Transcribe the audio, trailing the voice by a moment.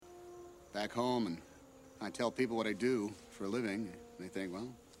back home and I tell people what I do for a living, and they think, well,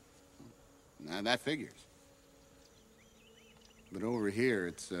 nah, that figures. But over here,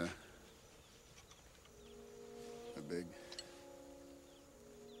 it's a big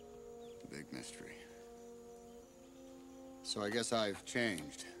mystery. So I guess I've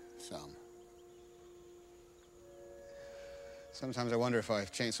changed some. Sometimes I wonder if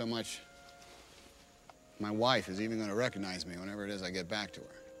I've changed so much, my wife is even going to recognize me whenever it is I get back to her.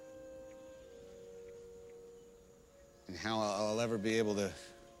 And how I'll ever be able to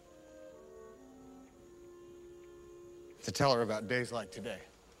tell her about days like today.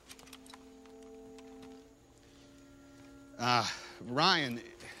 Ryan,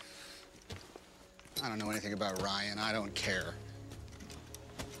 I don't know anything about Ryan. I don't care.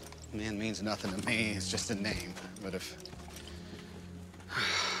 Man means nothing to me. It's just a name. But if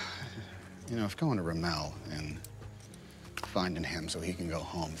going to Ramel and finding him so he can go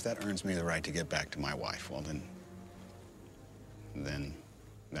home, if that earns me the right to get back to my wife, well, then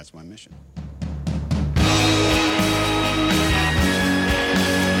that's my mission.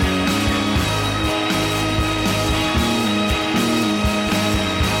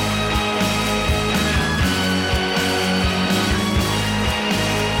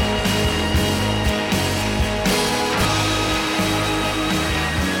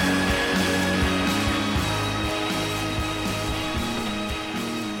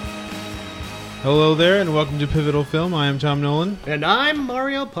 Hello there, and welcome to Pivotal Film. I am Tom Nolan. And I'm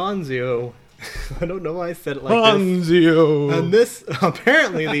Mario Ponzio. I don't know why I said it like Ponzio. this. And this,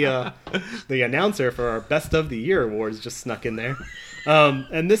 apparently, the announcer for our Best of the Year awards just snuck in there.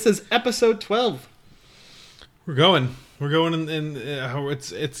 And this is episode 12. We're going, and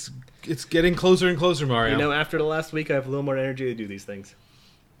it's getting closer and closer, Mario. You know, after the last week, I have a little more energy to do these things.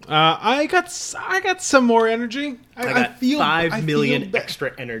 I got some more energy. I got 5 million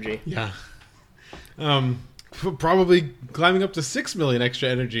extra energy. Yeah. Probably climbing up to 6 million extra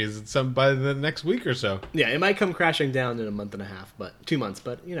energies by the next week or so. Yeah, it might come crashing down in a month and a half, but 2 months,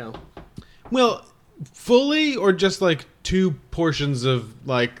 but you know. Well, fully or just like 2 portions of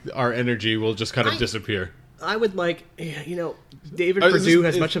like our energy will just kind of disappear. I would like, David Perdue,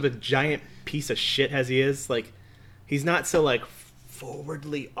 as much of a giant piece of shit as he is, like, he's not so like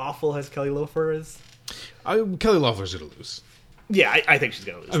forwardly awful as Kelly Loeffler is. Kelly Loeffler's gonna lose. Yeah, I think she's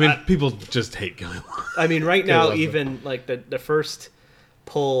going to lose. I mean, people just hate Kelly Loeffler. I mean, right now, even like the first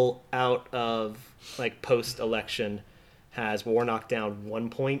poll out of like post-election has Warnock down 1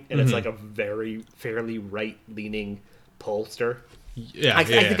 point, and it's like a very fairly right-leaning pollster. Yeah, I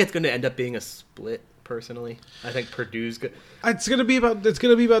think it's going to end up being a split. Personally, I think Perdue's good. It's going to be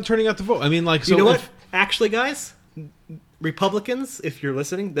about turning out the vote. I mean, like, so you know what? Actually, guys, Republicans, if you're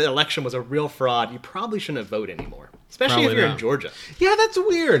listening, the election was a real fraud. You probably shouldn't vote anymore. Especially if you're in Georgia. Yeah, that's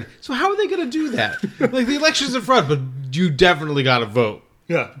weird. So how are they going to do that? Like, the election's a fraud, but you definitely got to vote.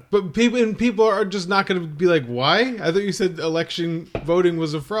 Yeah. But people are just not going to be like, why? I thought you said election voting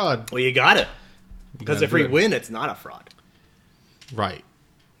was a fraud. Well, you got it. Because if we win, it's not a fraud. Right.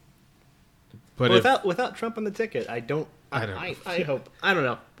 But without Trump on the ticket, I hope. I don't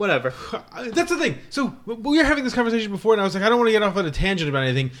know. Whatever. That's the thing. So we were having this conversation before, and I was like, I don't want to get off on a tangent about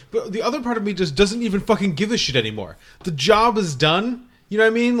anything. But the other part of me just doesn't even fucking give a shit anymore. The job is done. You know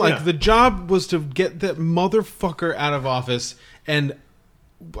what I mean? Like, The job was to get that motherfucker out of office, and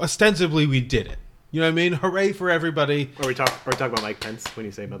ostensibly we did it. You know what I mean? Hooray for everybody. Are we talking about Mike Pence when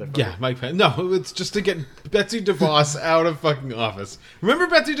you say motherfucker? Yeah, Mike Pence. No, it's just to get Betsy DeVos out of fucking office. Remember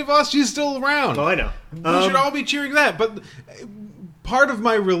Betsy DeVos? She's still around. Oh, I know. We should all be cheering that. But part of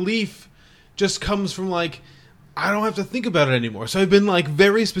my relief just comes from, like, I don't have to think about it anymore. So I've been, like,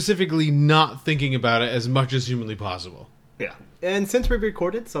 very specifically not thinking about it as much as humanly possible. Yeah. And since we've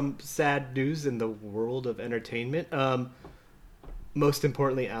recorded some sad news in the world of entertainment, most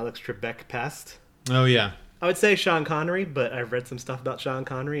importantly, Alex Trebek passed. Oh, yeah. I would say Sean Connery, but I've read some stuff about Sean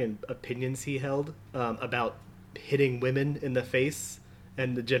Connery and opinions he held about hitting women in the face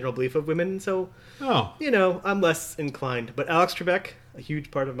and the general belief of women. So, I'm less inclined. But Alex Trebek, a huge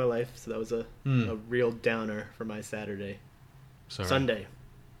part of my life, so that was a real downer for my Sunday.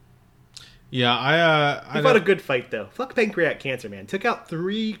 Yeah, he fought a good fight, though. Fuck pancreatic cancer, man. Took out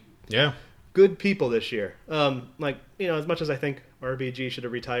 3 good people this year. As much as I think RBG should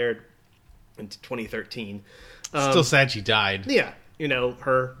have retired in 2013. Still sad she died. Yeah.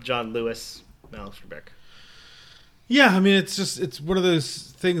 Her, John Lewis, Alex Trebek. Yeah, I mean, it's one of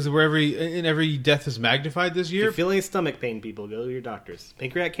those things where every death is magnified this year. If you're feeling stomach pain, people, go to your doctors.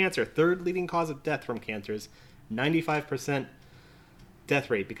 Pancreatic cancer, 3rd leading cause of death from cancers, 95% death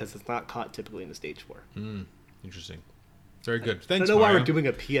rate because it's not caught typically in the stage 4. Interesting. Very good. I Thanks, don't know why Mario. we're doing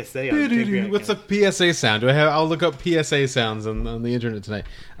a PSA on What's the PSA sound? I'll look up PSA sounds on the internet tonight.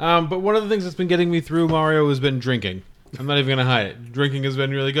 But one of the things that's been getting me through, Mario, has been drinking. I'm not even going to hide it. Drinking has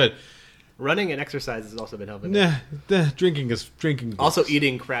been really good. Running and exercise has also been helping. Drinking. Also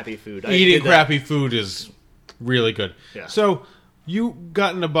eating crappy food. Eating crappy food is really good. Yeah. So, you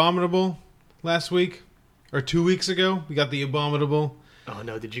got an Abominable last week? Or 2 weeks ago? We got the Abominable. Oh,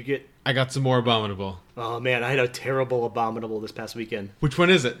 no. Did you get... I got some more Abominable. Oh, man. I had a terrible Abominable this past weekend. Which one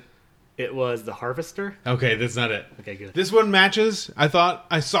is it? It was the Harvester. Okay, that's not it. Okay, good. This one matches. I thought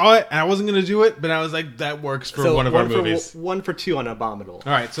I saw it and I wasn't going to do it, but I was like, that works for one of our movies. 1 for 2 on Abominable.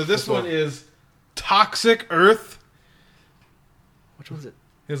 All right, so this one is Toxic Earth. Which one was it?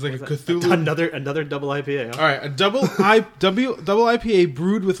 It's like a Cthulhu. Another double IPA. Huh? All right, a double IPA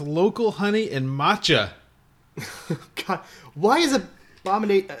brewed with local honey and matcha. God, why is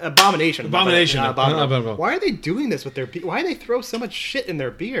Abomination? Why are they doing this with their beer? Why do they throw so much shit in their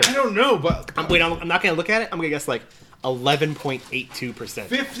beer? I don't know, but I'm not gonna look at it. I'm gonna guess like 11.82%,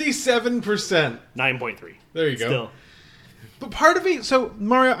 57%, 9.3. There you go. Still. But part of me, so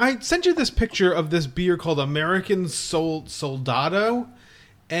Mario, I sent you this picture of this beer called American Soldado,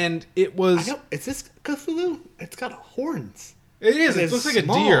 and it was. I know. Is this Cthulhu? It's got horns. It is. It looks like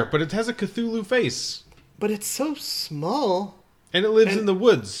small. A deer, but it has a Cthulhu face. But it's so small. And it lives in the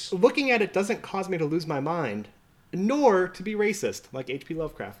woods. Looking at it doesn't cause me to lose my mind, nor to be racist, like H.P.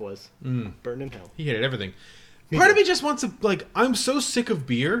 Lovecraft was. Burned in hell. He hated everything. Part of me just wants to, like, I'm so sick of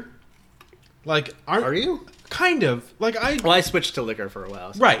beer. Like, are you? Kind of. Like, Well, I switched to liquor for a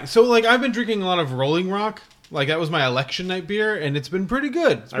while. So. Right. So, like, I've been drinking a lot of Rolling Rock. Like, that was my election night beer, and it's been pretty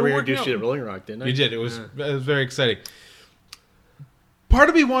good. I reintroduced you to Rolling Rock, didn't I? You did. It was very exciting. Part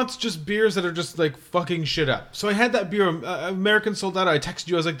of me wants just beers that are just, like, fucking shit up. So I had that beer, American Soldado. I texted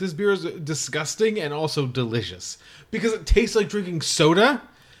you. I was like, this beer is disgusting and also delicious. Because it tastes like drinking soda,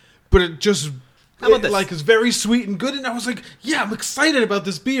 but it just... How about this? Like, it's very sweet and good. And I was like, yeah, I'm excited about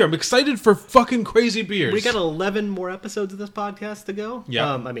this beer. I'm excited for fucking crazy beers. We got 11 more episodes of this podcast to go.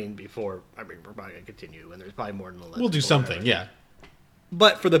 Yeah. We're probably going to continue, and there's probably more than 11. We'll do something, yeah.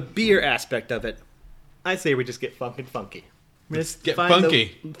 But for the beer aspect of it, I say we just get fucking funky. Let's get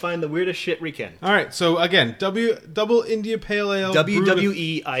funky. Find the weirdest shit we can. All right, so again, Double India Pale Ale.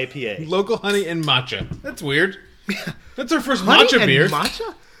 WWE IPA. Local honey and matcha. That's weird. That's our first Honey matcha and beer.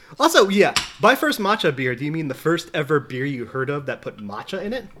 Matcha? Also, yeah, by first matcha beer, do you mean the first ever beer you heard of that put matcha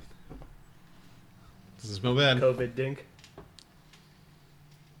in it? Doesn't smell bad. COVID dink.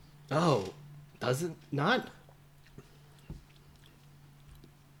 Oh, does it not?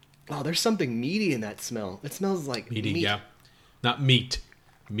 Oh, there's something meaty in that smell. It smells like Meaty, meat. yeah. Not meat.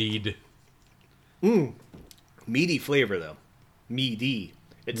 Mead. Meaty flavor, though. Meaty.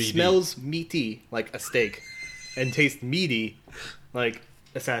 It Meaty. smells meaty, like a steak, and tastes meaty, like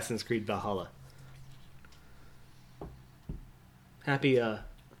Assassin's Creed Valhalla. Happy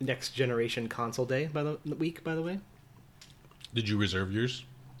next generation console day by the way. Did you reserve yours?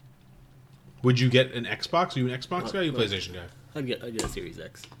 Would you get an Xbox? Are you an Xbox guy or you a PlayStation guy? I'd get a Series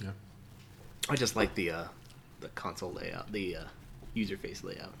X. Yeah. I just like the console layout, the user face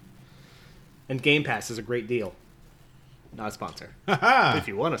layout. And Game Pass is a great deal. Not a sponsor. If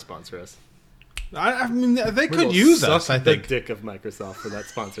you want to sponsor us. I mean, they could use us, I think. The dick of Microsoft for that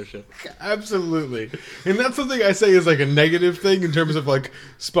sponsorship. Absolutely. And that's something I say is like a negative thing in terms of like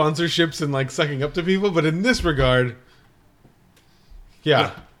sponsorships and like sucking up to people, but in this regard,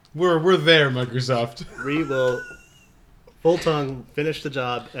 yeah. We're there, Microsoft. We will full tongue finish the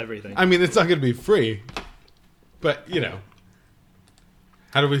job, everything. I mean, it's not going to be free, but you know.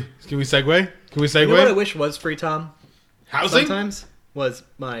 Can we segue? Can we segue? You know what I wish was free, Tom? Housing? Sometimes was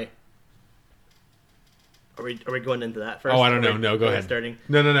my... Are we going into that first? Oh, I don't know. No, go ahead. Starting?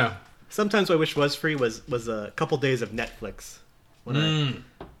 No. Sometimes what I wish was free was a couple days of Netflix when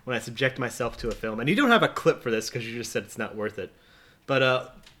I subject myself to a film. And you don't have a clip for this because you just said it's not worth it.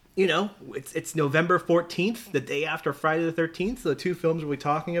 But, you know, it's November 14th, the day after Friday the 13th. The two films we'll be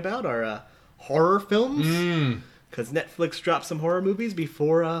talking about are horror films. Because Netflix dropped some horror movies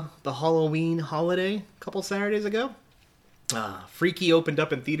before the Halloween holiday a couple Saturdays ago. Freaky opened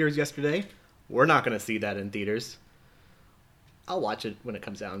up in theaters yesterday. We're not going to see that in theaters. I'll watch it when it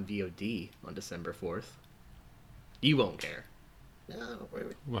comes out on VOD on December 4th. You won't care. No,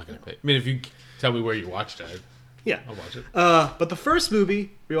 I'm not going to pay. I mean, if you tell me where you watched it, yeah, I'll watch it. But the first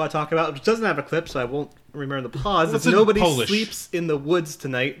movie we want to talk about, which doesn't have a clip, so I won't remember the pause, is in Nobody Polish? Sleeps in the Woods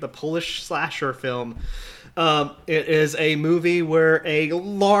Tonight, the Polish slasher film It is a movie where a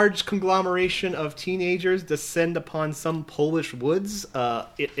large conglomeration of teenagers descend upon some Polish woods.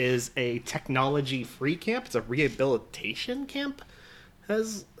 It is a technology-free camp. It's a rehabilitation camp,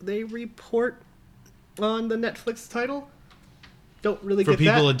 as they report on the Netflix title. Don't really for get that.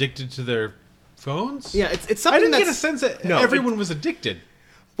 For people addicted to their phones? Yeah, it's something I didn't get a sense that everyone was addicted.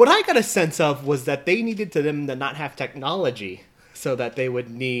 What I got a sense of was that they needed them to not have technology so that they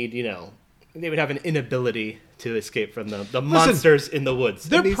would need, they would have an inability to escape from the monsters in the woods.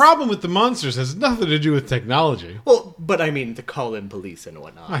 Their problem with the monsters has nothing to do with technology. Well, but I mean, to call in police and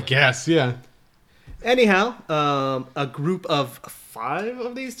whatnot. I guess, yeah. Anyhow, a group of 5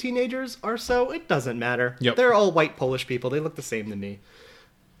 of these teenagers or so, it doesn't matter. Yep. They're all white Polish people. They look the same to me.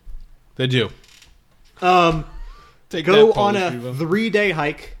 They do. Go on a 3-day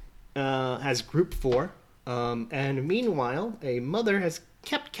hike as Group 4. And meanwhile, a mother has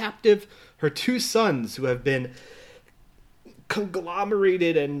kept captive her 2 sons who have been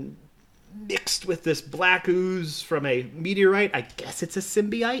conglomerated and mixed with this black ooze from a meteorite. I guess it's a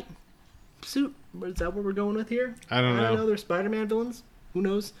symbiote suit. Is that what we're going with here? I don't know. They're Spider-Man villains. Who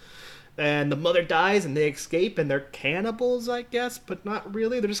knows? And the mother dies and they escape and they're cannibals, I guess, but not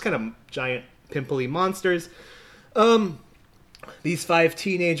really. They're just kind of giant pimply monsters. These 5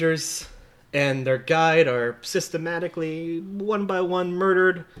 teenagers and their guide are systematically, one by one,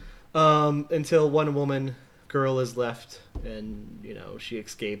 murdered until one girl is left and, she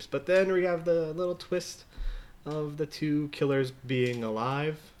escapes. But then we have the little twist of the 2 killers being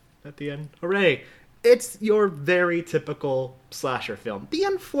alive at the end. Hooray! It's your very typical slasher film. The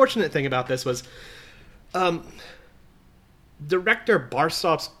unfortunate thing about this was director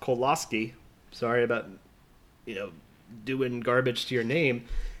Bartosz Kowalski, sorry about, doing garbage to your name,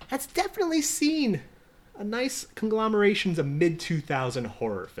 has definitely seen a nice conglomerations of mid-2000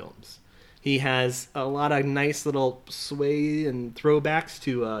 horror films. He has a lot of nice little sway and throwbacks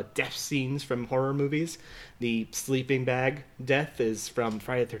to death scenes from horror movies. The sleeping bag death is from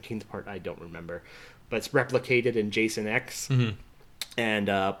Friday the 13th part, I don't remember. But it's replicated in Jason X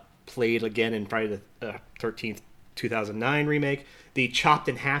and played again in Friday the 13th 2009 remake. The chopped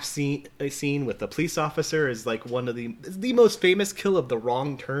in half scene with the police officer is like one of the most famous kill of the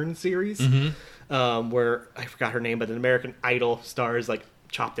Wrong Turn series, where I forgot her name, but an American Idol stars like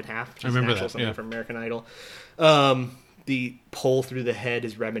chopped in half. I remember that. Something from American Idol. The pole through the head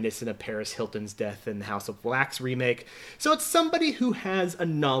is reminiscent of Paris Hilton's death in the House of Wax remake. So it's somebody who has a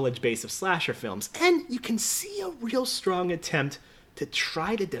knowledge base of slasher films, and you can see a real strong attempt to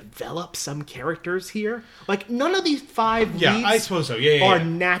try to develop some characters here. Like, none of these 5 leads I suppose so. are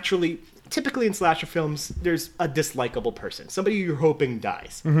naturally... Typically in slasher films, there's a dislikable person. Somebody you're hoping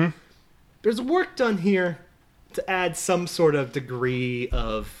dies. Mm-hmm. There's work done here to add some sort of degree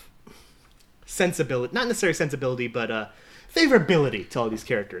of sensibility. Not necessarily sensibility, but favorability to all these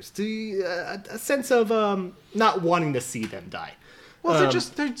characters. To a sense of not wanting to see them die. Well,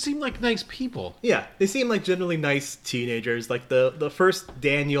 they seem like nice people. Yeah, they seem like generally nice teenagers. Like the first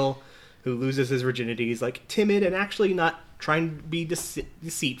Daniel, who loses his virginity, he's like timid and actually not trying to be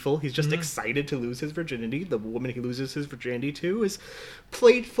deceitful. He's just excited to lose his virginity. The woman he loses his virginity to is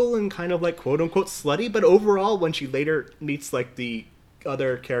playful and kind of like quote unquote slutty. But overall, when she later meets like the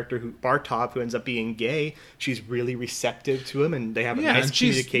other character, Bartov, who ends up being gay, she's really receptive to him, and they have a nice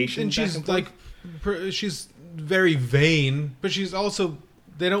communication. And she's she's very vain, but she's also,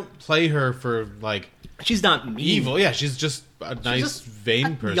 they don't play her for like, she's not mean. Evil. Yeah, she's just a nice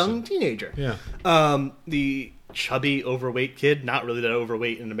vain person, young teenager. Yeah. The chubby overweight kid, not really that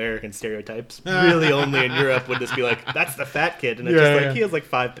overweight in American stereotypes, really only in Europe would this be like, that's the fat kid, and it's he has like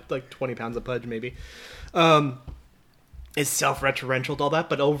 20 pounds of pudge maybe. Is self-referential to all that,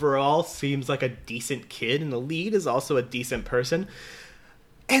 but overall seems like a decent kid, and the lead is also a decent person.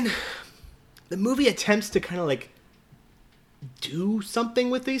 And the movie attempts to kind of like do something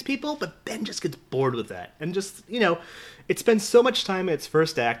with these people, but Ben just gets bored with that. And just, it spends so much time in its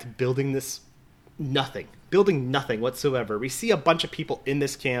first act building nothing whatsoever. We see a bunch of people in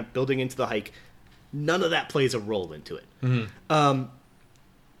this camp building into the hike. None of that plays a role into it. Mm-hmm.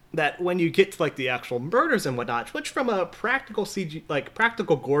 That when you get to like the actual murders and whatnot, which from a practical CG, like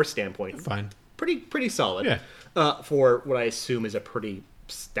practical gore standpoint, fine, pretty solid. Yeah. For what I assume is a pretty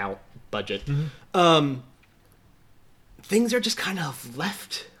stout budget. Mm-hmm. Things are just kind of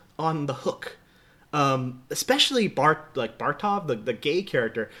left on the hook. Especially Bartov, the gay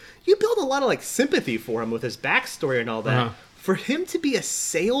character. You build a lot of like sympathy for him with his backstory and all that. Uh-huh. For him to be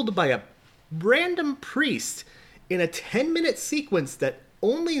assailed by a random priest in a 10-minute sequence that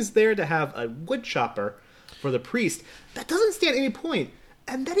only is there to have a wood chopper for the priest, that doesn't stand any point.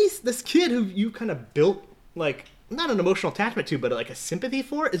 And then he's this kid who you kind of built like not an emotional attachment to, but like a sympathy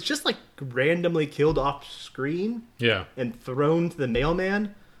for, is just like randomly killed off screen. Yeah. And thrown to the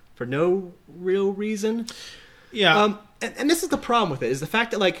mailman for no real reason. Yeah. And this is the problem with it, is the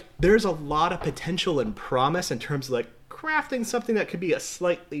fact that like there's a lot of potential and promise in terms of like crafting something that could be a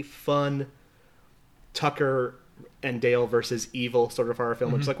slightly fun Tucker and Dale versus Evil sort of horror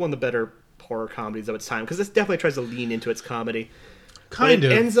film, which is like one of the better horror comedies of its time, because this definitely tries to lean into its comedy. Kind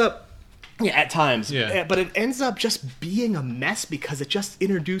of. It ends up, yeah, at times. Yeah. But it ends up just being a mess because it just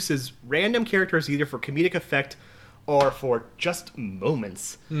introduces random characters either for comedic effect or for just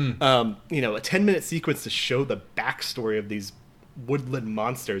moments. You know, a 10-minute sequence to show the backstory of these woodland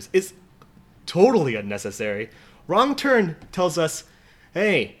monsters is totally unnecessary. Wrong Turn tells us,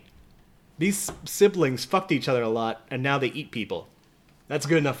 hey, these siblings fucked each other a lot, and now they eat people. That's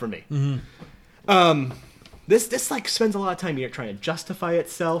good enough for me. This like spends a lot of time either trying to justify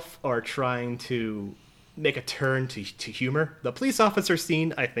itself or trying to make a turn to humor. The police officer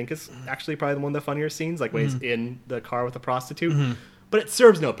scene, I think, is actually probably one of the funnier scenes, like when he's in the car with the prostitute. But it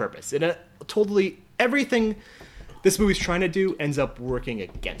serves no purpose. It totally everything this movie's trying to do ends up working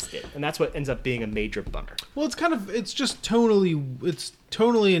against it, and that's what ends up being a major bummer. Well, it's just tonally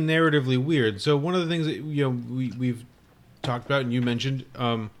and narratively weird. So one of the things that we've talked about and you mentioned,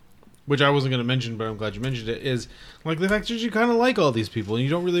 which I wasn't going to mention, but I'm glad you mentioned it, is like the fact that you kind of like all these people and you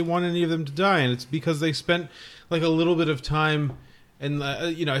don't really want any of them to die, and it's because they spent like a little bit of time. And,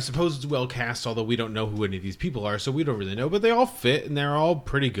 I suppose it's well cast, although we don't know who any of these people are, so we don't really know. But they all fit, and they're all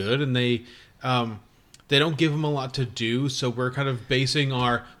pretty good, and they don't give them a lot to do, so we're kind of basing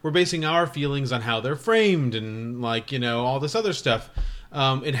our feelings on how they're framed and, like, all this other stuff,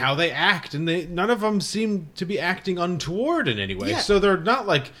 and how they act. And none of them seem to be acting untoward in any way. Yeah. So they're not,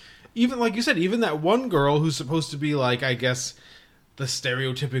 like, even, like you said, even that one girl who's supposed to be, like, I guess, the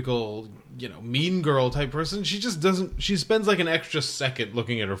stereotypical, mean girl type person, she just doesn't. She spends like an extra second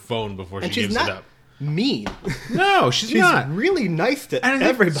looking at her phone before she gives it up. Mean. No, she's not. She's really nice to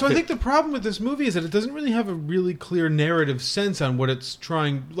everybody. So I think the problem with this movie is that it doesn't really have a really clear narrative sense on what it's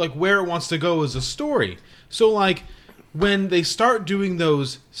trying, like where it wants to go as a story. So like when they start doing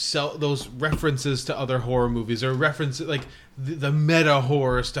those references to other horror movies or references like the meta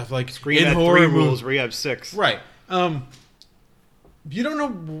horror stuff, like Scream had horror 3 rules, where you have 6. Right. You don't know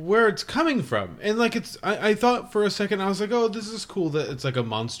where it's coming from. And, like, I thought for a second, I was like, oh, this is cool that it's, like, a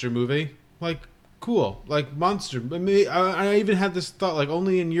monster movie. Like, cool. Like, monster. I even had this thought, like,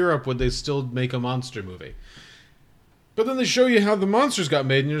 only in Europe would they still make a monster movie. But then they show you how the monsters got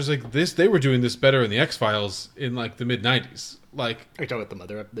made, and you're just like, they were doing this better in the X-Files in, like, the mid-90s. Like... Are you talking about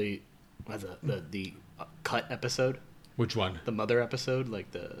the cut episode? Which one? The Mother episode?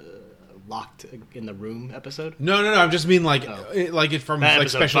 Like, the... locked in the room episode? No. I just mean like it from that like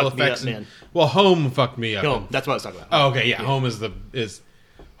special effects. Man. Well, Home fucked me up. Home. That's what I was talking about. Oh, okay, yeah. Home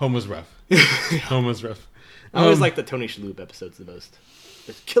Home was rough. Home was rough. I always like the Tony Shalhoub episodes the most.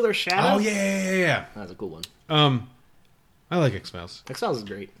 The Killer Shadow. Oh yeah. That was a cool one. I like X-Files. X-Files is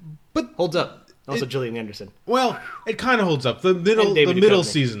great, but holds up. Also, Gillian Anderson. Well, it kind of holds up. The middle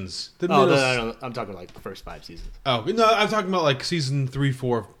seasons. No, I'm talking like the first 5 seasons. Oh no, I'm talking about like season 3,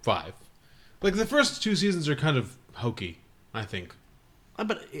 4, 5. Like, the first 2 seasons are kind of hokey, I think.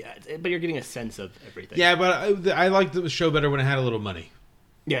 But you're getting a sense of everything. Yeah, but I liked the show better when it had a little money.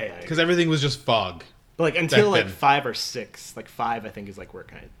 Yeah. Because everything was just fog. But, like, until, like, 5 or 6. Like, 5, I think, is, like, where it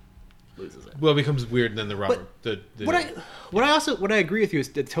kind of loses it. Well, it becomes weird, and then the rubber... What I agree with you is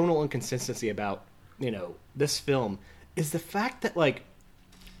the tonal inconsistency about, this film is the fact that, like,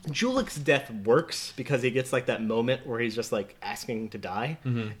 Julik's death works because he gets like that moment where he's just like asking to die,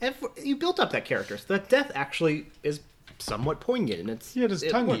 and you built up that character, so that death actually is somewhat poignant, and it's just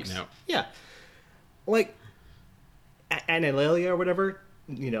tongue eaten out. Yeah, like Anilelia or whatever,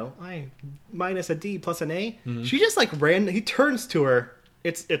 I minus a D plus an A. She just like he turns to her.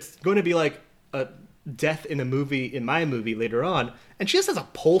 It's going to be like a death in my movie later on, and she just has a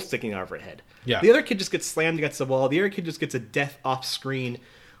pole sticking out of her head. Yeah, the other kid just gets slammed against the wall. The other kid just gets a death off screen.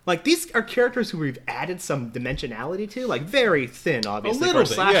 Like, these are characters who we've added some dimensionality to, like, very thin, obviously, for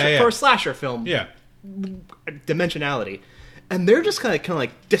a slasher film. Yeah. Dimensionality. And they're just kind of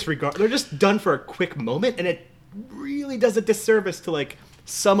like disregard. They're just done for a quick moment, and it really does a disservice to, like,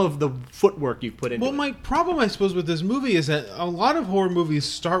 some of the footwork you've put into it. Well, my problem, I suppose, with this movie is that a lot of horror movies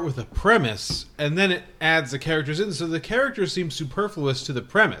start with a premise, and then it adds the characters in, so the characters seem superfluous to the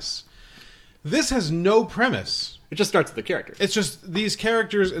premise. This has no premise. It just starts with the characters. It's just these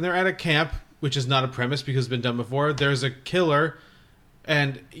characters, and they're at a camp, which is not a premise because it's been done before. There's a killer,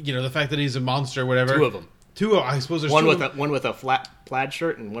 and, the fact that he's a monster or whatever. 2 of them. Two, I suppose there's one two with a flat plaid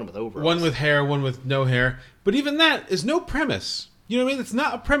shirt and one with overalls. One with hair, one with no hair. But even that is no premise. You know what I mean? It's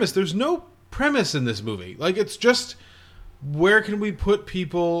not a premise. There's no premise in this movie. Like, it's just, where can we put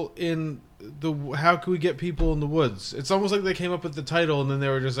people in the... How can we get people in the woods? It's almost like they came up with the title and then they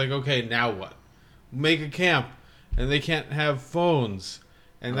were just like, okay, now what? Make a camp. And they can't have phones.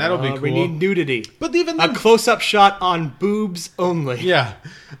 And that'll be cool. We need nudity. But even then... A close-up shot on boobs only. Yeah.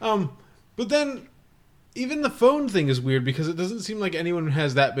 But then... Even the phone thing is weird because it doesn't seem like anyone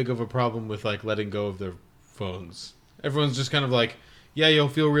has that big of a problem with like letting go of their phones. Everyone's just kind of like, yeah, you'll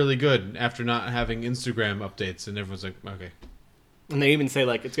feel really good after not having Instagram updates, and everyone's like, okay. And they even say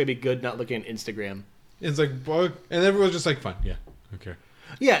like it's gonna be good not looking at Instagram. It's like, and everyone's just like, fine, yeah, okay.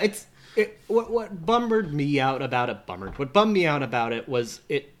 Yeah, what bummed me out about it was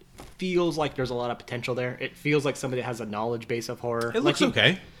it feels like there's a lot of potential there. It feels like somebody has a knowledge base of horror. It looks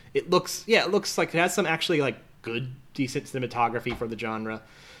okay. It looks like it has some actually like good, decent cinematography for the genre.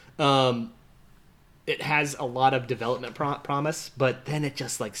 It has a lot of development promise, but then it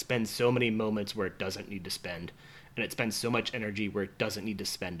just like spends so many moments where it doesn't need to spend, and it spends so much energy where it doesn't need to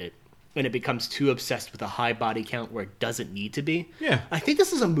spend it, and it becomes too obsessed with a high body count where it doesn't need to be. Yeah, I think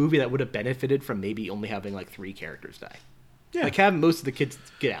this is a movie that would have benefited from maybe only having like 3 characters die. Yeah. Like, have most of the kids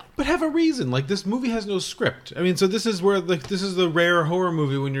get out. But have a reason. Like, this movie has no script. I mean, so this is where, like, this is the rare horror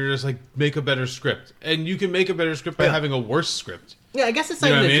movie when you're just like, make a better script. And you can make a better script by having a worse script. Yeah, I guess it's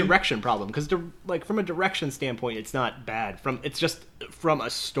not even a direction problem. Because, like, from a direction standpoint, it's not bad. It's just, from a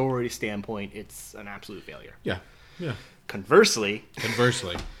story standpoint, it's an absolute failure. Yeah, yeah. Conversely,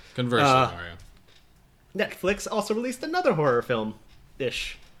 Mario. Netflix also released another horror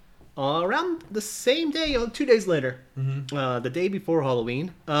film-ish. Around the same day, 2 days later, the day before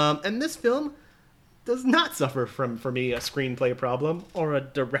Halloween. And this film does not suffer from, for me, a screenplay problem or a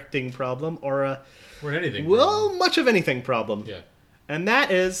directing problem or anything. Well, much of anything problem. Yeah. And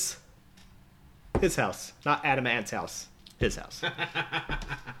that is His House. Not Adam Ant's house. His house.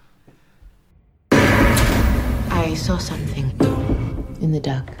 I saw something in the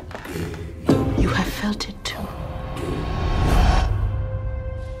dark. You have felt it too.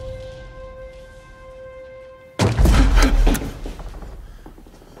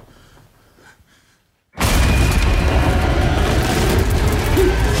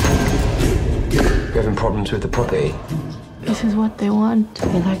 Having problems with the property? This is what they want.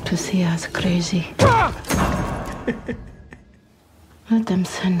 They like to see us crazy. Let them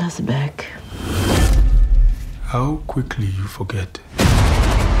send us back. How quickly you forget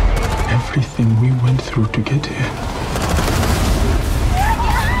everything we went through to get here.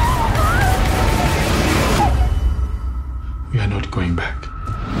 We are not going back.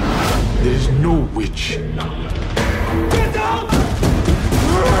 There is no witch. Get out!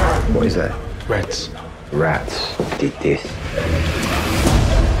 What is that? Rats. Rats did this.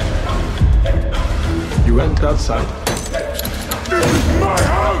 You went outside. This is my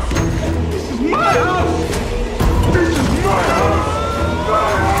house! This is my house! This is my house!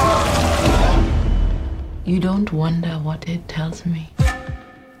 My house! You don't wonder what it tells me.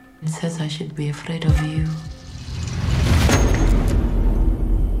 It says I should be afraid of you.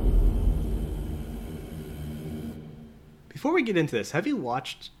 Before we get into this, have you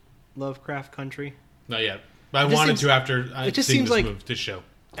watched Lovecraft Country? Not yet. But I wanted to after it just seems like this show.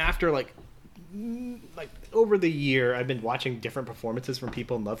 After like over the year, I've been watching different performances from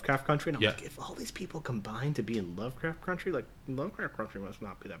people in Lovecraft Country, and I'm like, if all these people combine to be in Lovecraft Country, like Lovecraft Country must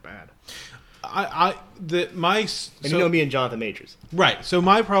not be that bad. You know me and Jonathan Majors, right? So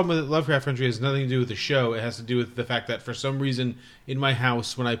my problem with Lovecraft Country has nothing to do with the show. It has to do with the fact that for some reason in my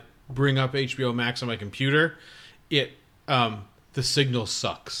house, when I bring up HBO Max on my computer, the signal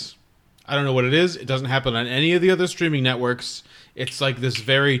sucks. I don't know what it is. It doesn't happen on any of the other streaming networks. It's like this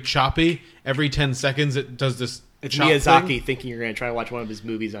very choppy. Every 10 seconds, it does this. It's Miyazaki thinking you're going to try to watch one of his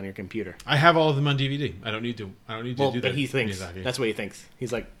movies on your computer. I have all of them on DVD. I don't need to do that. He thinks Miyazaki. That's what he thinks.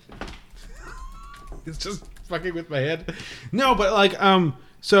 He's like, it's just fucking with my head. No, but like,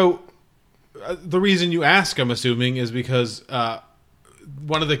 so the reason you ask, I'm assuming, is because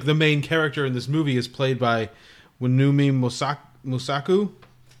one of the main character in this movie is played by Wunmi Mosaku.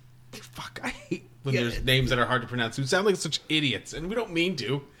 Fuck, I hate when there's names that are hard to pronounce. We sound like such idiots, and we don't mean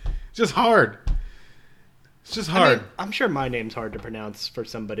to. It's just hard. It's just hard. I mean, I'm sure my name's hard to pronounce for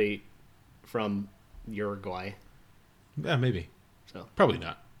somebody from Uruguay. Yeah, maybe. So probably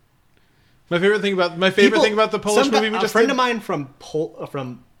not. My favorite thing about the Polish movie we just a friend of mine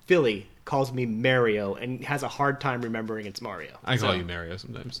from Philly calls me Mario and has a hard time remembering it's Mario. I call you Mario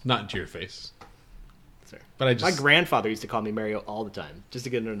sometimes, not to your face. But my grandfather used to call me Mario all the time, just to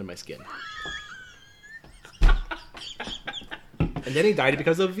get it under my skin. And then he died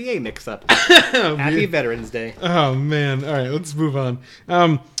because of VA mix-up. Happy Veterans Day. Oh, man. All right, let's move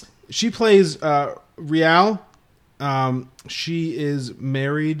on. She plays Rial. She is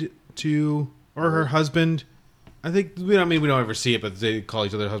married to, or her husband. I think, we don't ever see it, but they call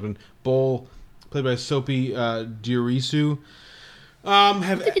each other husband. Bol, played by Sophie Diorisu.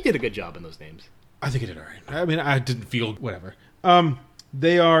 I think he did a good job in those names. I think he did all right. I mean, I didn't feel whatever.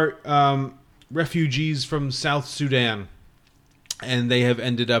 They are refugees from South Sudan, and they have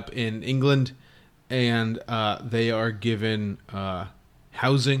ended up in England, and they are given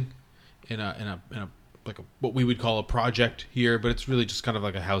housing in a like what we would call a project here, but it's really just kind of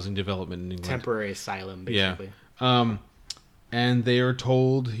like a housing development in England. Temporary asylum, basically. Yeah. And they are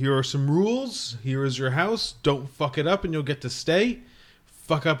told, here are some rules. Here is your house. Don't fuck it up and you'll get to stay.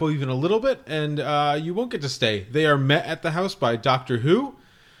 Fuck up even a little bit and you won't get to stay. They are met at the house by Doctor Who,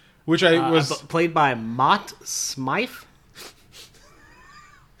 which was... played by Mott Smythe.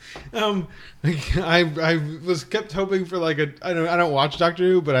 I was kept hoping for like a... I don't watch Doctor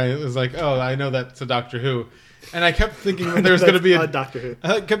Who, but I was like, oh, I know that's a Doctor Who. And I kept thinking that there was going to be a Doctor Who.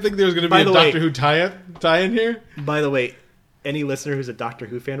 I kept thinking there was going to be a Doctor Who tie-in here. By the way, any listener who's a Doctor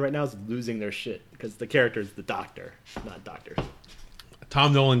Who fan right now is losing their shit because the character is the Doctor, not Doctor.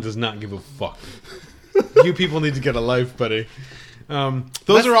 Tom Nolan does not give a fuck. You people need to get a life, buddy.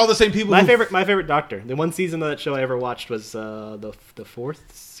 Those are all the same people. My favorite Doctor. The one season of that show I ever watched was the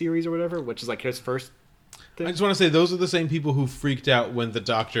fourth series or whatever, which is like his first thing. I just want to say those are the same people who freaked out when the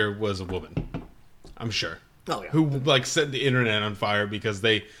Doctor was a woman. I'm sure. Oh yeah. Who like set the internet on fire because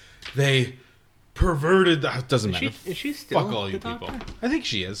they perverted. Doesn't matter. Is she still fuck all you Doctor? people? I think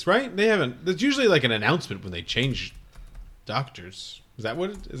she is. Right? They haven't. There's usually like an announcement when they change doctors. Is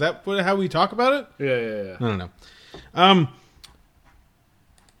that how we talk about it? Yeah. I don't know.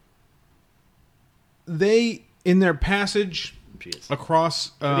 They in their passage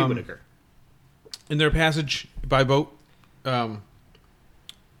across Whittaker. In their passage by boat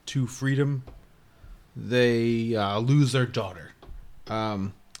to freedom, they lose their daughter,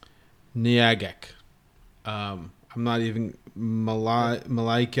 Niagek. I'm not even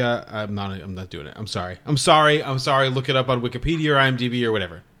Malaika. I'm not doing it. I'm sorry. Look it up on Wikipedia or IMDb or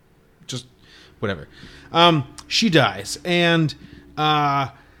whatever. Just whatever. She dies, and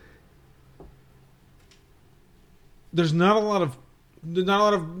there's not a lot of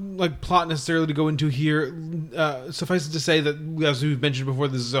like plot necessarily to go into here. Suffice it to say that, as we've mentioned before,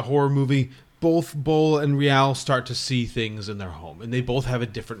 this is a horror movie. Both Bol and Rial start to see things in their home, and they both have a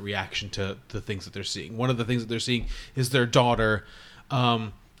different reaction to the things that they're seeing. One of the things that they're seeing is their daughter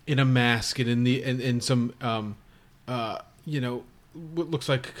in a mask and in some what looks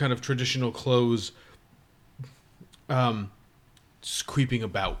like kind of traditional clothes, creeping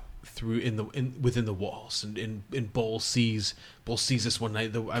about through within the walls, and Bol sees this one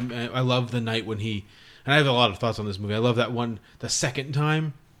night. I love the night when and I have a lot of thoughts on this movie. I love that one the second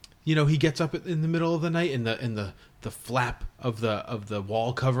time. He gets up in the middle of the night, and the flap of the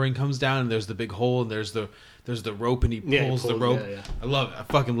wall covering comes down, and there's the big hole, and there's the rope, and he pulls the rope. Yeah. I love it. I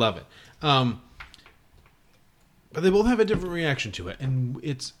fucking love it. But they both have a different reaction to it, and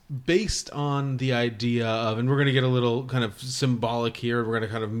it's based on the idea of, and we're going to get a little kind of symbolic here, we're going to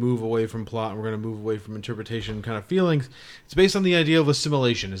kind of move away from plot, and we're going to move away from interpretation kind of feelings. It's based on the idea of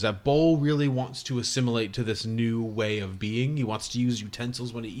assimilation, is that Bol really wants to assimilate to this new way of being. He wants to use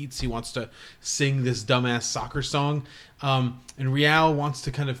utensils when he eats. He wants to sing this dumbass soccer song. And Rial wants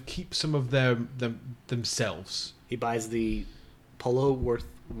to kind of keep some of themselves. He buys the polo worth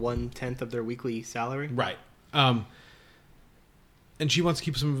 1/10 of their weekly salary. Right. And she wants to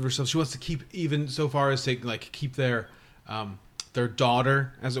keep some of herself. She wants to keep, even so far as to like keep their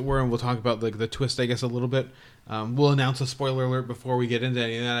daughter, as it were. And we'll talk about like the twist, I guess, a little bit. We'll announce a spoiler alert before we get into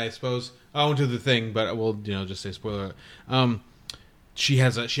any of that, I suppose. I won't do the thing, but we'll just say spoiler alert. She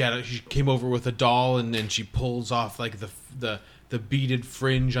came over with a doll, and then she pulls off like the beaded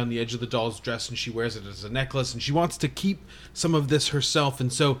fringe on the edge of the doll's dress, and she wears it as a necklace, and she wants to keep some of this herself.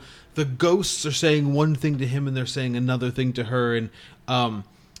 And so the ghosts are saying one thing to him, and they're saying another thing to her, and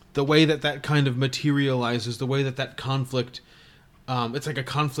the way that kind of materializes, the way that conflict, it's like a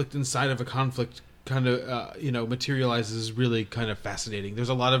conflict inside of a conflict kind of materializes, is really kind of fascinating. There's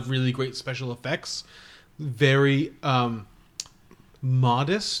a lot of really great special effects, very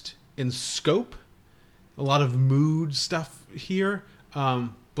modest in scope, a lot of mood stuff here,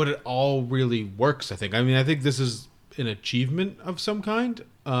 but it all really works, I think. I mean, I think this is an achievement of some kind.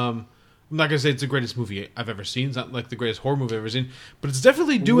 I'm not gonna say it's the greatest movie I've ever seen. It's not like the greatest horror movie I've ever seen, but it's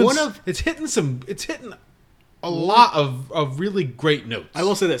definitely doing. It's hitting a lot of really great notes. I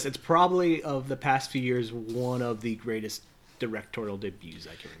will say this: it's probably of the past few years one of the greatest directorial debuts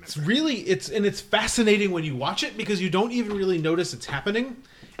I can remember. It's really it's fascinating when you watch it because you don't even really notice it's happening,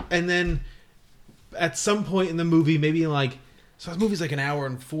 and then at some point in the movie, maybe like the movie's like an hour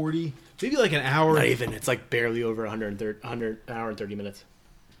and 40, maybe like an hour. Not even. It's like barely over 100 hour and 30 minutes.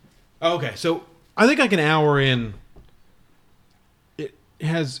 Okay, so I think like an hour in, it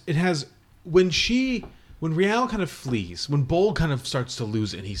has when Rial kind of flees, when Bold kind of starts to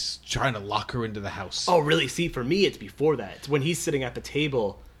lose it, and he's trying to lock her into the house. Oh, really? See, for me, it's before that. It's when he's sitting at the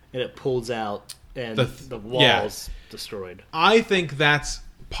table and it pulls out and the wall's destroyed. I think that's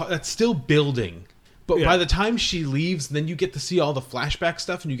still building. But by the time she leaves, then you get to see all the flashback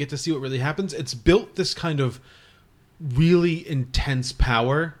stuff and you get to see what really happens. It's built this kind of really intense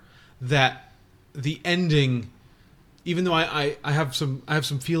power that the ending, even though I have some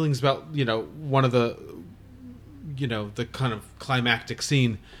feelings about, one of the the kind of climactic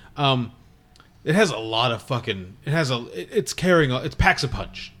scene, it has a lot of fucking, it packs a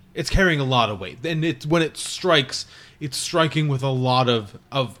punch. It's carrying a lot of weight. And when it strikes, it's striking with a lot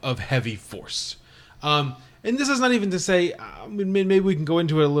of heavy force. And this is not even to say, maybe we can go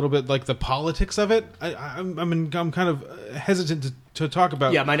into it a little bit, like the politics of it. I'm kind of hesitant to talk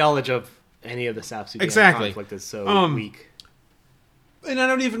about. Yeah, my knowledge of any of the South Sudan conflict is so weak. And I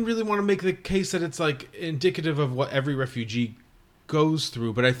don't even really want to make the case that it's like indicative of what every refugee goes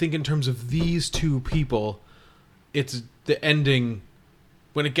through. But I think in terms of these two people, it's the ending.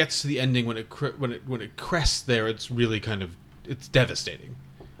 When it gets to the ending, when it crests there, it's really kind of, it's devastating.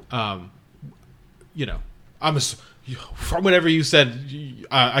 From whatever you said,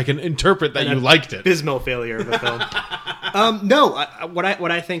 I can interpret that you liked it. Abysmal failure of a film. No,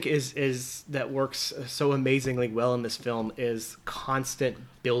 what I think is that works so amazingly well in this film is constant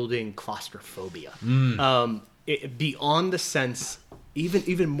building claustrophobia. Beyond the sense,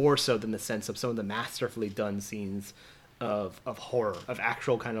 even more so than the sense of some of the masterfully done scenes of horror, of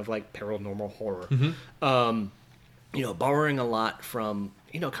actual kind of like paranormal horror. Borrowing a lot from,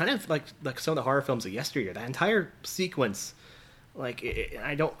 kind of like some of the horror films of yesteryear. That entire sequence,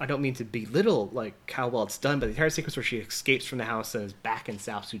 I don't mean to belittle like how well it's done, but the entire sequence where she escapes from the house and is back in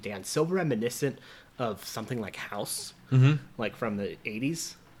South Sudan, so reminiscent of something like House, like from the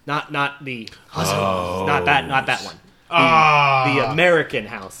 80s. Not the not that one. The American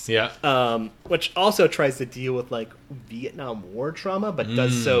House. Yeah. Which also tries to deal with like Vietnam War trauma, but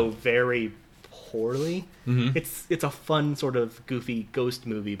does so very poorly. It's a fun sort of goofy ghost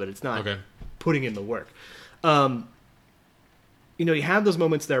movie, but it's not putting in the work. You have those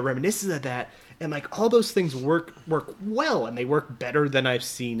moments that are reminiscent of that, and like all those things work well, and they work better than I've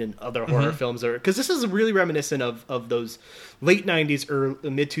seen in other horror films. Because this is really reminiscent of those late 90s, early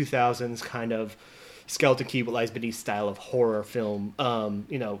mid 2000s kind of Skeleton Key What Lies Beneath style of horror film.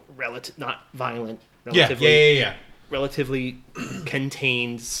 Not violent, relatively. Relatively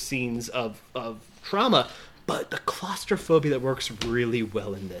contained scenes of trauma, but the claustrophobia that works really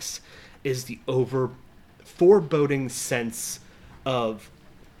well in this is the foreboding sense of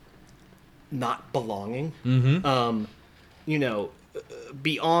not belonging.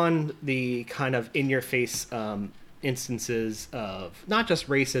 Beyond the kind of in-your-face instances of not just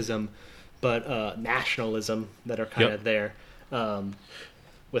racism, but nationalism that are kind of there.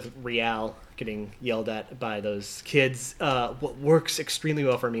 With Rial getting yelled at by those kids. What works extremely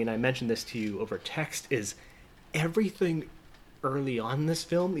well for me, and I mentioned this to you over text, everything early on in this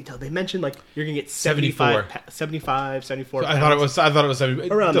film. They mentioned like you're gonna get 74. I thought it was 70. It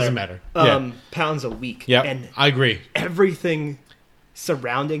doesn't matter. Pounds a week. Yeah, and I agree. Everything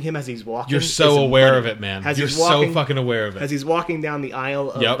surrounding him as he's walking. You're so aware of it, man. You're so fucking aware of it. As he's walking down the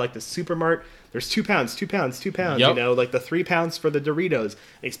aisle of like the supermart, there's 2 pounds. Like the 3 pounds for the Doritos. And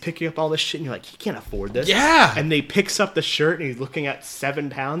he's picking up all this shit, and you're like, he can't afford this. Yeah. And he picks up the shirt, and he's looking at 7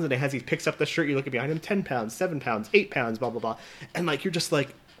 pounds, and as he picks up the shirt, you're looking behind him, 10 pounds, 7 pounds, 8 pounds, blah, blah, blah. And like, you're just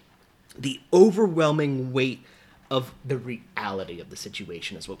like, the overwhelming weight of the reality of the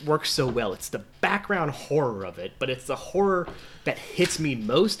situation is what works so well. It's the background horror of it, but it's the horror that hits me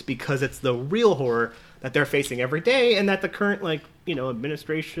most because it's the real horror that they're facing every day, and that the current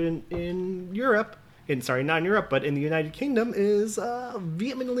administration in Europe, not in Europe, but in the United Kingdom is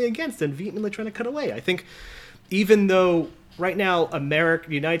vehemently against and vehemently trying to cut away. I think even though right now the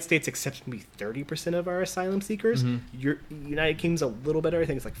United States accepts maybe 30% of our asylum seekers, United Kingdom's a little better. I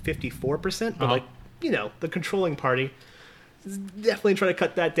think it's like 54%, but the controlling party is definitely trying to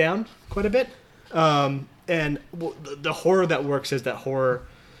cut that down quite a bit. And the horror that works is that horror,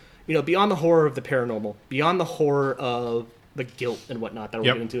 beyond the horror of the paranormal, beyond the horror of the guilt and whatnot that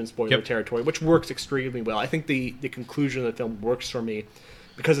we'll get into in spoiler territory, which works extremely well. I think the conclusion of the film works for me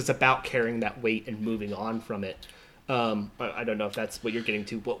because it's about carrying that weight and moving on from it. I don't know if that's what you're getting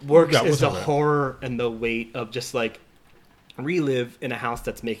to. What works is the horror and the weight of just like, we live in a house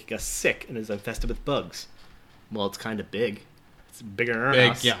that's making us sick and is infested with bugs. Well, it's kind of big. It's bigger than our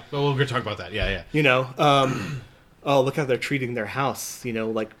house. Yeah. Well, we're going to talk about that. Yeah. You know, oh, look how they're treating their house. You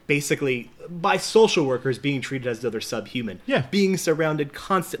know, like basically by social workers being treated as though they're subhuman. Yeah. Being surrounded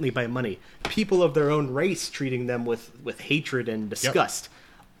constantly by money. People of their own race treating them with hatred and disgust. Yep.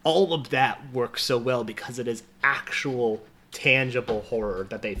 All of that works so well because it is actual, tangible horror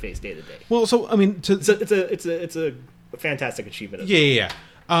that they face day to day. Well, so I mean, it's a fantastic achievement. Yeah.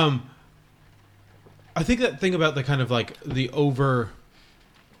 I think that thing about the kind of like the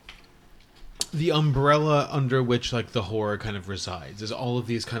umbrella under which like the horror kind of resides is all of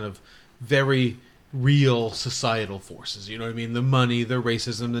these kind of very real societal forces. You know what I mean? The money, the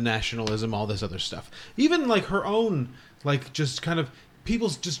racism, the nationalism, all this other stuff. Even like her own, like just kind of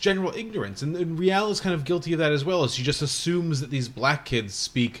people's just general ignorance. And Rial is kind of guilty of that as well, as she just assumes that these black kids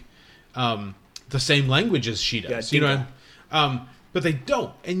speak the same language as she does. You know, but they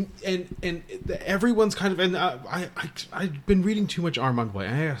don't. And everyone's kind of, and I've been reading too much Armand White.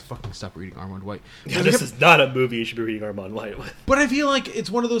 I gotta fucking stop reading Armand White. Yeah, this is not a movie you should be reading Armand White with. But I feel like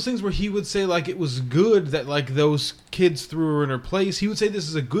it's one of those things where he would say like it was good that like those kids threw her in her place. He would say this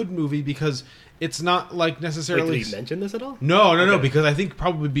is a good movie because it's not like necessarily... Wait, did he mention this at all? No, because I think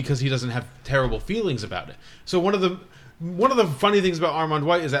probably because he doesn't have terrible feelings about it. So one of the funny things about Armand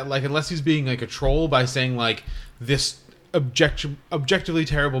White is that like unless he's being like a troll by saying like this objectively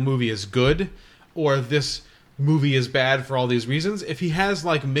terrible movie is good or this movie is bad for all these reasons, if he has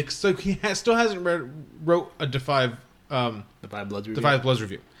like mixed... So he still hasn't wrote a Defy Bloods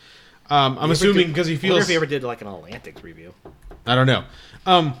review. I'm assuming because he feels... I wonder if he ever did like an Atlantic review. I don't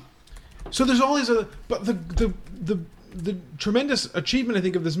know. So there's all these other, but the tremendous achievement I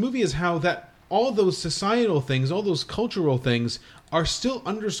think of this movie is how that all those societal things, all those cultural things, are still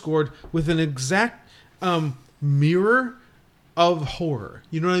underscored with an exact mirror of horror.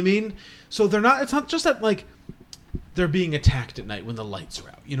 You know what I mean? So they're not. It's not just that like they're being attacked at night when the lights are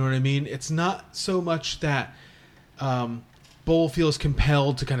out. You know what I mean? It's not so much that Bull feels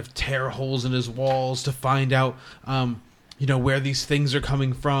compelled to kind of tear holes in his walls to find out. Where these things are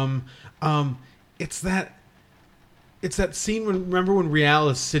coming from. It's that scene remember when Rial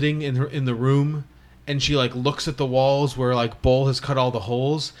is sitting in the room and she like looks at the walls where like Bull has cut all the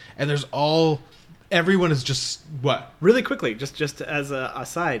holes and everyone is just what? Really quickly, just as a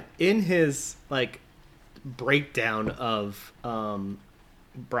aside, in his like breakdown of Barack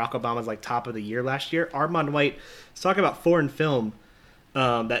Obama's like top of the year last year, Armand White is talking about foreign film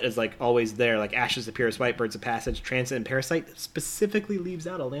that is like always there, like Ashes of Purest White, Birds of Passage, Transit, and Parasite. Specifically leaves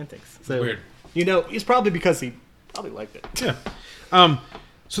out Atlantics. So weird. It's probably because he probably liked it. Yeah.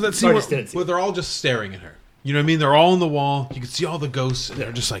 So that scene where they're all just staring at her. You know what I mean? They're all on the wall. You can see all the ghosts, and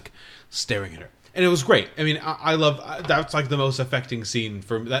they're just like staring at her. And it was great. I mean, I love that's like the most affecting scene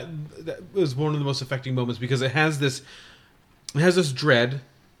for that. That was one of the most affecting moments because it has this dread,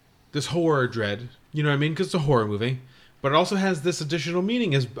 this horror dread. You know what I mean? Because it's a horror movie. But it also has this additional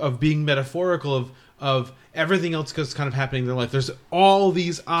meaning of being metaphorical of everything else that's kind of happening in their life. There's all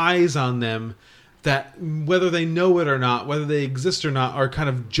these eyes on them that, whether they know it or not, whether they exist or not, are kind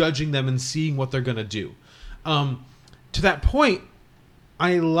of judging them and seeing what they're going to do. To that point,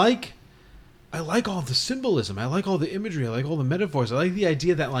 I like all the symbolism. I like all the imagery. I like all the metaphors. I like the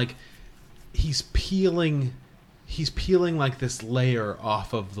idea that like he's peeling like this layer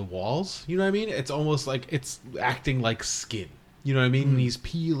off of the walls. You know what I mean? It's almost like it's acting like skin. You know what I mean? And he's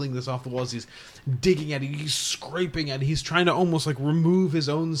peeling this off the walls. He's digging at it. He's scraping at it. He's trying to almost like remove his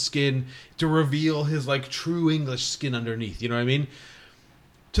own skin to reveal his like true English skin underneath. You know what I mean?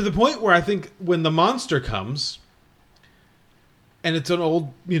 To the point where I think when the monster comes, and it's an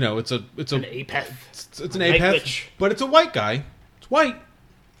old, it's an apeth. It's an apeth, but it's a white guy. It's white.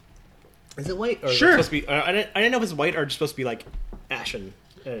 Is it white? Or sure. Is it supposed to be, I didn't know if it's white or just supposed to be like ashen.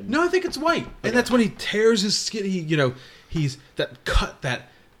 No, I think it's white. Okay. And that's when he tears his skin. He's that cut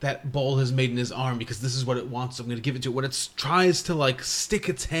that Bull has made in his arm because this is what it wants. So I'm going to give it to it. When it tries to like stick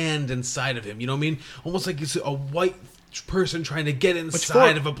its hand inside of him, you know what I mean? Almost like it's a white person trying to get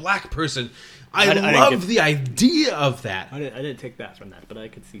inside of a black person. I love the idea of that. I didn't take that from that, but I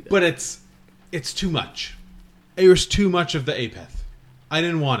could see that. But it's too much. There's too much of the apeth. I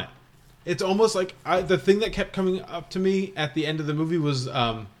didn't want it. It's almost like the thing that kept coming up to me at the end of the movie was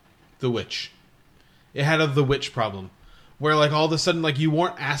the witch. It had the witch problem. Where like all of a sudden like you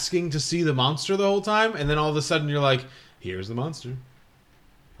weren't asking to see the monster the whole time, and then all of a sudden you're like, here's the monster.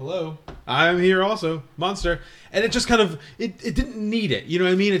 Hello, I'm here also, monster. And it just kind of it didn't need it. You know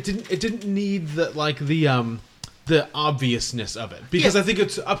what I mean? It didn't need the the obviousness of it, because I think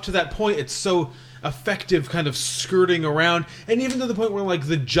it's up to that point it's so effective kind of skirting around, and even to the point where like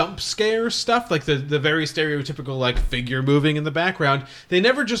the jump scare stuff, like the very stereotypical like figure moving in the background, they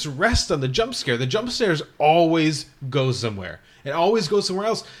never just rest on the jump scare. The jump scares always go somewhere. It always goes somewhere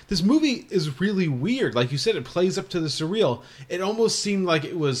else. This movie is really weird. Like you said, it plays up to the surreal. It almost seemed like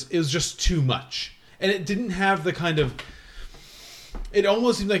it was just too much. And it didn't have the kind of... It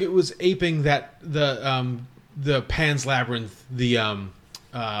almost seemed like it was aping that the Pan's Labyrinth, the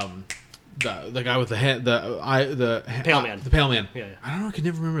guy with the head, the Pale Man. The Pale Man. Yeah. I don't know, I can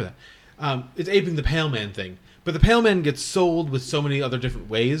never remember that. It's aping the Pale Man thing. But the Pale Man gets sold with so many other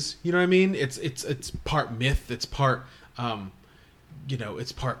different ways. You know what I mean? It's part myth, it's part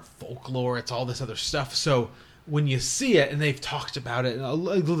it's part folklore, it's all this other stuff. So when you see it, and they've talked about it,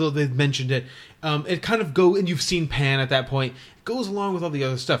 and they've mentioned it, it kind of and you've seen Pan at that point, it goes along with all the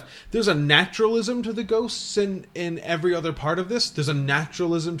other stuff. There's a naturalism to the ghosts in every other part of this. There's a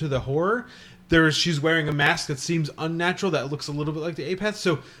naturalism to the horror. She's wearing a mask that seems unnatural, that looks a little bit like the Apeth.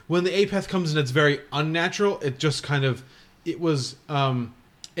 So when the Apeth comes in, it's very unnatural. It just kind of,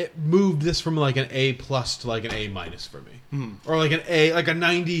 it moved this from like an A+ to like an A- for me, or like an A, like a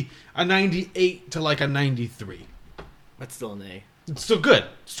 98 to like a 93. That's still an A. It's still good.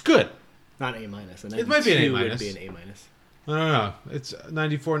 It's good. Not A-. It might be an A-. Would be an A-. I don't know. It's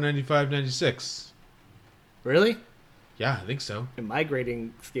 94, 95, 96. Really? Yeah, I think so. And my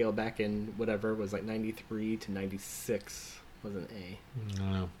grading scale back in whatever was like 93 to 96 was an A. I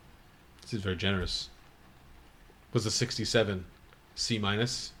don't know. This is very generous. Was a 67. C-. That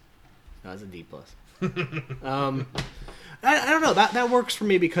was a D+. I don't know. That works for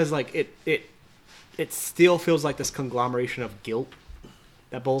me because like it still feels like this conglomeration of guilt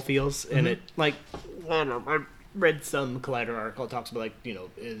that Bull feels, and it like I don't know. I read some Collider article that talks about like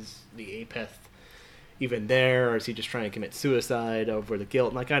is the Apeth even there, or is he just trying to commit suicide over the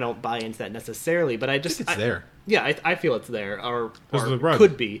guilt? And like I don't buy into that necessarily, but I think it's there. Yeah, I feel it's there, or the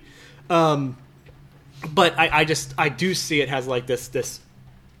could be. But I do see it has like this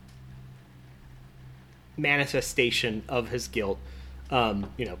manifestation of his guilt.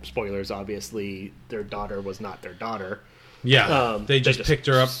 Spoilers, obviously, their daughter was not their daughter. Yeah, they just picked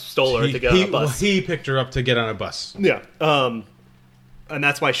her up, stole her to get on a bus. He picked her up to get on a bus. Yeah, and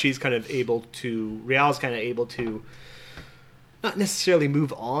that's why she's kind of able to. Real's kind of able to not necessarily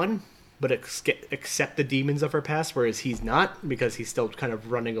move on, but accept the demons of her past, whereas he's not, because he's still kind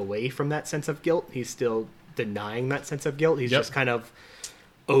of running away from that sense of guilt. He's still denying that sense of guilt. He's just kind of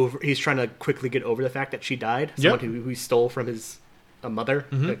he's trying to quickly get over the fact that she died. Someone who he stole from a mother,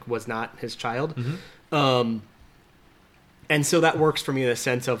 like was not his child. And so that works for me in the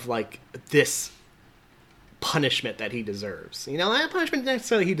sense of like this punishment that he deserves. Not punishment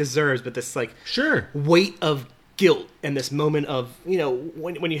necessarily he deserves, but this like weight of guilt, and this moment of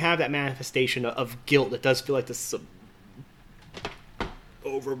when you have that manifestation of guilt, it does feel like this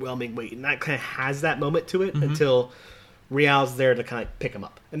overwhelming weight, and that kind of has that moment to it until Real's there to kind of pick him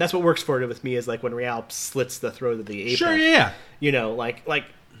up, and that's what works for it with me is like when Real slits the throat of the Apeth.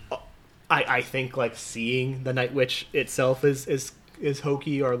 I think like seeing the Night Witch itself is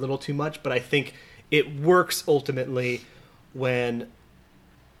hokey or a little too much, but I think it works ultimately when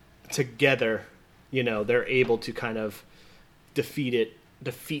together they're able to kind of defeat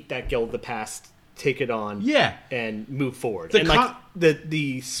that guilt of the past, take it on, and move forward.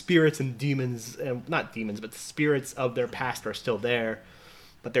 The spirits and demons, not demons, but the spirits of their past are still there,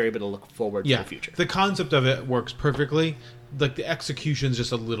 but they're able to look forward to the future. The concept of it works perfectly. Like the execution's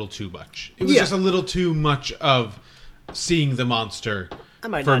just a little too much. It was just a little too much of seeing the monster. I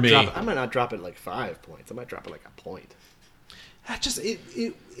might not drop it like 5 points. I might drop it like a point.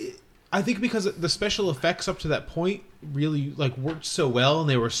 I think because the special effects up to that point really like worked so well, and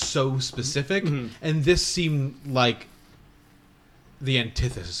they were so specific, and this seemed like the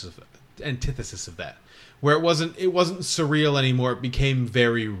antithesis of that, where it wasn't surreal anymore. It became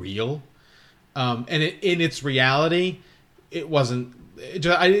very real, and in its reality, it wasn't. It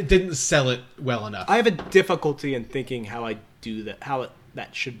didn't sell it well enough. I have a difficulty in thinking how I do that,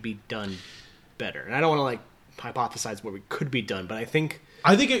 that should be done better, and I don't want to like hypothesize what could be done, but I think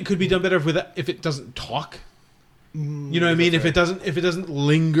it could be done better if it doesn't talk. You know what I mean? If it doesn't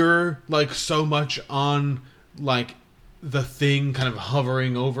linger like so much on like the thing kind of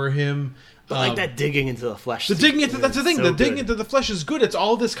hovering over him. But like that digging into the flesh. That's the thing. The digging into the flesh is good. It's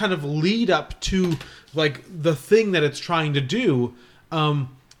all this kind of lead up to like the thing that it's trying to do.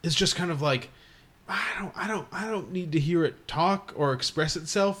 Is just kind of like I don't need to hear it talk or express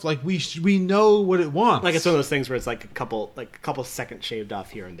itself. Like we know what it wants. Like it's one of those things where it's like a couple seconds shaved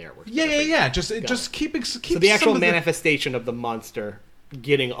off here and there. Yeah. Just keep. So the actual manifestation of the monster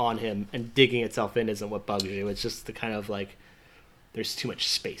getting on him and digging itself in isn't what bugs you. It's just the kind of like there's too much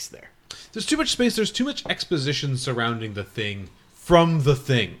space there. There's too much space. There's too much exposition surrounding the thing from the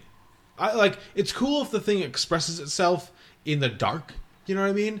thing. It's cool if the thing expresses itself in the dark. You know what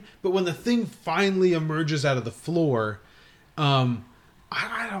I mean? But when the thing finally emerges out of the floor, I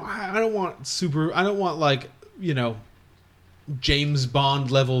don't want like, you know, James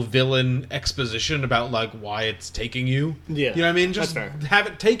Bond level villain exposition about like why it's taking you. Yeah. You know what I mean? Just have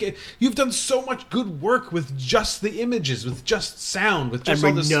it take it. You've done so much good work with just the images, with just sound, with just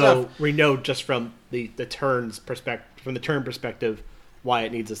all this stuff. We know just from the turn's perspective, from the turn perspective, why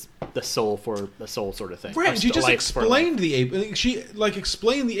it needs the soul for the soul sort of thing. Right, she just explained the ape. She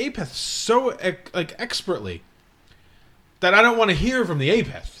explained the apeth so expertly that I don't want to hear from the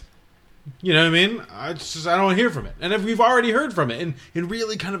apeth. You know what I mean? I don't want to hear from it. And if we've already heard from it in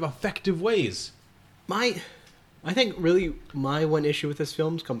really kind of effective ways. I think really my one issue with this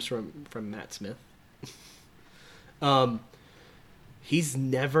film comes from Matt Smith. He's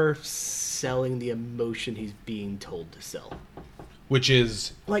never selling the emotion he's being told to sell. Which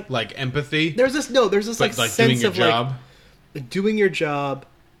is like empathy. There's this like sense doing your of job. Like doing your job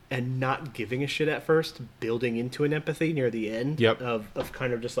and not giving a shit at first, building into an empathy near the end of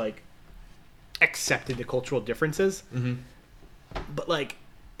kind of just like accepting the cultural differences. Mm-hmm. But like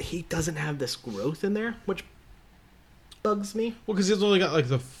he doesn't have this growth in there, which bugs me. Well, because he's only got like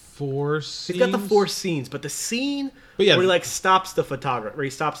the 4 scenes. He's got the 4 scenes, but the scene where he like stops the photographer, where he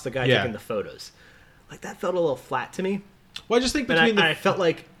stops the guy taking the photos, like that felt a little flat to me. Well, I just think I felt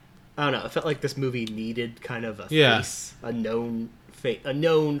like, I don't know, I felt like this movie needed kind of a face, a known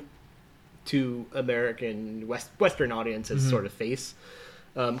to American Western audiences sort of face,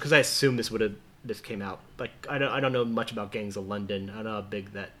 because I assume this came out like I don't know much about Gangs of London. I don't know how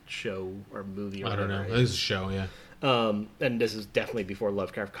big that show or movie. I don't know. It is a show, yeah. And this is definitely before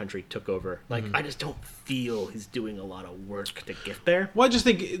Lovecraft Country took over. Like, I just don't feel he's doing a lot of work to get there. Well, I just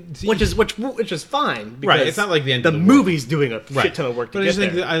think which is fine, because right. It's not like the end. The of the movie's doing a shit ton of work. But I just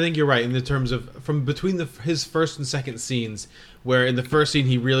think I think you're right in the terms of from between his first and second scenes, where in the first scene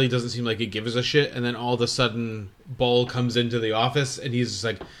he really doesn't seem like he gives a shit, and then all of a sudden Bull comes into the office and he's just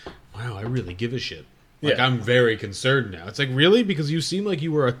like, "Wow, I really give a shit." Like I'm very concerned now. It's like, really? Because you seem like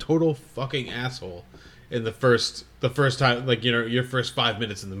you were a total fucking asshole in the first time, like, you know, your first 5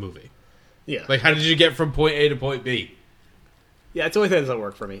 minutes in the movie. Yeah. Like, how did you get from point A to point B? Yeah, it's the only thing that doesn't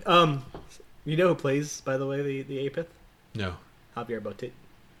work for me. You know who plays, by the way, the Apeth? No. Javier Botet.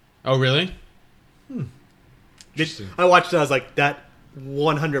 Oh, really? I watched it, I was like, that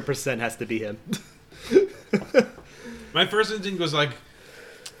 100% has to be him. My first instinct was like,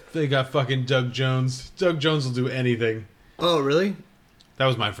 they got fucking Doug Jones. Doug Jones will do anything. Oh, really? That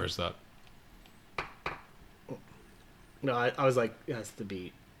was my first thought. No, I was like, it has to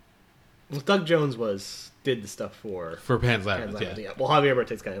be. Well, Doug Jones did the stuff for Pan's Labyrinth, yeah. Well, Javier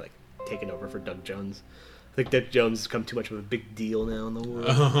Botet's kind of like taken over for Doug Jones. I think Doug Jones has become too much of a big deal now in the world.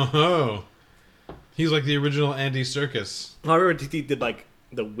 Oh, he's like the original Andy Serkis. Javier Botet did like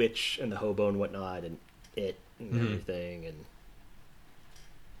The Witch and The Hobo and whatnot, and It and everything, and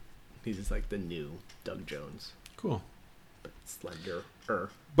he's just like the new Doug Jones. Cool, but slender.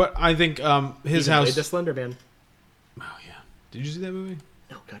 But I think his house. Played the Slender Man. Oh yeah! Did you see that movie?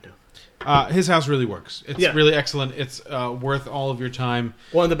 No, God no. His house really works. It's really excellent. It's worth all of your time.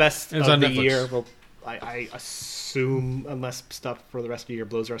 One of the best of the Netflix. year. Well, I assume, unless stuff for the rest of the year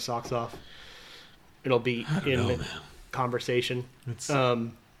blows our socks off, it'll be in conversation. This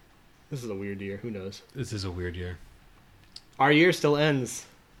is a weird year. Who knows? This is a weird year. Our year still ends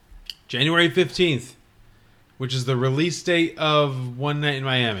January 15th. Which is the release date of One Night in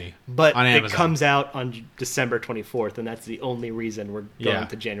Miami. But on Amazon. It comes out on December 24th, and that's the only reason we're going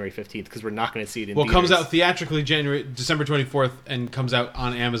to January 15th, because we're not going to see it in theaters. Well, it comes out theatrically December 24th and comes out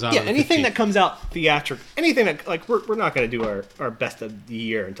on Amazon. Yeah, anything that comes out theatric, anything that, like, we're not going to do our best of the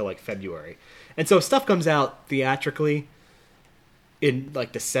year until, like, February. And so stuff comes out theatrically in,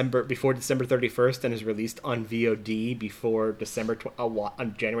 like, December, before December 31st, and is released on VOD before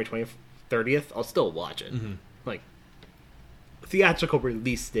on January 30th, I'll still watch it. Mm-hmm. Like, theatrical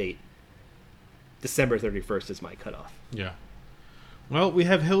release date, December 31st is my cutoff. Yeah. Well, we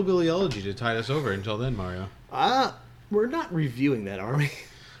have Hillbillyology to tide us over until then, Mario. We're not reviewing that, are we?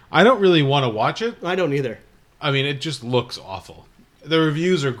 I don't really want to watch it. I don't either. I mean, it just looks awful. The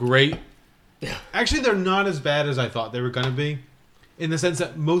reviews are great. Yeah. Actually, they're not as bad as I thought they were going to be. in the sense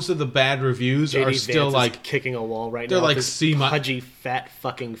that most of the bad reviews J.D. are still Vance like is kicking a wall right they're now. like with his C-. pudgy fat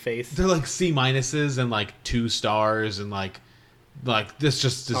fucking face. They're like C- and like 2 stars and like this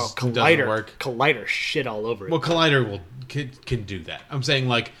just doesn't work. Collider shit all over it. Well, Collider can do that. I'm saying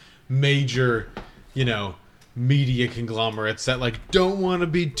like major, media conglomerates that like don't want to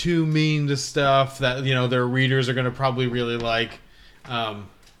be too mean to stuff that their readers are going to probably really like.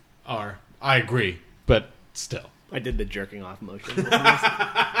 I agree, but still, I did the jerking off motion.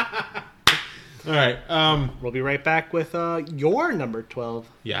 All right, we'll be right back with your number 12.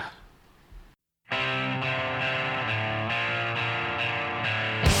 Yeah.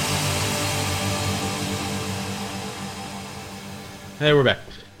 Hey, we're back.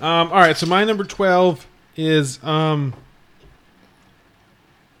 All right, so my number 12 is I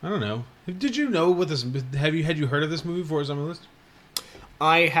don't know. Did you know what this? Had you heard of this movie before it was on the list?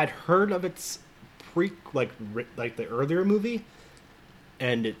 I had heard of its like the earlier movie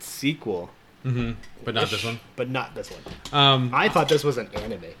and its sequel, but not this one. But not this one. I thought this was an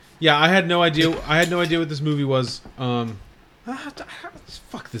anime. Yeah, I had no idea. I had no idea what this movie was.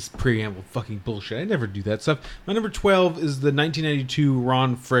 Fuck this preamble fucking bullshit. I never do that stuff. My number 12 is the 1992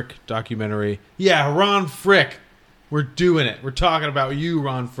 Ron Frick documentary. Yeah, Ron Frick. We're doing it. We're talking about you,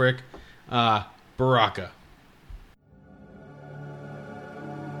 Ron Frick. Baraka.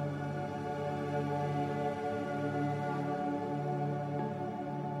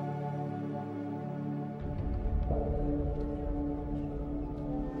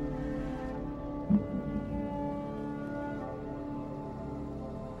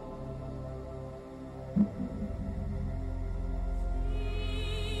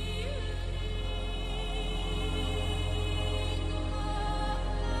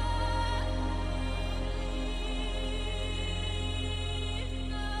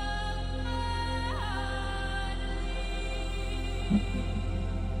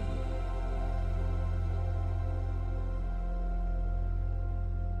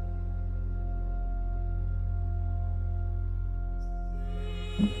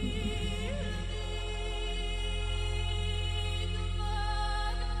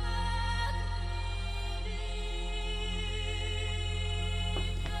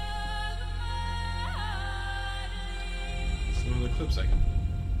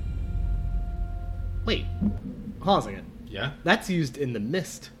 Wait, hold on a second. Yeah? That's used in The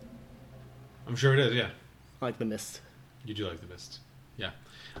Mist. I'm sure it is, yeah. I like The Mist. You do like The Mist. Yeah.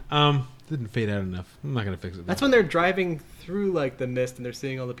 Didn't fade out enough. I'm not going to fix it. That's when they're driving through like The Mist and they're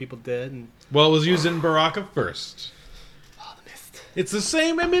seeing all the people dead. And well, it was used in Baraka first. oh, The Mist. It's the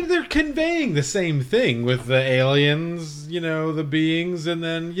same. I mean, they're conveying the same thing with the aliens, the beings, and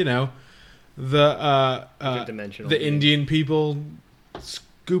then, the Interdimensional the beings. Indian people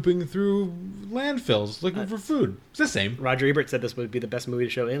scooping through landfills looking for food. It's the same. Roger Ebert said this would be the best movie to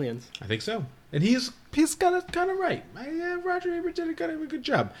show aliens. I think so, and he's got it kind of right. Roger Ebert did a kind of a good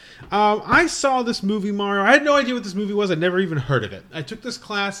job. I saw this movie, Mario. I had no idea what this movie was. I'd never even heard of it. I took this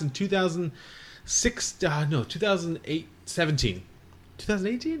class in 2017.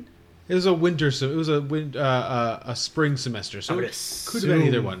 2018. It was a winter. It was a spring semester. So it could have been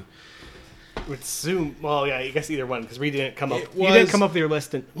either one. Would assume. Well, yeah, I guess either one because we didn't come up. You didn't come up with your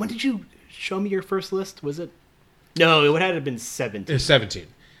list. And when did you show me your first list? Was it? No, it would have been 17. It was 17.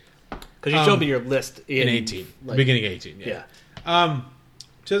 Because you showed me your list in 18, beginning of 18. Yeah.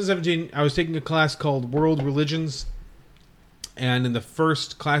 2017. I was taking a class called World Religions, and in the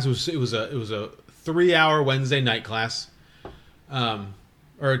first class, it was a 3-hour Wednesday night class, or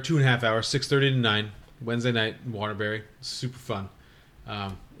 2.5 hours, 6:30 to 9 Wednesday night in Waterbury. Super fun.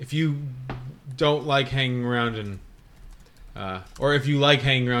 If you don't like hanging around in, or if you like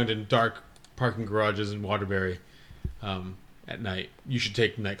hanging around in dark parking garages in Waterbury at night, you should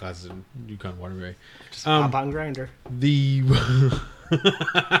take night classes in UConn Waterbury. Just pop on Grindr.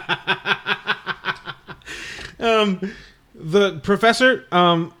 The professor,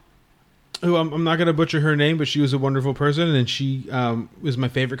 who I'm not going to butcher her name, but she was a wonderful person, and she was my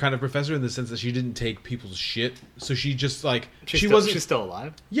favorite kind of professor in the sense that she didn't take people's shit. So she just like she's still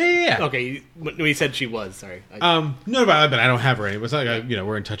alive. Yeah. Okay, we said she was. Sorry. No, but I don't have her anymore. It's not like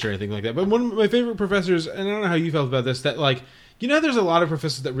we're in touch or anything like that. But one of my favorite professors, and I don't know how you felt about this, that like there's a lot of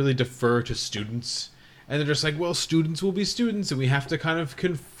professors that really defer to students. And they're just like, well, students will be students, and we have to kind of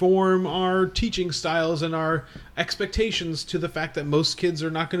conform our teaching styles and our expectations to the fact that most kids are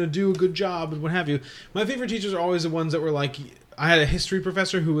not going to do a good job and what have you. My favorite teachers are always the ones that were like, I had a history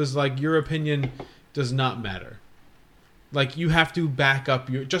professor who was like, your opinion does not matter. Like, you have to back up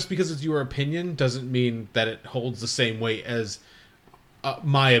just because it's your opinion doesn't mean that it holds the same weight as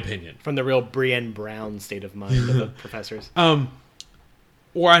my opinion. From the real Brienne Brown state of mind of the professors.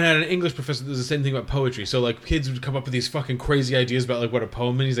 Or I had an English professor that was the same thing about poetry. So, like, kids would come up with these fucking crazy ideas about, like, what a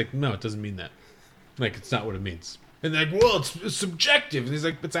poem means. He's like, no, it doesn't mean that. Like, it's not what it means. And they're like, well, it's subjective. And he's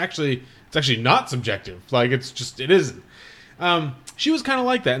like, it's actually not subjective. Like, it isn't. She was kind of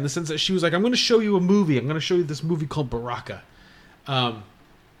like that in the sense that she was like, I'm going to show you a movie. I'm going to show you this movie called Baraka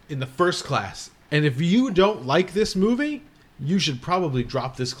in the first class. And if you don't like this movie, you should probably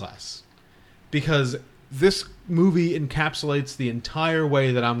drop this class. Because this movie encapsulates the entire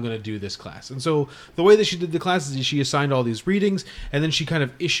way that I'm going to do this class. And so the way that she did the class is she assigned all these readings, and then she kind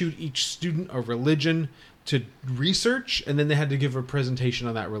of issued each student a religion to research, and then they had to give a presentation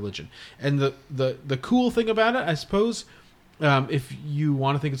on that religion. And the cool thing about it, I suppose, if you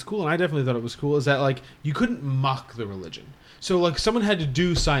want to think it's cool, and I definitely thought it was cool, is that, like, you couldn't mock the religion. So, like, someone had to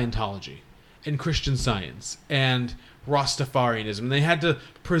do Scientology and Christian Science and Rastafarianism, and they had to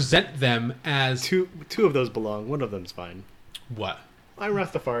present them as... Two of those belong. One of them's fine. What?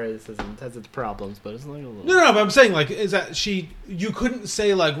 Rastafarianism has its problems, but it's like a little... No, but I'm saying, like, is that you couldn't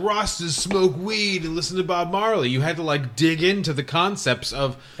say, like, Rastas smoke weed and listen to Bob Marley. You had to, like, dig into the concepts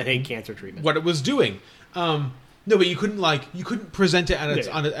of... And hate cancer treatment. What it was doing. No, but you couldn't present it at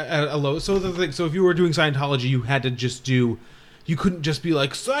a low... So if you were doing Scientology, you had to just do... You couldn't just be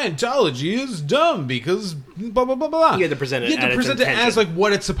like, Scientology is dumb because blah, blah, blah, blah. You had to present it as, like,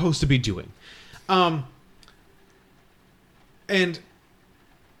 what it's supposed to be doing. And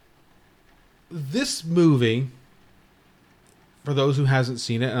this movie, for those who hasn't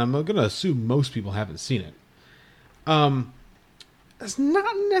seen it, and I'm going to assume most people haven't seen it, it's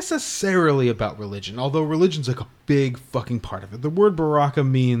not necessarily about religion, although religion's like a big fucking part of it. The word Baraka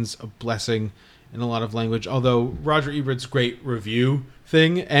means a blessing in a lot of language, although Roger Ebert's great review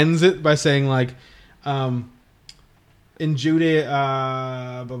thing ends it by saying, like, in Judaism,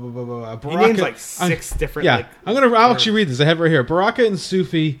 Baraka, he names like six different... Yeah, like, I'll actually read this. I have it right here. Baraka in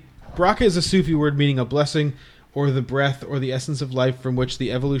Sufi... Baraka is a Sufi word meaning a blessing, or the breath, or the essence of life from which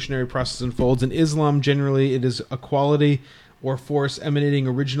the evolutionary process unfolds. In Islam, generally, it is a quality or force emanating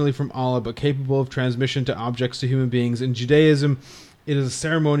originally from Allah, but capable of transmission to objects to human beings. In Judaism, it is a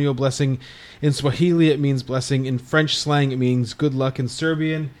ceremonial blessing. In Swahili, it means blessing. In French slang, it means good luck. In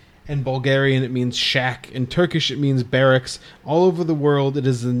Serbian and Bulgarian, it means shack. In Turkish, it means barracks. All over the world, it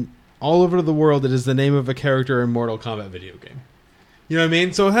is the name of a character in a Mortal Kombat video game. You know what I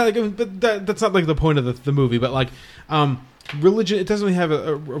mean? So, like, but that's not like the point of the movie. But, like, religion, it doesn't really have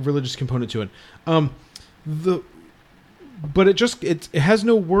a religious component to it. But it has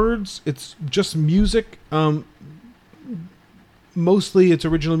no words. It's just music. Mostly, it's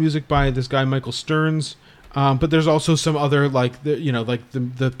original music by this guy Michael Stearns. But there's also some other, like,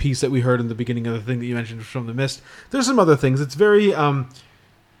 the piece that we heard in the beginning of the thing that you mentioned from The Mist. There's some other things. It's very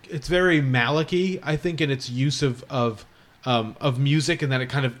Maliki, I think, in its use of music, and that it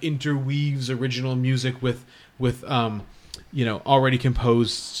kind of interweaves original music with already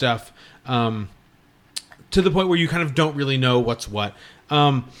composed stuff, to the point where you kind of don't really know what's what.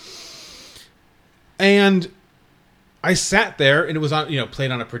 And I sat there, and it was on,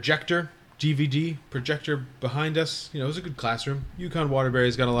 played on a projector, DVD projector behind us. It was a good classroom. UConn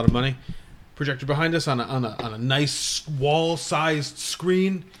Waterbury's got a lot of money. Projector behind us on a nice wall-sized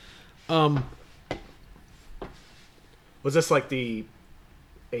screen. Was this like the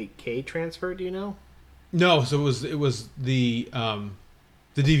 8K transfer? Do you know? No, so it was the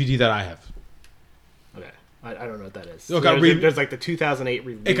DVD that I have. Okay, I don't know what that is. So there's like the 2008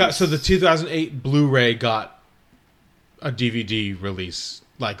 release. So the 2008 Blu-ray got a DVD release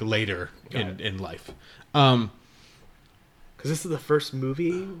like later in life. Because this is the first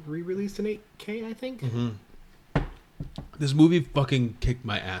movie re-released in 8K, I think. Mm-hmm. This movie fucking kicked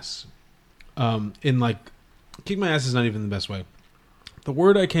my ass. Kick my ass is not even the best way. The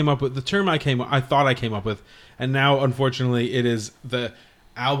word I came up with, the term I thought I came up with, and now, unfortunately, it is the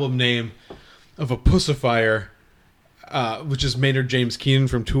album name of a pussifier, which is Maynard James Keenan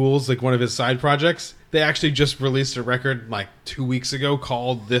from Tools, like one of his side projects. They actually just released a record like 2 weeks ago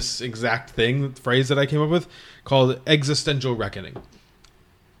called this exact thing, the phrase that I came up with, called Existential Reckoning.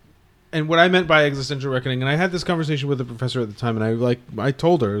 And what I meant by existential reckoning, and I had this conversation with a professor at the time, and I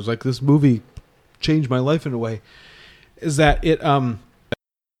told her, it was like, this movie changed my life in a way, is that it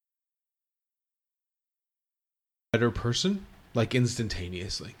better person, like,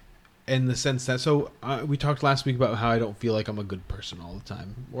 instantaneously, in the sense that, we talked last week about how I don't feel like I'm a good person all the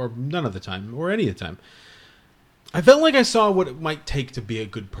time, or none of the time, or any of the time. I felt like I saw what it might take to be a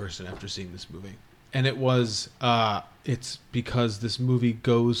good person after seeing this movie, and it was it's because this movie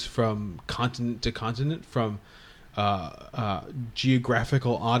goes from continent to continent, from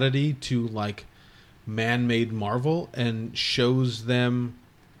geographical oddity to, like, man-made marvel and shows them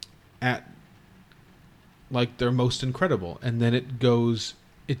at like their most incredible, and then it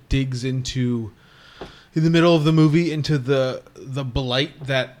digs into, in the middle of the movie, into the blight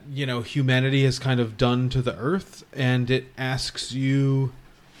that, you know, humanity has kind of done to the earth, and it asks you,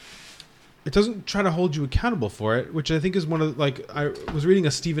 it doesn't try to hold you accountable for it, which I think is one of, like, I was reading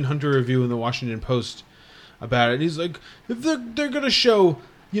a Stephen Hunter review in the Washington Post about it. He's like, if they're going to show,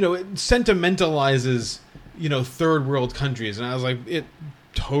 you know, it sentimentalizes, you know, third world countries, and I was like, it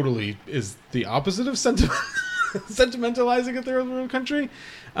totally is the opposite of sentimentalizing a third world country.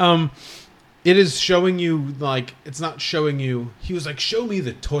 It is showing you, like, it's not showing you, he was like, show me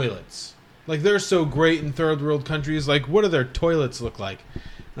the toilets. Like, they're so great in third world countries, like, what do their toilets look like?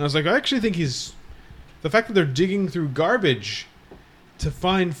 And I was like, I actually think the fact that they're digging through garbage to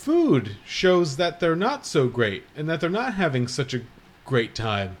find food shows that they're not so great, and that they're not having such a great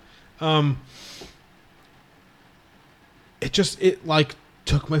time. It like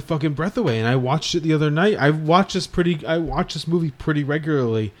took my fucking breath away, and I watched it the other night. I watch this movie pretty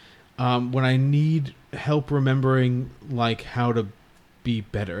regularly when I need help remembering, like, how to be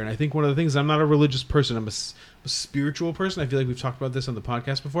better. And I think one of the things, I'm not a religious person, I'm a spiritual person. I feel like we've talked about this on the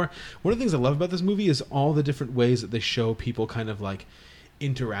podcast before. One of the things I love about this movie is all the different ways that they show people kind of like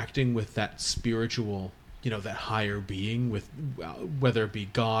interacting with that spiritual, you know, that higher being, with whether it be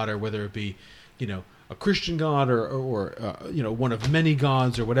God or whether it be, you know, a Christian God or you know, one of many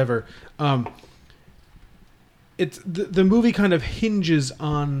gods or whatever. It's the movie kind of hinges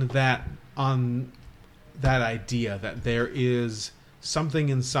on that idea that there is something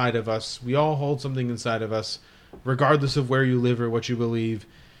inside of us. We all hold something inside of us, regardless of where you live or what you believe,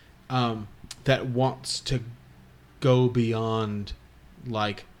 that wants to go beyond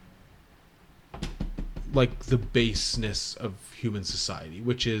like the baseness of human society,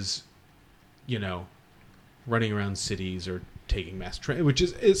 which is, you know, running around cities or taking mass transit, which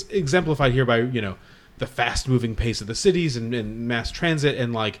is exemplified here by, you know, the fast moving pace of the cities and mass transit,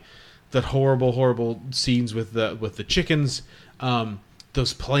 and like the horrible scenes with the chickens,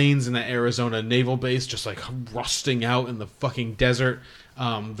 those planes in the Arizona naval base just like rusting out in the fucking desert,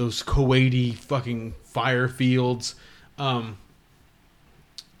 those Kuwaiti fucking fire fields, all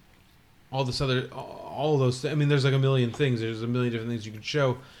those. I mean, there's like a million things. There's a million different things you can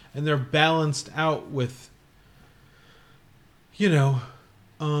show, and they're balanced out with, you know,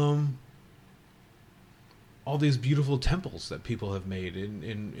 all these beautiful temples that people have made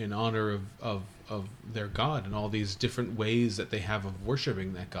in honor of their god, and all these different ways that they have of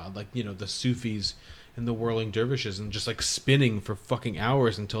worshiping that god. Like, you know, the Sufis and the whirling dervishes, and just like spinning for fucking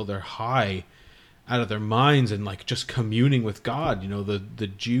hours until they're high out of their minds and like just communing with God. You know, the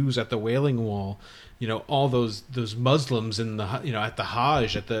Jews at the Wailing Wall, you know, all those Muslims in the, you know, at the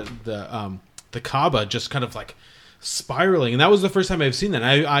Hajj, at the Kaaba, just kind of like spiraling. And that was the first time I've seen that.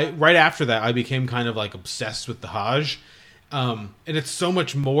 I right after that, I became kind of like obsessed with the Hajj. And it's so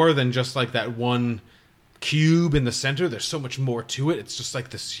much more than just like that one cube in the center. There's so much more to it. It's just like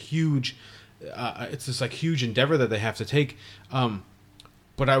this huge, it's this like huge endeavor that they have to take.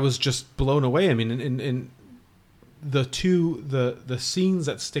 But I was just blown away. I mean, in the scenes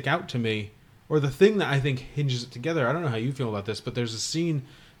that stick out to me, or the thing that I think hinges it together, I don't know how you feel about this, but there's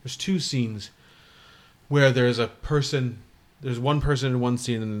two scenes where there's one person in one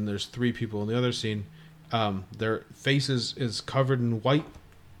scene, and then there's three people in the other scene. Their faces is covered in white,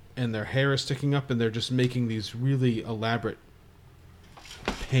 and their hair is sticking up, and they're just making these really elaborate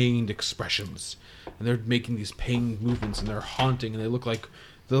pained expressions, and they're making these pained movements, and they're haunting, and they look like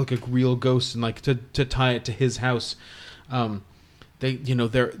real ghosts. And like to tie it to his house, they, you know,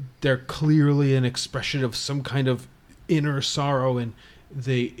 they're clearly an expression of some kind of inner sorrow, and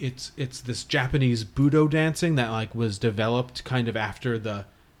it's this Japanese Budo dancing that like was developed kind of after the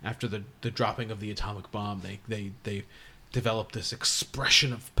dropping of the atomic bomb. They developed this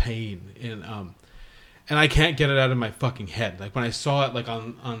expression of pain, and I can't get it out of my fucking head. Like when I saw it, like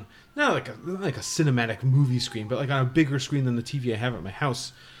on not like a cinematic movie screen, but like on a bigger screen than the TV I have at my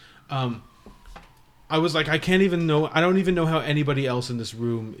house, I was like, I don't even know how anybody else in this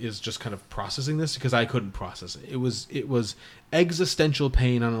room is just kind of processing this, because I couldn't process it. It was existential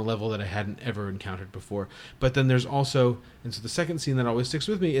pain on a level that I hadn't ever encountered before. But then there's also, and so the second scene that always sticks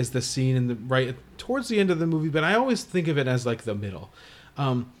with me is the scene in the right towards the end of the movie, but I always think of it as like the middle.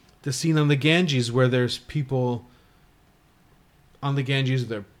 The scene on the Ganges, where there's people on the Ganges,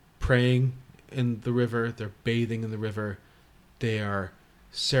 they're praying in the river, they're bathing in the river, they are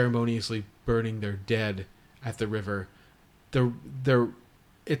ceremoniously burning their dead at the river.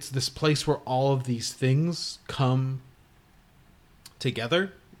 It's this place where all of these things come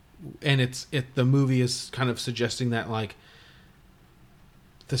together, the movie is kind of suggesting that like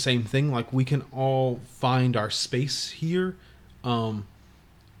the same thing, like we can all find our space here. And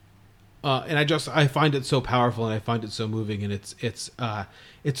I find it so powerful, and I find it so moving, and it's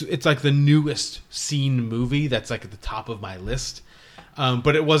like the newest seen movie that's like at the top of my list.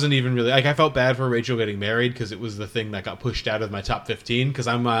 But it wasn't even really like I felt bad for Rachel getting married because it was the thing that got pushed out of my top 15 because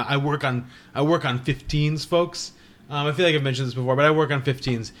I work on 15s, folks. I feel like I've mentioned this before, but I work on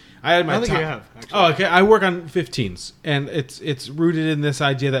 15s. I had my I don't top. think you have, actually. Oh, okay. I work on 15s, and it's rooted in this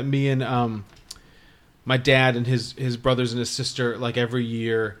idea that me and my dad and his brothers and his sister, like every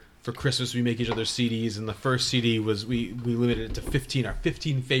year for Christmas, we make each other CDs, and the first CD was we limited it to 15, our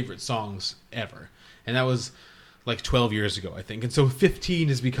 15 favorite songs ever, and that was like 12 years ago, I think. And so 15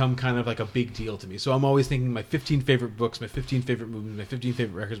 has become kind of like a big deal to me. So I'm always thinking my 15 favorite books, my 15 favorite movies, my 15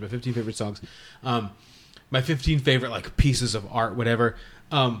 favorite records, my 15 favorite songs, my 15 favorite like pieces of art, whatever.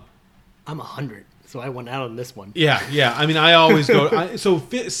 I'm 100, so I went out on this one. Yeah. I mean, I always go.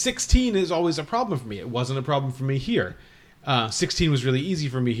 16 is always a problem for me. It wasn't a problem for me here. 16 was really easy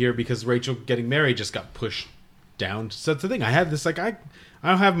for me here because Rachel getting married just got pushed down. So that's the thing. I had this like I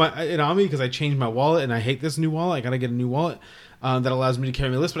don't have it on me because I changed my wallet and I hate this new wallet. I gotta get a new wallet that allows me to carry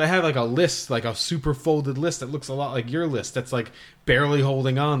my list. But I have like a list, like a super folded list that looks a lot like your list. That's like barely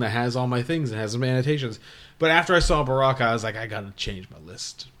holding on. That has all my things and has some annotations. But after I saw Baraka, I was like, I gotta change my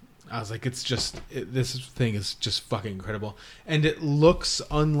list. I was like, this thing is just fucking incredible. And it looks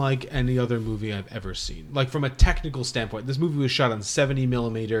unlike any other movie I've ever seen. Like, from a technical standpoint, this movie was shot on 70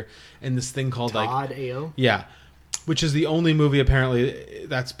 millimeter and this thing called Todd AO? Yeah. Which is the only movie, apparently,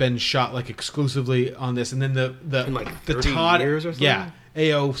 that's been shot, like, exclusively on this. And then in like 30 the Todd... years or something? Yeah.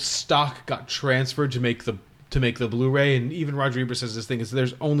 AO stock got transferred to make the Blu-ray. And even Roger Ebert says this thing is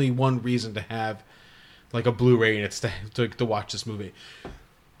there's only one reason to have, like, a Blu-ray, and it's to watch this movie.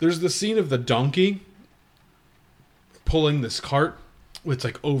 There's the scene of the donkey pulling this cart. It's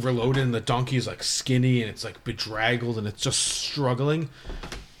like overloaded and the donkey is like skinny and it's like bedraggled and it's just struggling.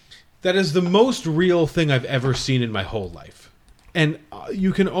 That is the most real thing I've ever seen in my whole life. And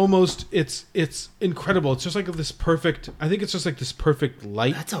you can almost, it's incredible. It's just like this perfect, I think it's just like this perfect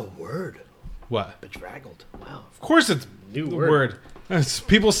light. That's a word. What? Bedraggled. Wow. Of course it's New the word.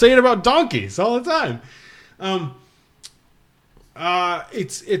 People say it about donkeys all the time.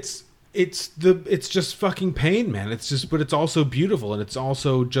 It's just fucking pain, man. But it's also beautiful, and it's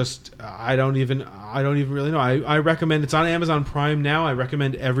also just I don't even really know. I recommend it's on Amazon Prime now. I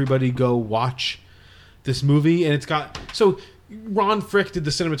recommend everybody go watch this movie, and it's got Ron Frick did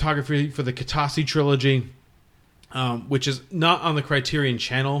the cinematography for the Kitasi trilogy, which is not on the Criterion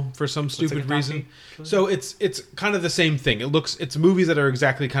Channel for some stupid reason. So it's kind of the same thing. It's movies that are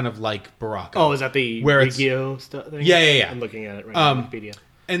exactly kind of like Baraka. Oh, is that the Regio stuff thing? Yeah. I'm looking at it right now on Wikipedia.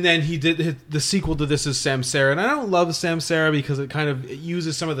 And then he did the sequel to this is Samsara, and I don't love Samsara because it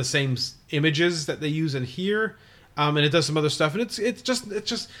uses some of the same images that they use in here, and it does some other stuff, and it's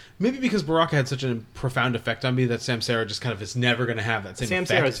just maybe because Baraka had such a profound effect on me that Samsara just kind of is never going to have that same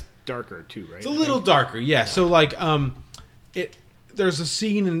effect. Samsara's darker too, right? It's a little darker, yeah. So like there's a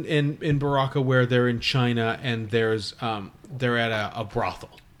scene in Baraka where they're in China and they're at a brothel.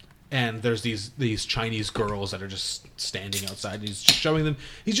 And there's these Chinese girls that are just standing outside. And he's just showing them.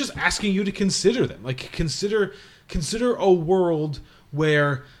 He's just asking you to consider them. Like consider a world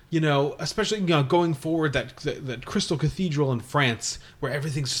where especially going forward that Crystal Cathedral in France where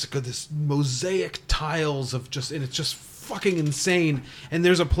everything's just got this mosaic tiles of and it's just fucking insane. And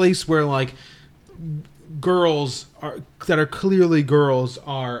there's a place where like girls that are clearly girls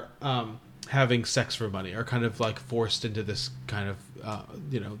are having sex for money, are kind of like forced into this kind of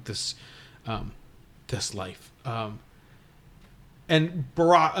this life, and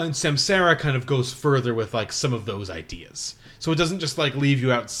Samsara kind of goes further with like some of those ideas. So it doesn't just like leave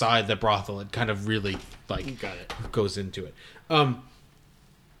you outside the brothel; it kind of really like goes into it,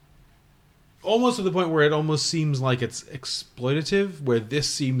 almost to the point where it almost seems like it's exploitative. Where this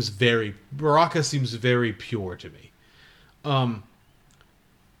seems Baraka seems very pure to me.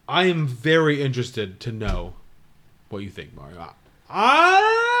 I am very interested to know what you think, Mario.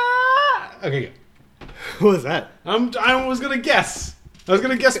 Okay, good. What was that? I was gonna guess. I was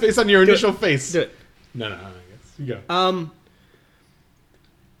gonna guess based on your initial face. Do it. No, I guess you go.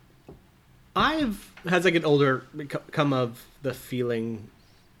 As I get older, come of the feeling,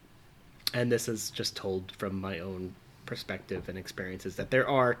 and this is just told from my own perspective and experiences, that there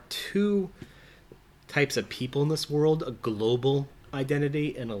are two types of people in this world: a global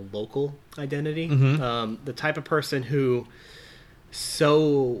identity and a local identity. Mm-hmm. The type of person who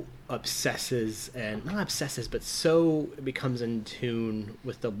so obsesses but so becomes in tune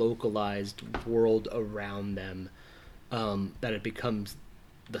with the localized world around them that it becomes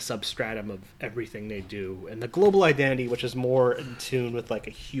the substratum of everything they do. And the global identity, which is more in tune with like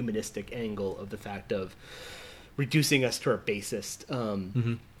a humanistic angle of the fact of reducing us to our basest,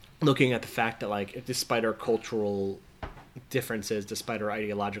 looking at the fact that like despite our cultural differences, despite our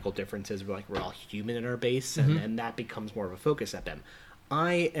ideological differences, we're all human in our base, and that becomes more of a focus at them.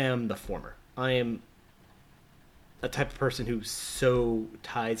 I am the former. I am a type of person who so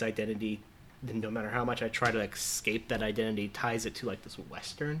ties identity, no matter how much I try to escape that identity, ties it to like this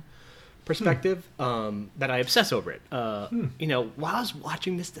Western perspective, that I obsess over it. You know, while I was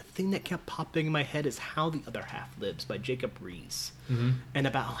watching this, the thing that kept popping in my head is How the Other Half Lives by Jacob Riis, and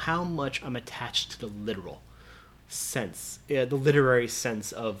about how much I'm attached to the literal sense, the literary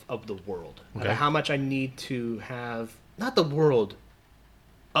sense of the world. Okay. How much I need to have, not the world,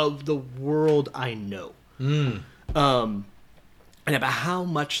 of the world I know. And about how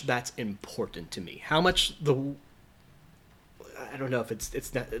much that's important to me. How much I don't know if it's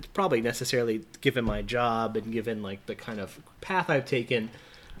probably necessarily, given my job and given like the kind of path I've taken,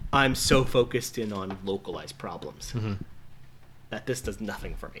 I'm so focused in on localized problems that this does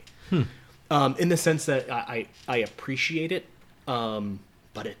nothing for me. In the sense that I appreciate it,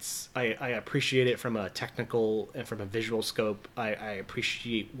 but I appreciate it from a technical and from a visual scope. I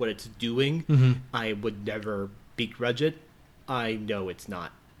appreciate what it's doing. I would never begrudge it. I know it's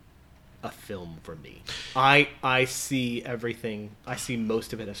not a film for me. I see everything. I see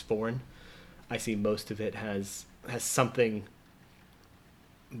most of it as foreign. I see most of it has something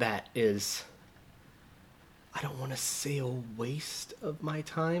that is, I don't want to say a waste of my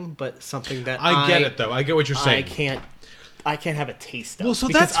time, but something that I get it though. I get what you're saying. I can't have a taste of. Well, so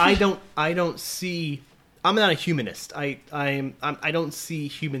because I don't see. I'm not a humanist. I don't see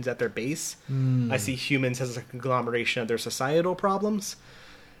humans at their base. I see humans as a conglomeration of their societal problems,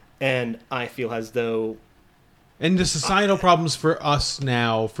 and I feel as though. And the societal problems for us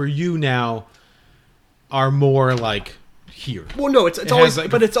now, for you now, are more like here. Well, no, it's always, like,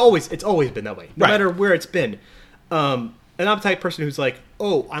 but it's always been that way, no matter where it's been. And I'm the type of person who's like,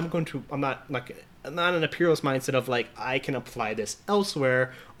 oh, I'm not an imperialist mindset of like I can apply this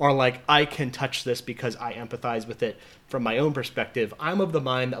elsewhere, or like I can touch this because I empathize with it from my own perspective. I'm of the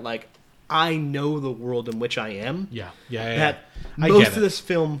mind that like I know the world in which I am. Yeah. That most of this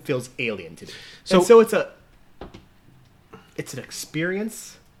film feels alien to me. So it's an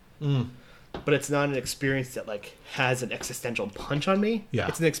experience, but it's not an experience that like has an existential punch on me. Yeah.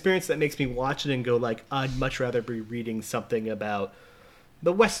 It's an experience that makes me watch it and go like, I'd much rather be reading something about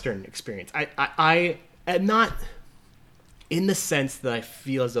the Western experience. I am not in the sense that I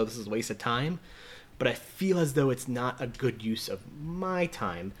feel as though this is a waste of time, but I feel as though it's not a good use of my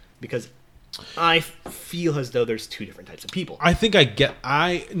time because I feel as though there's two different types of people. I think I get.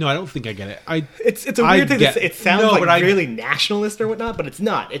 I don't think I get it. It's a weird thing. It sounds really nationalist or whatnot, but it's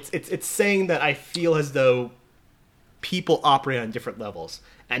not. It's saying that I feel as though people operate on different levels,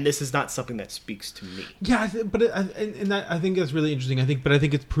 and this is not something that speaks to me. Yeah, but I think that's really interesting. I think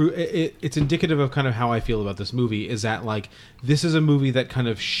it's indicative of kind of how I feel about this movie. Is that like this is a movie that kind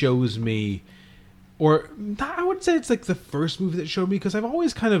of shows me, or I wouldn't say it's like the first movie that showed me, because I've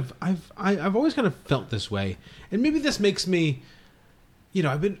always kind of felt this way, and maybe this makes me, you know,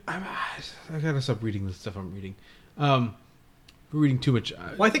 I gotta stop reading the stuff I'm reading. We're reading too much.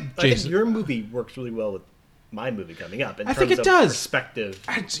 Well, I think your movie works really well with my movie coming up. I think it does. Perspective.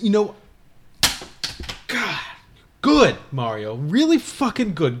 God, good, Mario. Really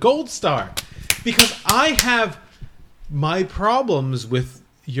fucking good. Gold star. Because I have my problems with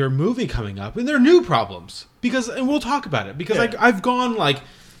your movie coming up, and they're new problems. And we'll talk about it. Because I've gone like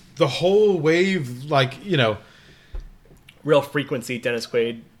the whole wave, like, you know, Real Frequency, Dennis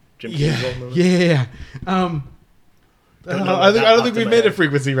Quaid, Jim Caviezel movie. Yeah. I don't think we made a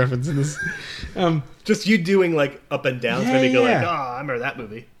frequency reference in this. Just you doing like up and down, so maybe go like, I remember that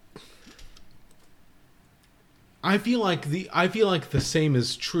movie. I feel like the same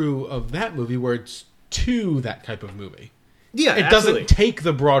is true of that movie, where it's that type of movie. Yeah, it doesn't take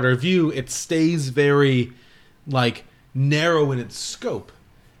the broader view. It stays very like narrow in its scope,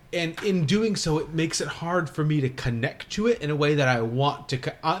 and in doing so, it makes it hard for me to connect to it in a way that I want to.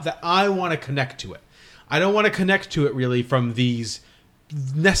 That I want to connect to it. I don't want to connect to it really from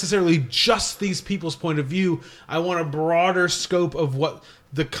necessarily just these people's point of view. I want a broader scope of what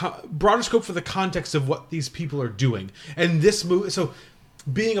broader scope for the context of what these people are doing. And this movie, so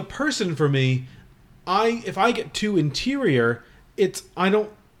being a person for me, if I get too interior, it's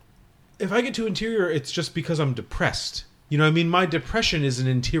just because I'm depressed. You know what I mean? My depression is an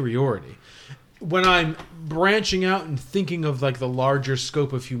interiority. When I'm branching out and thinking of like the larger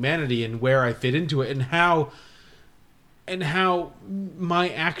scope of humanity and where I fit into it and how my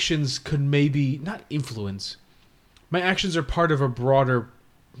actions could maybe not influence. My actions are part of a broader,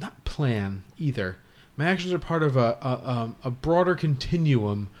 not plan either. My actions are part of a broader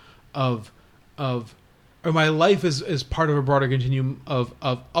continuum of or my life is part of a broader continuum of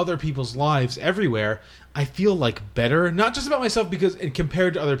other people's lives everywhere. I feel like better, not just about myself because and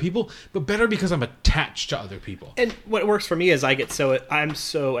compared to other people, but better because I'm attached to other people. And what works for me is I'm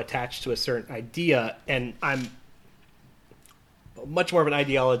so attached to a certain idea, and I'm much more of an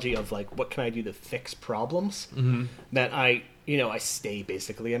ideology of like, what can I do to fix problems? Mm-hmm. That I stay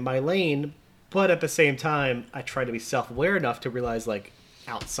basically in my lane, but at the same time, I try to be self-aware enough to realize like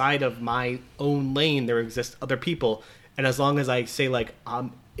outside of my own lane, there exist other people. And as long as I say like,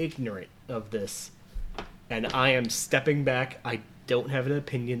 I'm ignorant of this and I am stepping back, I don't have an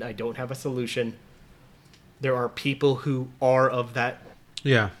opinion, I don't have a solution. There are people who are of that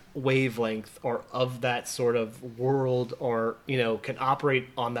wavelength or of that sort of world or, can operate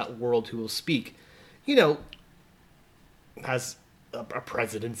on that world who will speak, has a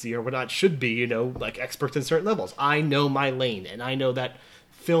presidency or whatnot should be, like experts in certain levels. I know my lane and I know that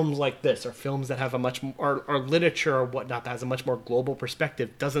films like this or films that have a much more, or literature or whatnot that has a much more global perspective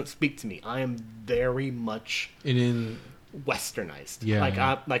doesn't speak to me. I am very much westernized.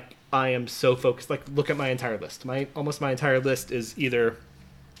 Yeah. I am so focused. Like, look at my entire list. Almost my entire list is either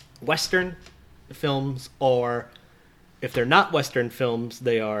Western films, or if they're not Western films,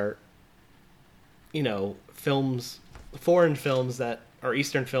 they are, films, foreign films that are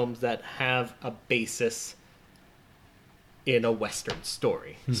Eastern films that have a basis in a Western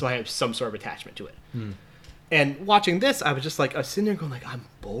story. So I have some sort of attachment to it. And watching this, I was just like, I was sitting there going like, I'm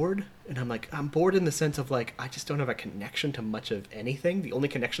bored. And I'm bored in the sense of like, I just don't have a connection to much of anything. The only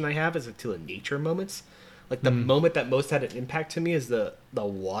connection I have is to the nature moments. Like the moment that most had an impact to me is the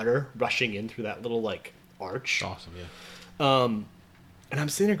water rushing in through that little like arch. Awesome, yeah. And I'm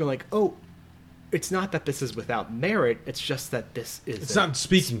sitting there going like, oh, it's not that this is without merit. It's just that this is it's not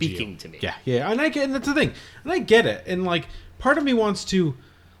speaking to me. Yeah. And that's the thing. And I get it. And like, part of me wants to,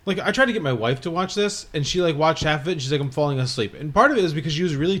 like, I tried to get my wife to watch this, and she like watched half of it, and she's like, I'm falling asleep. And part of it is because she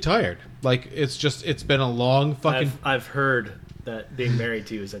was really tired. Like, it's been a long fucking. I've heard that being married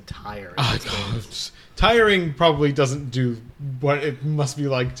to you is a tire. Tiring probably doesn't do what it must be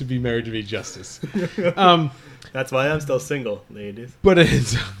like to be married to me justice. That's why I'm still single, ladies. But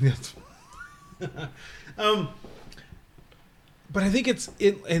it's. But I think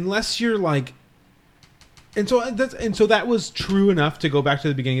unless you're like, and so that was true enough to go back to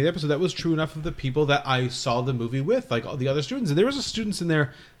the beginning of the episode. That was true enough of the people that I saw the movie with, like all the other students. And there was students in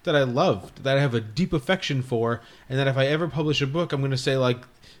there that I loved, that I have a deep affection for, and that if I ever publish a book, I'm going to say like,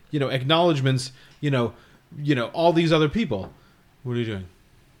 acknowledgements, all these other people. What are you doing?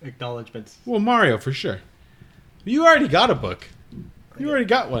 Acknowledgements. Well, Mario for sure. You already got a book. You already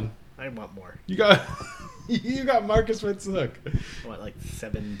got one. I want more. You got Marcus Witzhook. What, like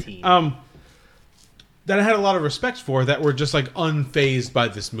 17? That I had a lot of respect for, that were just like unfazed by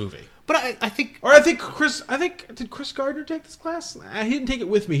this movie. But I think did Chris Gardner take this class? He didn't take it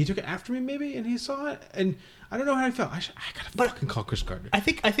with me. He took it after me, maybe, and he saw it. And I don't know how I felt. I gotta fucking call Chris Gardner. I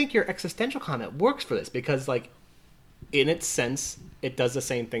think your existential comment works for this because, like, in its sense, it does the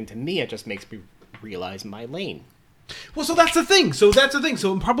same thing to me. It just makes me realize my lane. Well, so that's the thing. So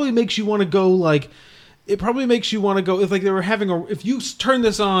it probably makes you want to go like. It probably makes you want to go if like they were having if you turn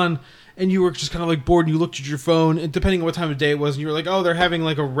this on and you were just kind of like bored and you looked at your phone and depending on what time of day it was and you were like, oh, they're having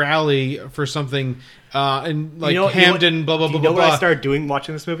like a rally for something in like Hamden, blah blah blah. You know blah. what I started doing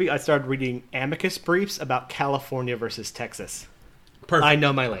watching this movie? I started reading amicus briefs about California versus Texas. Perfect. I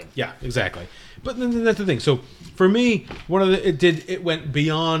know my lane. Yeah, exactly. But then that's the thing. So for me, it went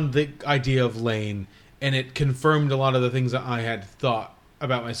beyond the idea of lane, and it confirmed a lot of the things that I had thought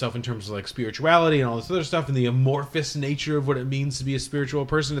about myself in terms of like spirituality and all this other stuff and the amorphous nature of what it means to be a spiritual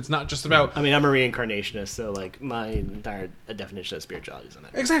person. It's not just about... I mean, I'm a reincarnationist, so like my entire definition of spirituality is on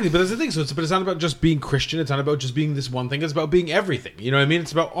that. Exactly, but that's the thing. So but it's not about just being Christian. It's not about just being this one thing. It's about being everything. You know what I mean?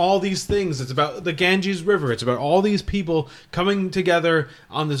 It's about all these things. It's about the Ganges River. It's about all these people coming together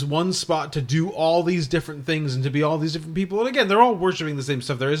on this one spot to do all these different things and to be all these different people. And again, they're all worshiping the same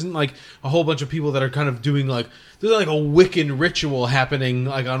stuff. There isn't like a whole bunch of people that are kind of doing like... There's like a Wiccan ritual happening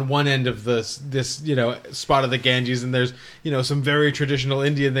like on one end of this spot of the Ganges, and there's some very traditional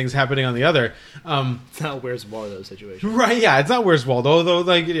Indian things happening on the other. It's not Where's Waldo situation, right? Yeah, it's not Where's Waldo, although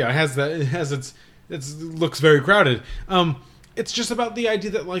like it looks very crowded. it's just about the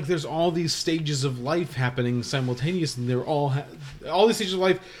idea that like there's all these stages of life happening simultaneously, and they're all all these stages of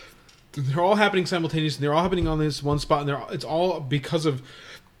life, they're all happening simultaneously, and they're all happening on this one spot, and it's all because of.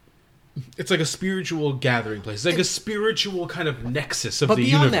 It's like a spiritual gathering place. It's like a spiritual kind of nexus of the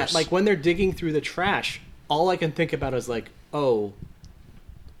universe. But beyond that, like when they're digging through the trash, all I can think about is like, oh,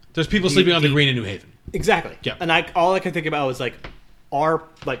 there's people sleeping on the green in New Haven. Exactly. Yeah. And all I can think about was like, are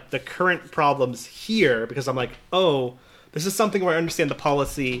like the current problems here, because I'm like, oh, this is something where I understand the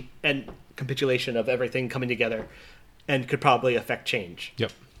policy and capitulation of everything coming together, and could probably affect change.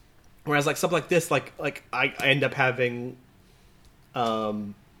 Yep. Whereas like something like this, like I end up having,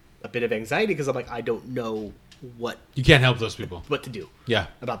 a bit of anxiety because I'm like, I don't know what you can't help those people what to do. Yeah,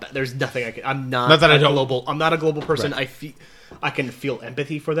 about that. There's nothing I can. I'm not that global. I'm not a global person. Right. I can feel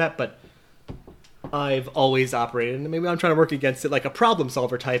empathy for that, but I've always operated, and maybe I'm trying to work against it, like a problem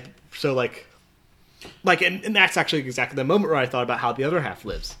solver type. So like, and that's actually exactly the moment where I thought about how the other half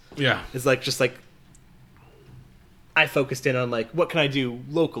lives. Yeah, it's like just like. I focused in on like what can I do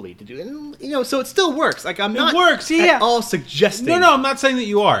locally to do, and so it still works. Like I'm not at all suggesting. No, I'm not saying that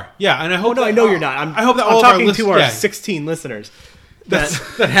you are. Yeah, and I hope. I know you're not. I hope that I'm talking to our 16 listeners. That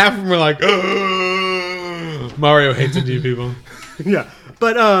half of them were like, Mario hates indie people. Yeah,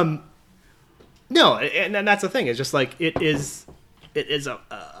 but no, and that's the thing. It's just like it is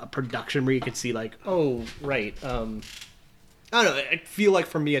a production where you can see like, oh right, I don't know. I feel like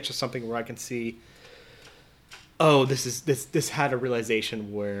for me it's just something where I can see. Oh, this had a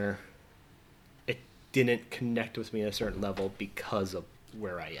realization where it didn't connect with me at a certain level because of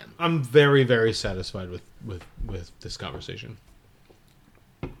where I am. I'm very, very satisfied with this conversation.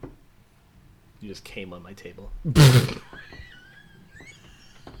 You just came on my table.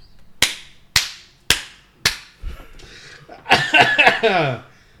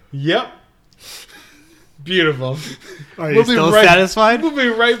 Yep. Beautiful. Are you still satisfied? We'll be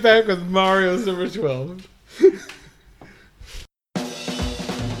right back with Mario's number 12.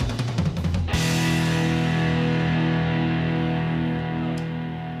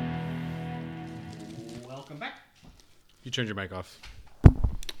 Welcome back. You turned your mic off.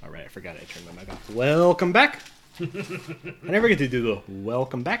 All right, I forgot I turned my mic off. Welcome back. I never get to do the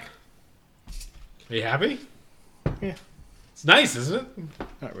welcome back. Are you happy? Yeah. It's nice, isn't it?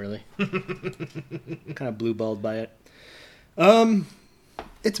 Not really. Kind of blue-balled by it.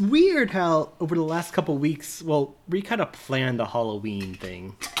 It's weird how over the last couple weeks, well, we kind of planned a Halloween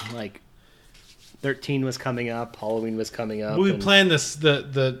thing. Like, 13 was coming up, Halloween was coming up. We planned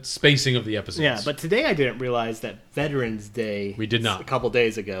the spacing of the episodes. Yeah, but today I didn't realize that Veterans Day. We did not. A couple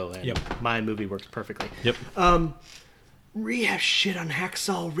days ago, and yep. My movie works perfectly. Yep. We have shit on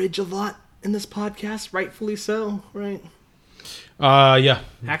Hacksaw Ridge a lot in this podcast, rightfully so, right? Yeah.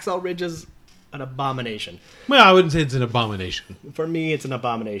 Hacksaw Ridge is an abomination. Well, I wouldn't say it's an abomination. For me, it's an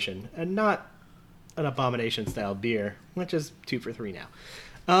abomination, and not an abomination-style beer, which is 2 for 3 now.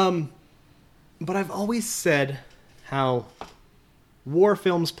 But I've always said how war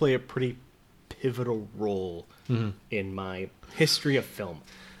films play a pretty pivotal role in my history of film.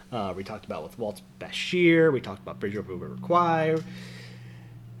 We talked about with Waltz Bashir. We talked about Bridge Over River Kwai.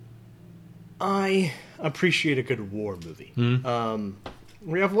 I appreciate a good war movie.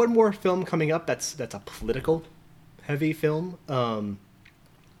 We have one more film coming up that's a political heavy film.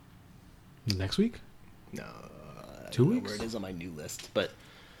 Next week? No. 2 weeks? Where it is on my new list, but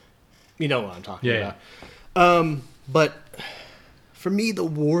you know what I'm talking about. But for me, the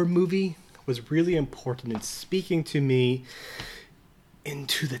war movie was really important in speaking to me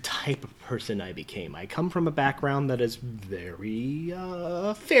into the type of person I became. I come from a background that is very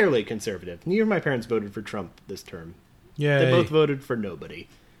fairly conservative. Neither of my parents voted for Trump this term. Yeah, they both voted for nobody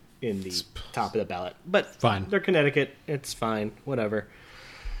in the top of the ballot. But fine. They're Connecticut. It's fine. Whatever.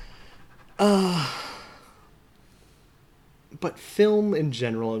 But film in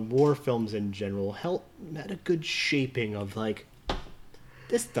general and war films in general had a good shaping of like,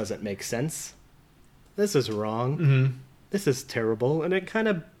 this doesn't make sense. This is wrong. Mm-hmm. This is terrible. And it kind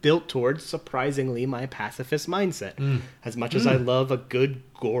of built towards, surprisingly, my pacifist mindset. As much as I love a good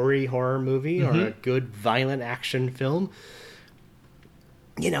gory horror movie or a good violent action film,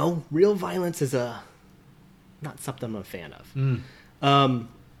 you know, real violence is not something I'm a fan of.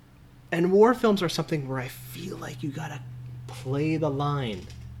 And war films are something where I feel like you gotta play the line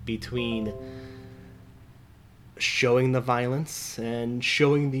between showing the violence and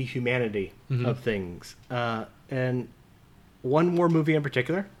showing the humanity of things. And one war movie in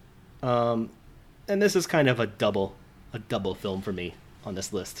particular, and this is kind of a double film for me on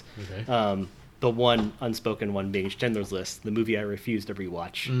this list. Okay. The one unspoken one being Schindler's List, the movie I refuse to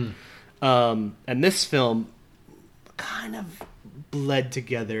rewatch. And this film kind of bled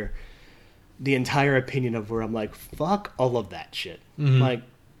together the entire opinion of where I'm like, fuck all of that shit. Like,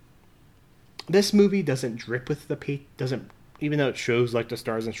 this movie doesn't drip with even though it shows like the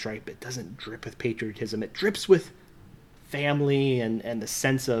Stars and Stripes, it doesn't drip with patriotism. It drips with family and the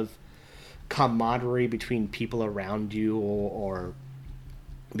sense of camaraderie between people around you or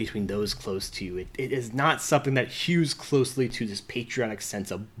between those close to you. It is not something that hews closely to this patriotic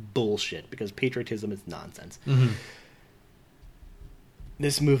sense of bullshit, because patriotism is nonsense.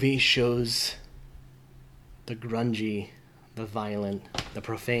 This movie shows the grungy, the violent, the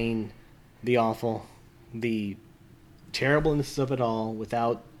profane, the awful, the terribleness of it all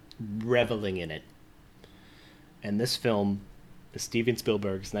without reveling in it. And this film is Steven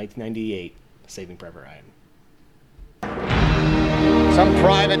Spielberg's 1998 Saving Private Ryan. Some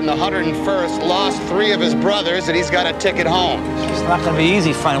private in the 101st lost 3 of his brothers and he's got a ticket home. It's not going to be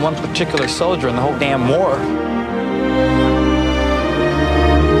easy finding one particular soldier in the whole damn war.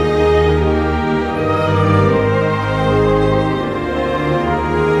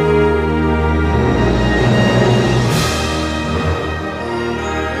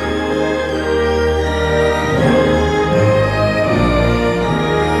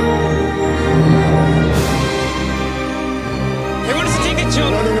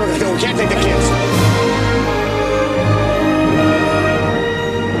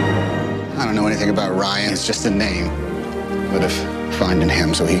 It's just a name. But if finding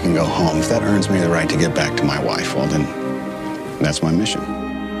him so he can go home, if that earns me the right to get back to my wife, well then, that's my mission.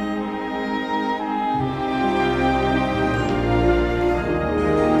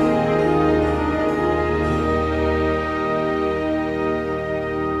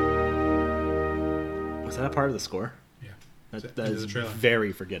 Was that a part of the score? Yeah. That is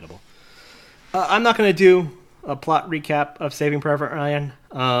very forgettable. I'm not going to do a plot recap of Saving Private Ryan.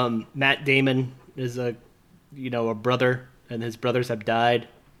 Matt Damon is a brother, and his brothers have died.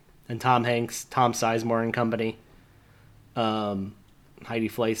 And Tom Hanks, Tom Sizemore and company, Heidi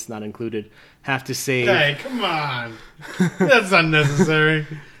Fleiss not included, have to save... Hey, come on. That's unnecessary.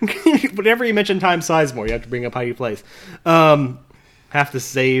 Whenever you mention Tom Sizemore, you have to bring up Heidi Fleiss. Have to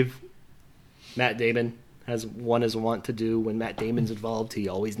save Matt Damon, as one is wont to do. When Matt Damon's involved, he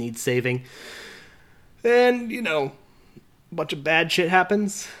always needs saving. And, a bunch of bad shit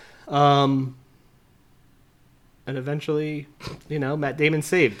happens. And eventually, Matt Damon's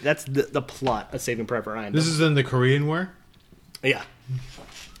saved. That's the plot of Saving Private Ryan. This is in the Korean War? Yeah.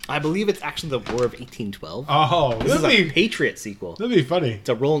 I believe it's actually the War of 1812. Oh, this is a Patriot sequel. That'd be funny. It's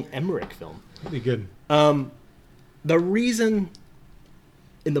a Roland Emmerich film. That'd be good. The reason,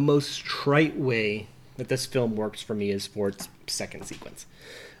 in the most trite way, that this film works for me is for its second sequence.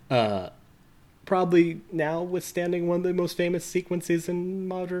 Probably now withstanding one of the most famous sequences in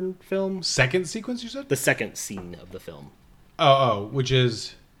modern film. Second sequence, you said? The second scene of the film. Oh, which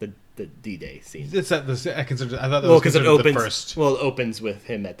is the D-Day scene. It's I thought that was considered the first. Well, it opens with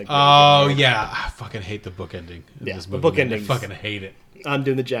him at the. Oh yeah, I fucking hate the book ending. This movie. The book ending. I fucking hate it. I'm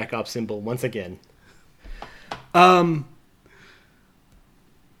doing the jack off symbol once again. I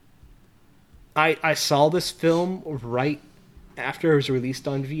saw this film right after it was released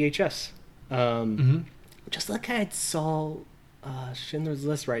on VHS. Just like I saw Schindler's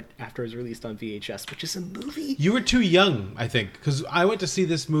List right after it was released on VHS, which is a movie. You were too young, I think, because I went to see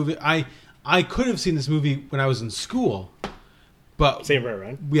this movie. I could have seen this movie when I was in school, but Same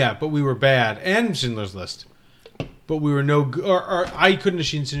right? Yeah, but we were bad, and Schindler's List, but we were or I couldn't have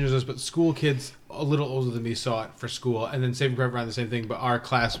seen Schindler's List, but school kids a little older than me saw it for school, and then Saving Private Ryan the same thing, but our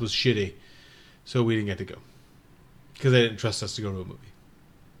class was shitty, so we didn't get to go because they didn't trust us to go to a movie.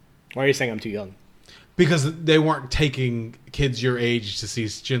 Why are you saying I'm too young? Because they weren't taking kids your age to see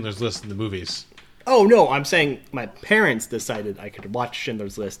Schindler's List in the movies. Oh, no, I'm saying my parents decided I could watch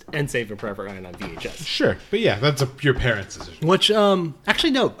Schindler's List and Saving Private Ryan on VHS. Sure, but yeah, that's your parents' decision. Which,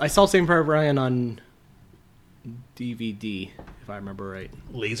 actually, no, I saw Saving Private Ryan on DVD, if I remember right.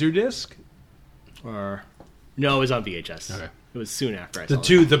 Laserdisc? Or, no, it was on VHS. Okay. It was soon after I saw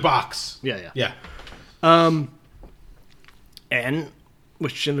it. The box. Yeah. And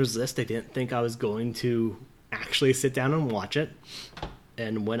with Schindler's List, they didn't think I was going to actually sit down and watch it.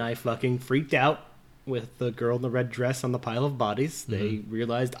 And when I fucking freaked out with the girl in the red dress on the pile of bodies, they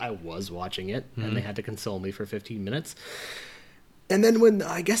realized I was watching it, and they had to console me for 15 minutes. And then when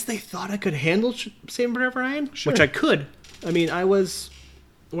I guess they thought I could handle Saving Private Ryan, which I could. I mean,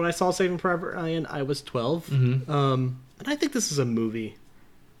 when I saw Saving Private Ryan, I was 12. And I think this is a movie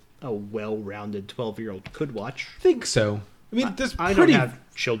a well-rounded 12-year-old could watch. I think so. I mean, I don't have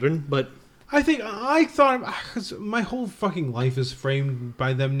children, but I thought, because my whole fucking life is framed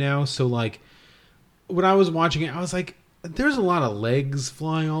by them now. So like, when I was watching it, I was like, there's a lot of legs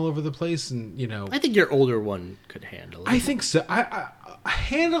flying all over the place, and I think your older one could handle it. I think so. I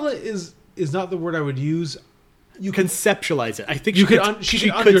handle it is not the word I would use. You conceptualize it. I think she could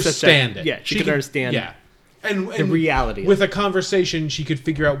understand it. Yeah, she could understand. Yeah, and the reality with a conversation, she could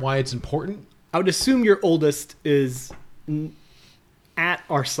figure out why it's important. I would assume your oldest is at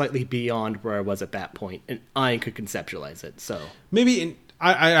or slightly beyond where I was at that point, and I could conceptualize it. So maybe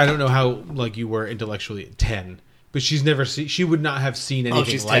I don't know how you were intellectually at 10. But she's never seen. She would not have seen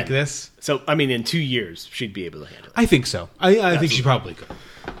anything like 10. This. So I mean, in 2 years, she'd be able to handle it. I think so. I think she probably could.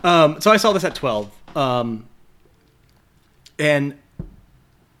 So I saw this at 12, and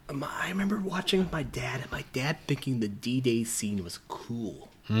I remember watching with my dad, and my dad thinking the D-Day scene was cool,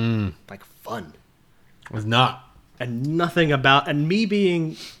 like fun. It was not, and nothing about, and me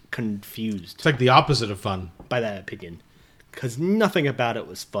being confused. It's like the opposite of fun by that opinion, because nothing about it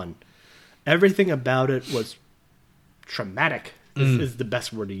was fun. Everything about it was traumatic is the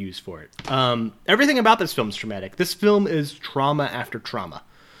best word to use for it. Everything about this film is traumatic. This film is trauma after trauma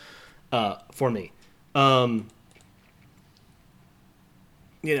for me.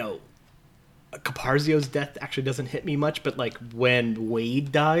 Caparzio's death actually doesn't hit me much, but like when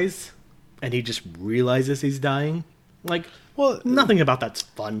Wade dies and he just realizes he's dying, nothing about that's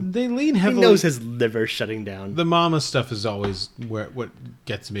fun. They lean heavily. He knows his liver shutting down. The mama stuff is always what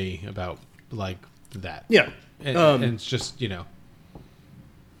gets me about that. Yeah. And it's just,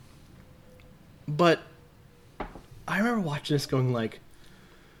 But I remember watching this going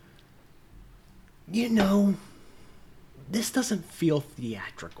this doesn't feel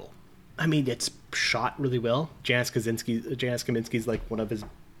theatrical. I mean, it's shot really well. Janusz Kaminski's like one of his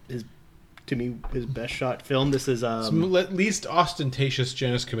to me, his best shot film. This is at least ostentatious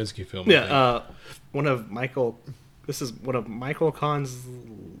Janusz Kaminski film. Yeah, this is one of Michael Kahn's.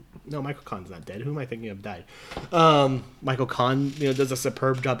 No, Michael Kahn's not dead. Who am I thinking of died? Michael Kahn, does a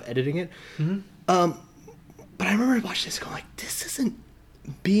superb job editing it. Mm-hmm. But I remember watching this going this isn't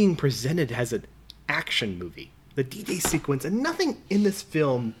being presented as an action movie. The D-Day sequence and nothing in this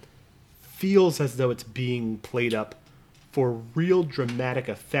film feels as though it's being played up for real dramatic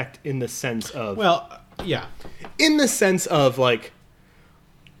effect in the sense of... In the sense of,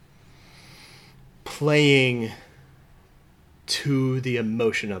 playing to the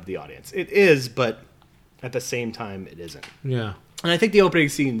emotion of the audience. It is, but at the same time, it isn't. Yeah. And I think the opening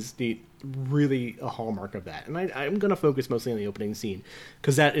scene's really a hallmark of that. And I'm going to focus mostly on the opening scene,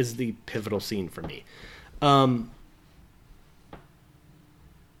 because that is the pivotal scene for me.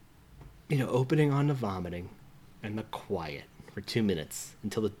 Opening on the vomiting and the quiet for 2 minutes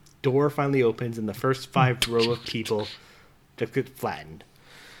until the door finally opens and the first 5 row of people just get flattened.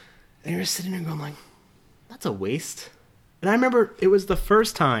 And you're sitting there going that's a waste. And I remember it was the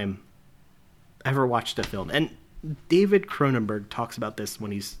first time I ever watched a film. And David Cronenberg talks about this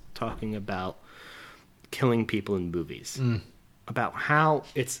when he's talking about killing people in movies. About how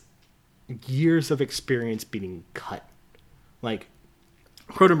it's years of experience being cut.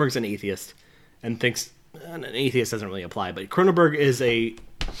 Cronenberg's an atheist and thinks... an atheist doesn't really apply, but Cronenberg is a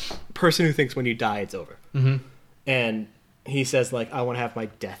person who thinks when you die, it's over. Mm-hmm. And he says, I want to have my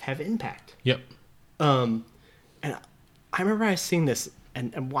death have impact. Yep. And I remember I was seeing this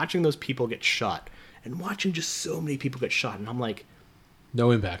and watching those people get shot and watching just so many people get shot. And I'm like...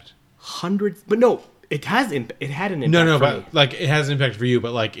 No impact. Hundreds... But no, it has it had an impact but it has an impact for you,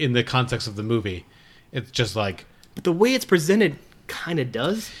 but in the context of the movie, it's just But the way it's presented kind of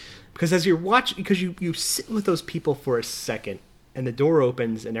does. Because as you're watching... Because you sit with those people for a second and the door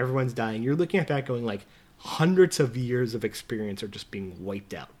opens and everyone's dying. You're looking at that going hundreds of years of experience are just being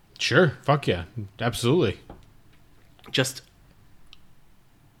wiped out. Sure. Fuck yeah. Absolutely. Just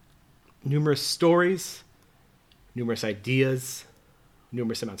numerous stories, numerous ideas,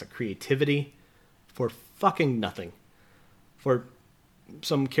 numerous amounts of creativity for fucking nothing. For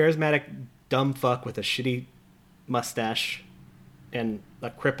some charismatic dumb fuck with a shitty mustache and a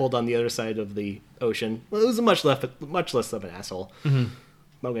crippled on the other side of the ocean. Well, it was much less of an asshole. Mm-hmm. I'm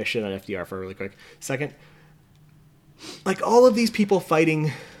going to shit on FDR for a really quick second. All of these people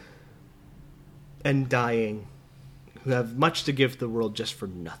fighting and dying who have much to give the world just for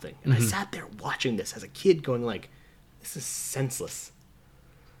nothing. And I sat there watching this as a kid going this is senseless.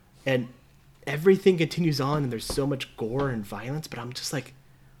 And everything continues on and there's so much gore and violence, but I'm just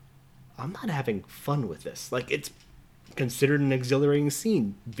I'm not having fun with this. It's considered an exhilarating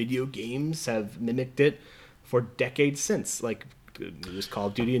scene. Video games have mimicked it for decades since. Just Call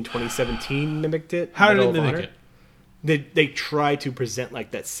of Duty in 2017 mimicked it. How did it mimic it? They try to present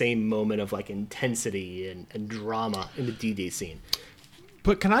that same moment of intensity and drama in the D-Day scene.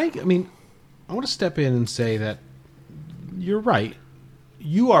 But can I I want to step in and say that you're right.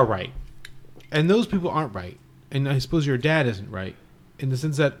 You are right. And those people aren't right. And I suppose your dad isn't right. In the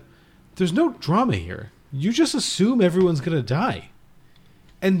sense that there's no drama here. You just assume everyone's going to die.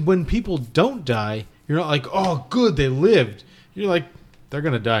 And when people don't die, you're not like, oh, good, they lived. You're like, they're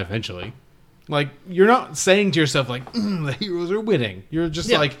going to die eventually. Like, you're not saying to yourself, like, the heroes are winning. You're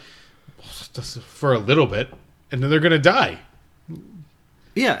just like, just for a little bit, and then they're going to die.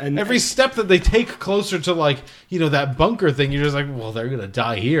 Yeah, and every step that they take closer to, like, you know, that bunker thing, you're just like, well, they're going to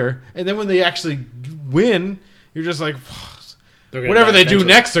die here. And then when they actually win, you're just like, whatever they do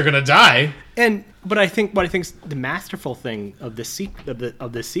next, they're going to die. But I think what I think's the masterful thing of this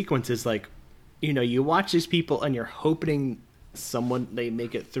sequence is, like, you know, you watch these people and you're hoping they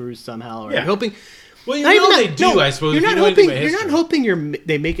make it through somehow, or you're hoping. Well, you know they do, I suppose. You're not hoping. You're not hoping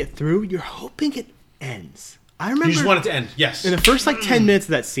they make it through. You're hoping it ends. I remember. You just want it to end. Yes. In the first 10 minutes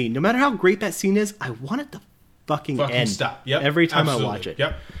of that scene, no matter how great that scene is, I want it to fucking end. Stop. Yep. Every time Absolutely. I watch it.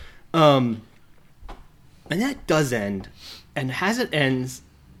 Yep. And that does end, and as it ends,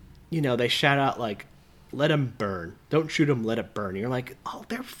 you know, they shout out like, "Let him burn! Don't shoot him! Let it burn!" And you're like, oh,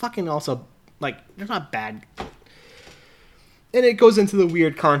 they're fucking also like, they're not bad. And it goes into the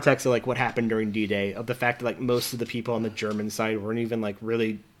weird context of like what happened during D-Day, of the fact that like most of the people on the German side weren't even like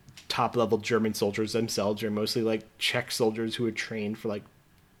really top level German soldiers themselves. They're mostly like Czech soldiers who had trained for like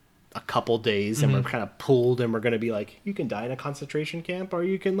a couple days and were kind of pulled and were going to be like, you can die in a concentration camp or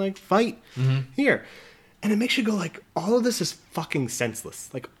you can like fight here. And it makes you go like, all of this is fucking senseless.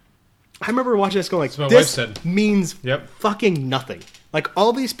 Like, I remember watching this going like, this means fucking nothing. Like,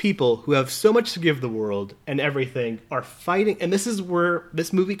 all these people who have so much to give the world and everything are fighting. And this is where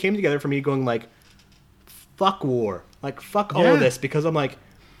this movie came together for me, going like, fuck war. Like, fuck all of this. Because I'm like,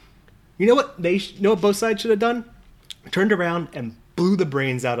 you know what? You know what both sides should have done? Turned around and blew the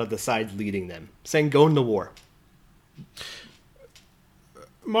brains out of the side leading them, saying, go into war.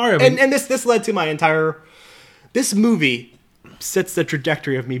 Mario. And this led to my entire... This movie sets the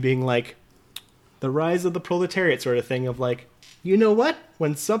trajectory of me being like, the rise of the proletariat sort of thing of like, you know what?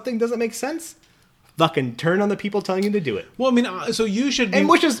 When something doesn't make sense, fucking turn on the people telling you to do it. Well, I mean, so you should be... And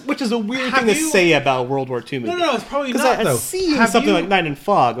which is a weird thing to say about World War II movies. No, it's probably not, though. Because seeing something like Night and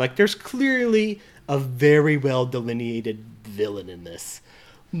Fog, like, there's clearly a very well delineated villain in this.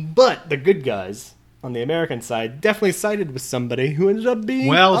 But the good guys on the American side definitely sided with somebody who ended up being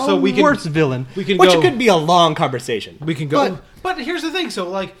worse villain. Which could be a long conversation. We can go... But here's the thing, so,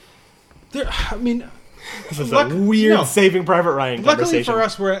 like... I mean... This is a weird Saving Private Ryan conversation. Luckily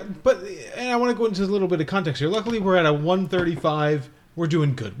for us, and I want to go into a little bit of context here. Luckily, we're at a 1:35. We're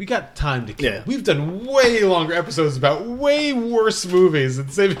doing good. We got time to kill. Yeah. We've done way longer episodes about way worse movies than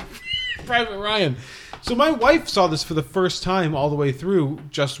Saving Private Ryan. So my wife saw this for the first time all the way through,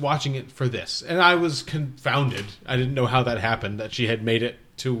 just watching it for this. And I was confounded. I didn't know how that happened, that she had made it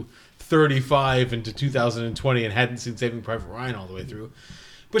to 35 into 2020 and hadn't seen Saving Private Ryan all the way through.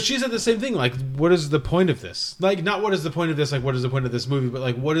 But she said the same thing, like, what is the point of this? Like, not what is the point of this, like, what is the point of this movie, but,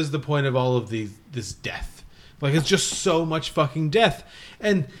 like, what is the point of all of this death? Like, it's just so much fucking death.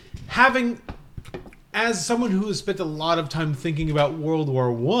 And having, as someone who has spent a lot of time thinking about World War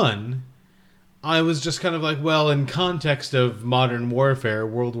I was just kind of like, well, in context of modern warfare,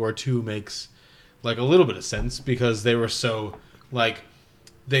 World War II makes, like, a little bit of sense, because they were so, like,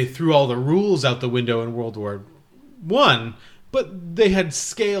 they threw all the rules out the window in World War I, but they had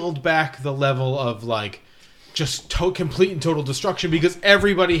scaled back the level of, like, just complete and total destruction, because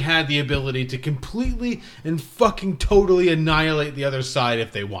everybody had the ability to completely and fucking totally annihilate the other side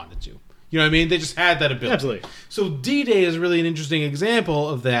if they wanted to. You know what I mean? They just had that ability. Absolutely. So D-Day is really an interesting example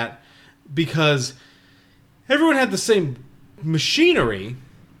of that, because everyone had the same machinery.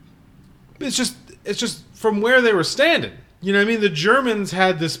 It's just from where they were standing. You know what I mean? The Germans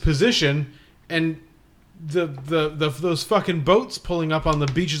had this position, and those fucking boats pulling up on the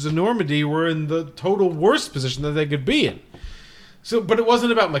beaches of Normandy were in the total worst position that they could be in. So, but it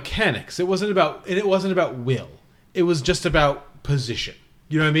wasn't about mechanics. It wasn't about will. It was just about position.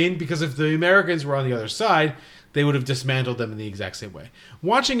 You know what I mean? Because if the Americans were on the other side, they would have dismantled them in the exact same way.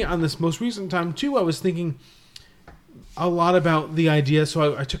 Watching it on this most recent time too, I was thinking a lot about the idea.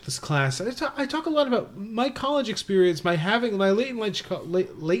 So I took this class. I talk a lot about my college experience, my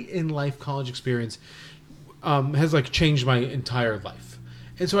late in life college experience. Has like changed my entire life.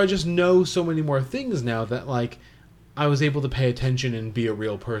 And so I just know so many more things now that like I was able to pay attention and be a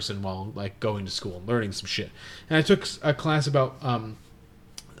real person while like going to school and learning some shit. And I took a class about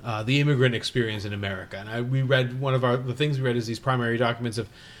the immigrant experience in America. And we read the things we read is these primary documents of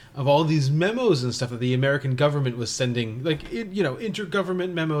all these memos and stuff that the American government was sending, like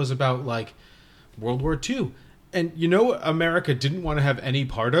intergovernment memos about like World War II. And you know what America didn't want to have any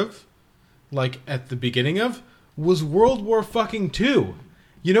part of, like at the beginning of, was World War fucking II.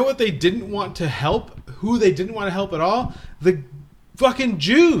 You know what they didn't want to help? Who they didn't want to help at all? The fucking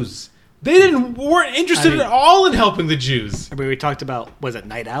Jews. They weren't interested at all in helping the Jews. I mean, we talked about, was it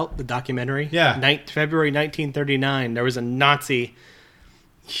Night Out, the documentary? Yeah. February 1939, there was a Nazi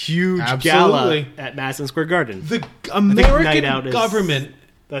huge gala at Madison Square Garden. The American government...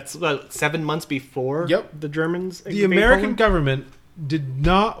 That's about 7 months before the Germans. The American government did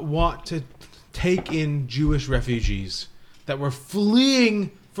not want to take in Jewish refugees that were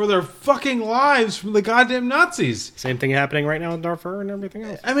fleeing for their fucking lives from the goddamn Nazis. Same thing happening right now in Darfur and everything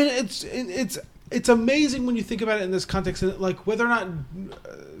else. I mean, it's amazing when you think about it in this context, like whether or not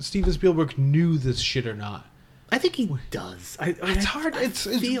Steven Spielberg knew this shit or not. I think he does. It's hard. It's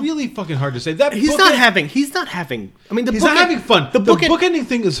really fucking hard to say. That he's not having. I mean, he's not having fun. The bookending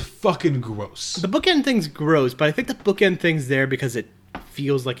thing is fucking gross. The bookend thing's gross, but I think the bookend thing's there because it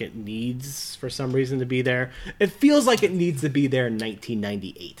feels like it needs, for some reason, to be there. It feels like it needs to be there in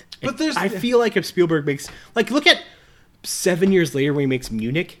 1998. But I feel like if Spielberg makes, like, look at 7 years later when he makes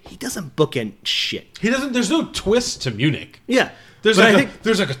Munich, he doesn't bookend shit. He doesn't. There's no twist to Munich. Yeah. There's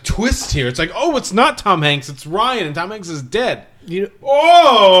like a twist here. It's like, oh, it's not Tom Hanks, it's Ryan, and Tom Hanks is dead.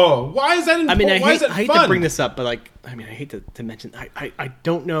 Why is that important? I mean, I hate to bring this up, but like, I mean, I hate to mention. I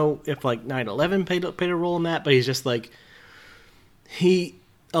don't know if like 9/11 played a role in that, but he's just like, he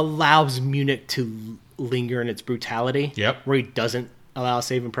allows Munich to linger in its brutality. Yep. Where he doesn't allow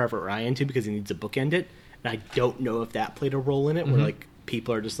Saving Private Ryan to, because he needs to bookend it. And I don't know if that played a role in it, where like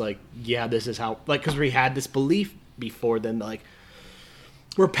people are just like, yeah, this is how, like, because we had this belief before then, like,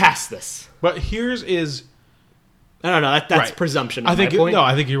 we're past this. But here's is... I don't know. That's right. Presumption. I think no.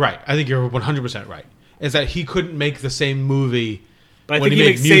 I think you're right. I think you're 100% right. Is that he couldn't make the same movie. But I think he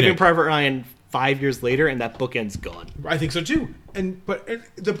makes Saving Private Ryan 5 years later, and that bookend's gone. I think so too. But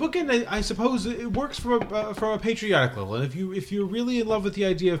the bookend, I suppose, it works from a patriotic level. And if you're really in love with the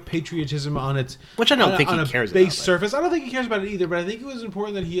idea of patriotism on its, which I don't think he cares about, base surface, I don't think he cares about it either. But I think it was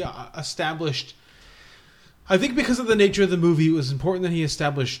important that he established. I think because of the nature of the movie, it was important that he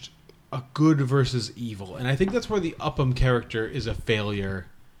established a good versus evil. And I think that's where the Upham character is a failure,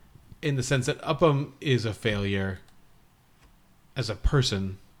 in the sense that Upham is a failure as a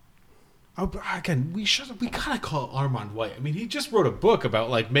person. Oh, again, we gotta call Armand White. I mean, he just wrote a book about,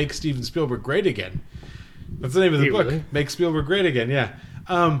 like, Make Steven Spielberg Great Again. That's the name of the book. Really? Make Spielberg Great Again, yeah.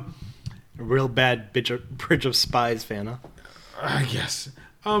 A real bad Bridge of Spies fan, huh? I guess.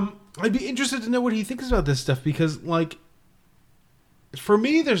 I'd be interested to know what he thinks about this stuff, because, like, for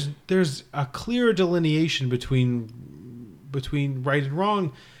me, there's a clear delineation between right and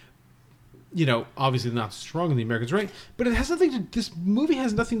wrong. You know, obviously not strong in The Americans Right, but it has nothing to. This movie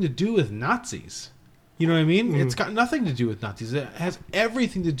has nothing to do with Nazis. You know what I mean? It's got nothing to do with Nazis. It has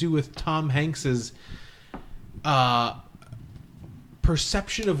everything to do with Tom Hanks's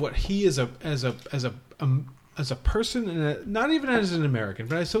perception of what he is as a person, and not even as an American,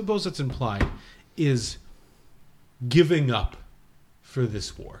 but I suppose that's implied, is giving up for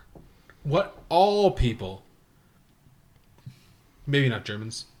this war. What all people, maybe not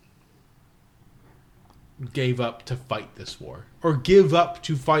Germans, gave up to fight this war, or give up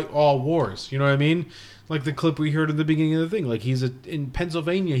to fight all wars. You know what I mean? Like the clip we heard at the beginning of the thing. Like in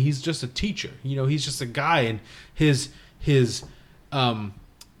Pennsylvania, he's just a teacher. You know, he's just a guy, and his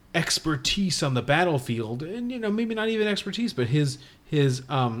expertise on the battlefield, and you know, maybe not even expertise, but his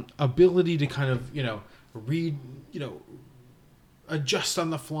ability to kind of, you know, read, you know, adjust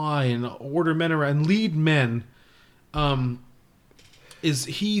on the fly and order men around and lead men, is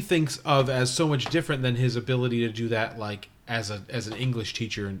he thinks of as so much different than his ability to do that, like as an English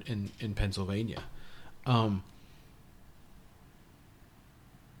teacher in Pennsylvania. But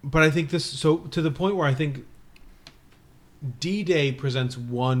I think this, so to the point where I think D-Day presents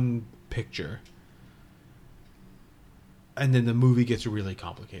one picture, and then the movie gets really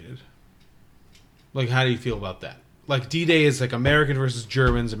complicated. Like, how do you feel about that? Like, D-Day is like American versus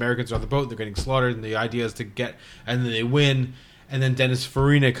Germans. Americans are on the boat, they're getting slaughtered, and the idea is to get, and then they win, and then Dennis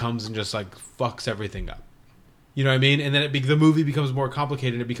Farina comes and just, like, fucks everything up. You know what I mean? And then the movie becomes more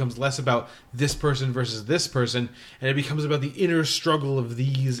complicated, and it becomes less about this person versus this person, and it becomes about the inner struggle of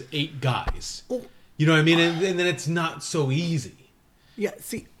these 8 guys. You know what I mean? And then it's not so easy. Yeah,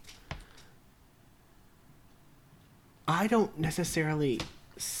 see, I don't necessarily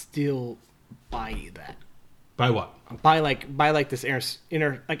still buy that. By what? By this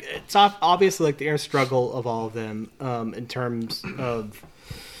inner, like, it's obviously like the inner struggle of all of them, in terms of,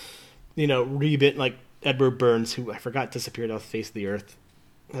 you know, like Edward Burns, who I forgot disappeared off the face of the earth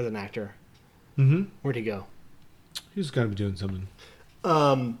as an actor. Mm-hmm. Where'd he go? He's got to be doing something.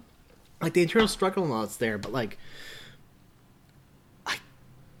 Like the internal struggle and all that's there, but like, I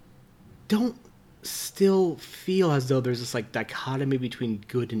don't still feel as though there's this like dichotomy between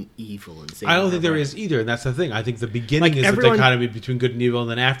good and evil. I don't think there is either, and that's the thing. I think the beginning is the dichotomy between good and evil, and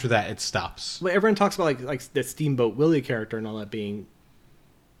then after that, it stops. Well, everyone talks about like the Steamboat Willie character and all that being,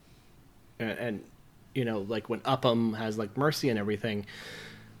 and you know, like when Upham has like mercy and everything.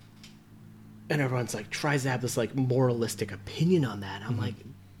 And everyone's like tries to have this like moralistic opinion on that. I'm like,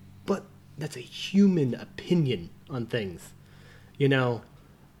 but that's a human opinion on things, you know,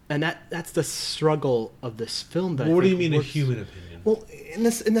 and that's the struggle of this film. That what do you mean works. A human opinion? Well, in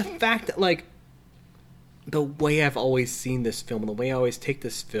the fact that like the way I've always seen this film and the way I always take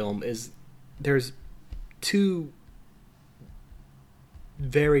this film is there's two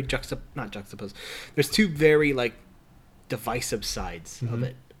very not juxtaposed. There's two very like divisive sides of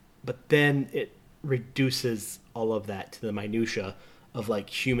it. But then it reduces all of that to the minutia of like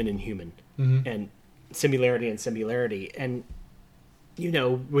human and human and similarity and similarity. And, you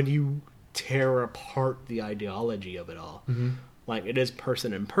know, when you tear apart the ideology of it all, like it is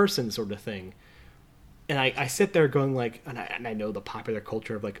person and person sort of thing. And I sit there going like, and I know the popular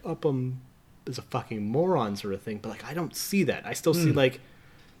culture of like Upham is a fucking moron sort of thing, but like I don't see that. I still see like,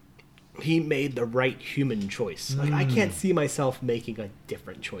 he made the right human choice. Like I can't see myself making a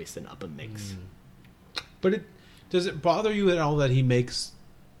different choice than Upham makes. But does it bother you at all that he makes,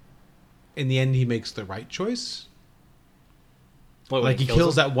 in the end, he makes the right choice? What, like he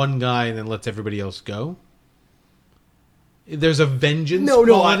kills that one guy and then lets everybody else go? There's a vengeance. No,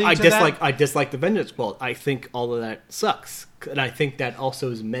 I dislike the vengeance quality. I think all of that sucks, and I think that also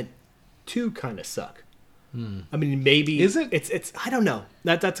is meant to kind of suck. I mean, maybe is it? It's I don't know.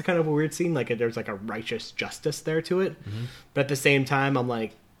 That's a kind of a weird scene. Like there's like a righteous justice there to it, but at the same time, I'm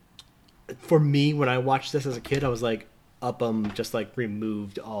like, for me, when I watched this as a kid, I was like, Upham just like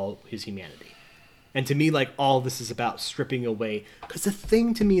removed all his humanity, and to me, like all this is about stripping away. Because the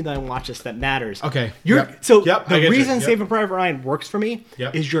thing to me that I watch this that matters. Okay, the reason Saving Private Ryan works for me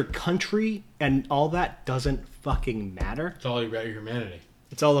is your country and all that doesn't fucking matter. It's all about your humanity.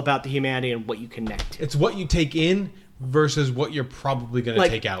 It's all about the humanity and what you connect to. It's what you take in versus what you're probably going to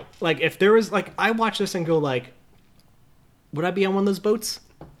take out. Like, if there was, like, I watch this and go, like, would I be on one of those boats?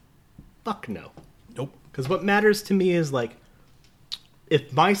 Fuck no. Nope. Because what matters to me is, like,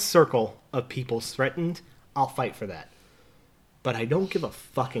 if my circle of people's threatened, I'll fight for that. But I don't give a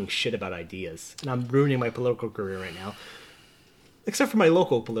fucking shit about ideas. And I'm ruining my political career right now. Except for my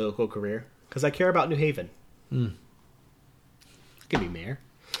local political career. Because I care about New Haven. Give me mayor.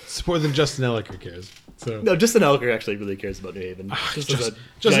 It's more than Justin Ellicker cares. So. No, Justin Ellicker actually really cares about New Haven. Justin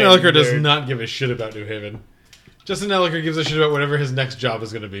Ellicker does not give a shit about New Haven. Justin Ellicker gives a shit about whatever his next job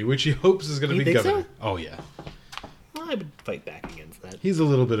is going to be, which he hopes is going to be governor. So? Oh, yeah. Well, I would fight back against that. He's a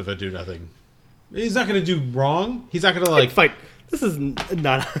little bit of a do-nothing. He's not going to do wrong. He's not going to, like... Fight. This is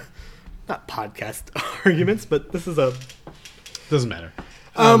not podcast arguments, but this is a... Doesn't matter.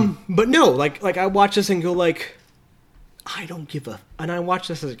 But no, like I watch this and go, like... I don't give a... And I watched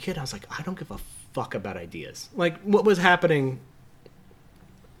this as a kid, I was like, I don't give a fuck about ideas. Like, what was happening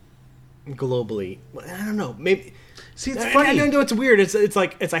globally? I don't know. Maybe... See, it's funny. I know it's weird. It's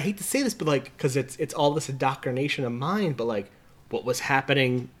like... I hate to say this, but, like... Because it's all this indoctrination of mind, but, like, what was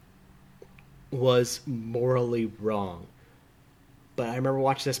happening was morally wrong. But I remember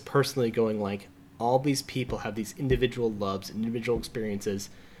watching this personally going, like, all these people have these individual loves, individual experiences...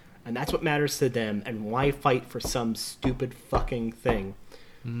 And that's what matters to them, and why fight for some stupid fucking thing?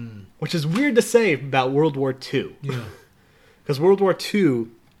 Which is weird to say about World War II. Yeah. Because World War II,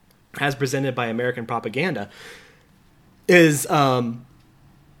 as presented by American propaganda, is so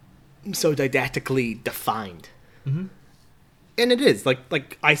didactically defined. And it is.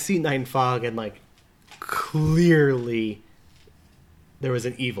 Like I see Night and Fog, and, like, clearly there was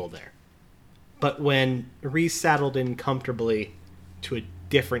an evil there. But when Reese saddled in comfortably to a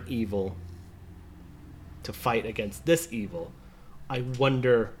different evil to fight against this evil, I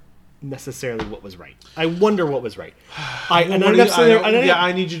wonder necessarily what was right. I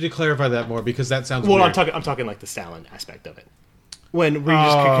need you to clarify that more, because that sounds weird. I'm talking like the Stalin aspect of it, when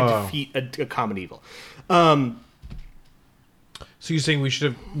Regis could defeat a common evil. So you're saying we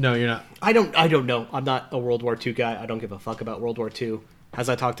should have? No, you're not. I don't know. I'm not a World War II guy. I don't give a fuck about World War II. As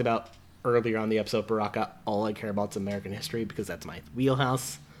I talked about earlier on the episode, Baraka, all I care about is American history, because that's my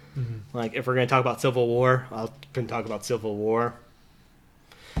wheelhouse. Like, if we're going to talk about Civil War, I'll talk about Civil War.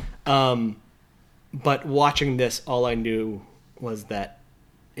 But watching this, all I knew was that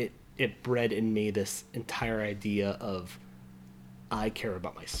it bred in me this entire idea of, I care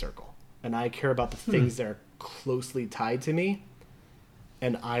about my circle. and I care about the things that are closely tied to me,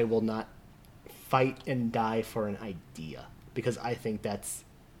 and I will not fight and die for an idea because I think that's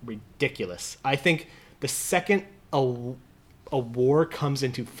ridiculous. I think the second a war comes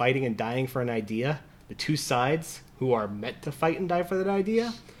into fighting and dying for an idea, the two sides who are meant to fight and die for that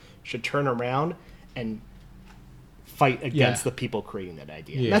idea should turn around and fight against the people creating that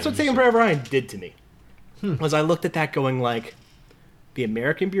idea. Yeah, that's what Saving Private Ryan did to me. Was I looked at that going like, the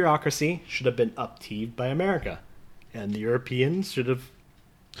American bureaucracy should have been upheaved by America, and the Europeans should have.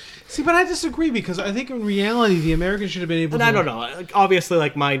 See, but I disagree because I think in reality the Americans should have been able And to... I don't know. Like, obviously,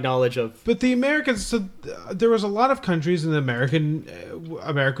 like my knowledge of... But the Americans... So there was a lot of countries in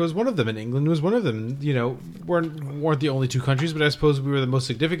America was one of them, and England was one of them. You know, weren't the only two countries, but I suppose we were the most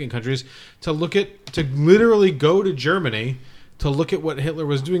significant countries to literally go to Germany to look at what Hitler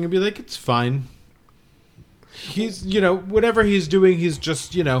was doing and be like, it's fine. He's, whatever he's doing, he's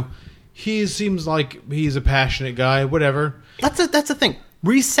just, he seems like he's a passionate guy, whatever. That's the thing.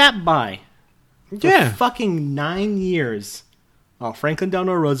 We sat by for fucking 9 years while Franklin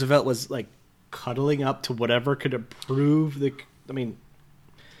Delano Roosevelt was like cuddling up to whatever could improve the... I mean,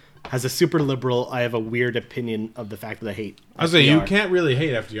 as a super liberal, I have a weird opinion of the fact that I hate FDR. I was saying, you can't really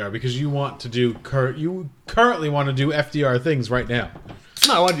hate FDR because you want to do... you currently want to do FDR things right now.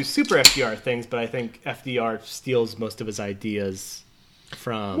 No, I want to do super FDR things, but I think FDR steals most of his ideas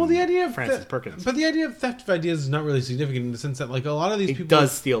from the idea of Francis Perkins. But the idea of theft of ideas is not really significant in the sense that, like, a lot of these people... He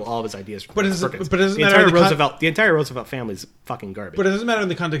does steal all of his ideas from Francis Perkins. But it doesn't the matter... The entire Roosevelt family is fucking garbage. But it doesn't matter in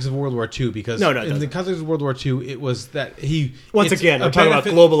the context of World War II, because in the context of World War II, it was that he... Once again, I'm talking about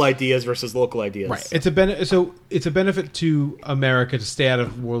global ideas versus local ideas. Right. It's a benefit to America to stay out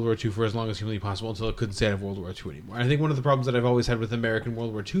of World War II for as long as humanly possible until it couldn't stay out of World War II anymore. And I think one of the problems that I've always had with American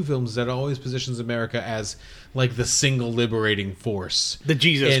World War II films is that it always positions America as, like, the single liberating force. The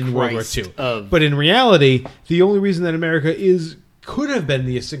Jesus in Christ World War II. But in reality, the only reason that America could have been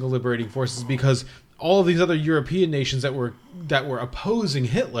the single liberating force is because all of these other European nations that were opposing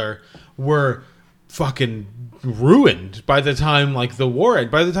Hitler were fucking ruined by the time, like, the war ended.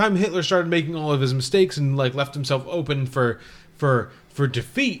 By the time Hitler started making all of his mistakes and, like, left himself open for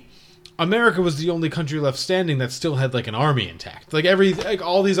defeat, America was the only country left standing that still had, like, an army intact. Like,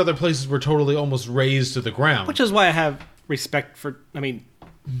 all these other places were totally almost razed to the ground. Which is why I have respect for... I mean,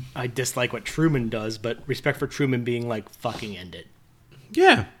 I dislike what Truman does, but respect for Truman being like, fucking end it.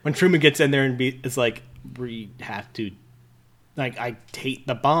 Yeah. When Truman gets in there and it's like, we have to... Like, I hate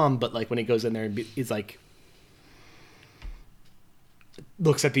the bomb, but, like, when he goes in there and he's like...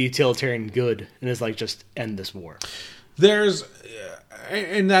 looks at the utilitarian good and is like, just end this war. There's...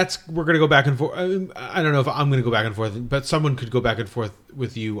 And that's... We're going to go back and forth. I don't know if I'm going to go back and forth, but someone could go back and forth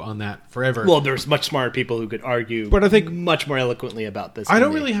with you on that forever. Well, there's much smarter people who could argue, but I think much more eloquently about this. I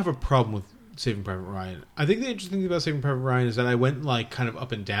don't really have a problem with Saving Private Ryan. I think the interesting thing about Saving Private Ryan is that I went, like, kind of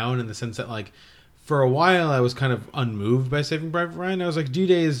up and down in the sense that, like, for a while I was kind of unmoved by Saving Private Ryan. I was like,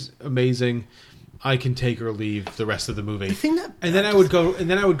 D-Day is amazing. I can take or leave the rest of the movie. And then I would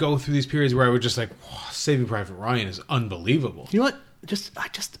go through these periods where I would just like, Saving Private Ryan is unbelievable. You know what?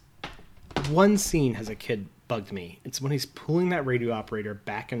 One scene as a kid bugged me. It's when he's pulling that radio operator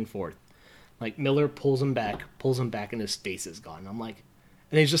back and forth. Like, Miller pulls him back, and his face is gone. I'm like,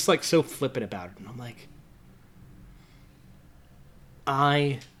 and he's just like so flippant about it. And I'm like,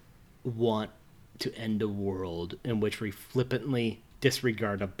 I want to end a world in which we flippantly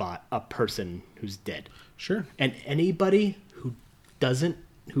disregard a person who's dead. Sure. And anybody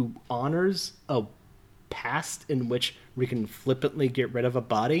who honors a past in which we can flippantly get rid of a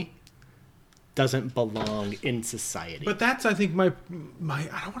body doesn't belong in society. But that's, I think, my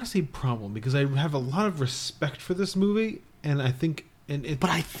I don't want to say problem, because I have a lot of respect for this movie, and I think... But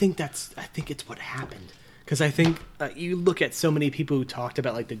I think it's what happened. Because I think you look at so many people who talked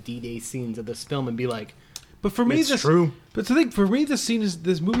about, like, the D-Day scenes of this film and be like, but for me, it's true. But the thing, for me, this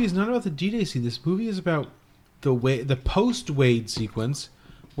movie is not about the D-Day scene. This movie is about the post-Wade sequence,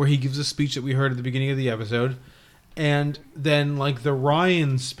 where he gives a speech that we heard at the beginning of the episode, and then, like, the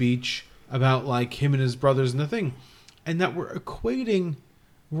Ryan speech about, like, him and his brothers and the thing. And that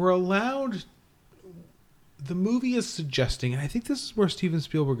we're allowed... The movie is suggesting, and I think this is where Steven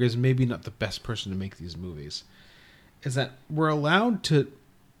Spielberg is maybe not the best person to make these movies, is that we're allowed to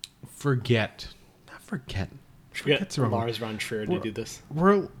forget... Forget's the wrong Lars von Trier to do this.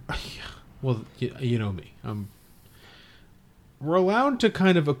 Well, you know me. We're allowed to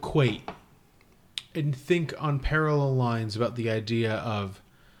kind of equate and think on parallel lines about the idea of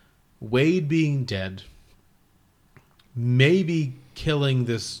Wade being dead, maybe killing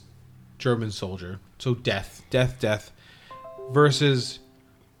this German soldier, so death, versus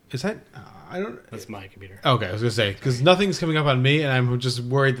Is that? I don't. That's my computer. Okay, I was gonna say because nothing's coming up on me, and I'm just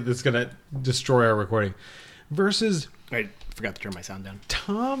worried that it's gonna destroy our recording. Versus, I forgot to turn my sound down.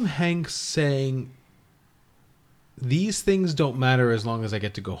 Tom Hanks saying, "These things don't matter as long as I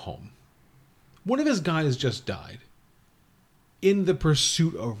get to go home." One of his guys just died in the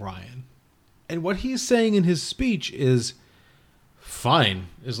pursuit of Ryan, and what he's saying in his speech is, "Fine,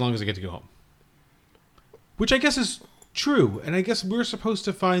 as long as I get to go home," which I guess is true, and I guess we're supposed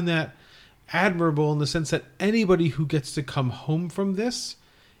to find that admirable in the sense that anybody who gets to come home from this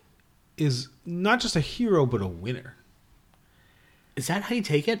is not just a hero but a winner. Is that how you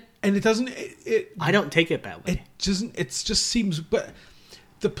take it? And it doesn't. I don't take it that way. It doesn't. It just seems. But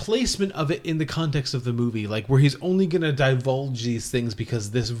the placement of it in the context of the movie, like where he's only going to divulge these things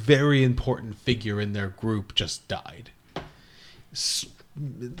because this very important figure in their group just died.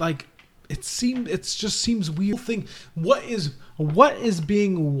 Like. It just seems weird. Thing. What is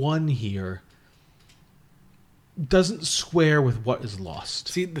being won here doesn't square with what is lost.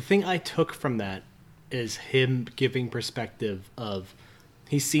 See, the thing I took from that is him giving perspective of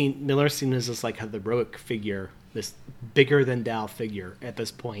Miller's seen as this like a heroic figure, this bigger than Dow figure at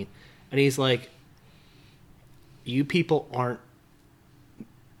this point, and he's like, "You people aren't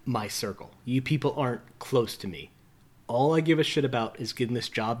my circle. You people aren't close to me. All I give a shit about is getting this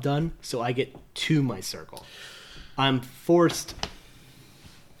job done so I get to my circle. I'm forced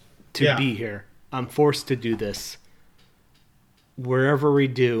to be here. I'm forced to do this wherever we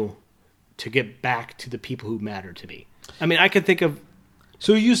do to get back to the people who matter to me." I mean, I could think of...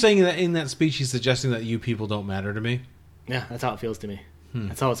 So are you saying that in that speech he's suggesting that you people don't matter to me? Yeah, that's how it feels to me.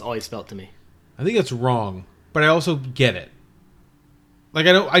 That's how it's always felt to me. I think that's wrong, but I also get it. Like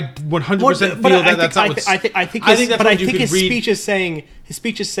I 100% feel that that's not what I think his speech is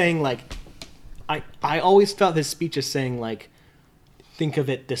saying like I always felt his speech is saying like, think of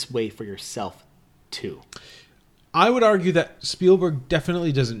it this way for yourself too. I would argue that Spielberg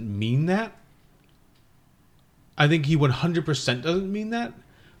definitely doesn't mean that. I think he 100% doesn't mean that,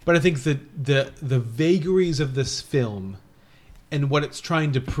 but I think the vagaries of this film and what it's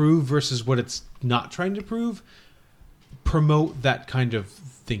trying to prove versus what it's not trying to prove promote that kind of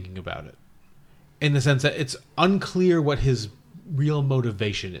thinking about it, in the sense that it's unclear what his real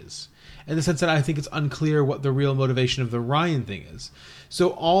motivation is, in the sense that I think it's unclear what the real motivation of the Ryan thing is. So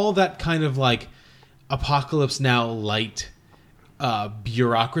all that kind of like Apocalypse Now light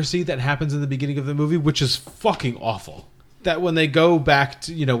bureaucracy that happens in the beginning of the movie, which is fucking awful, that when they go back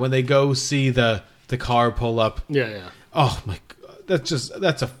to, when they go see the car pull up, oh my god,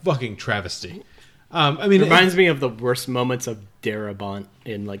 that's a fucking travesty. I mean, it reminds me of the worst moments of Darabont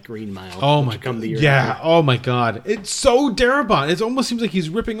in like Green Mile. Oh my god! Yeah. Oh my god! It's so Darabont. It almost seems like he's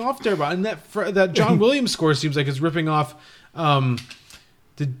ripping off Darabont, and that John Williams score seems like it's ripping off. John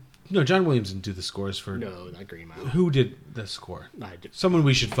Williams didn't do the scores for. No, not Green Mile. Who did the score? I did. Someone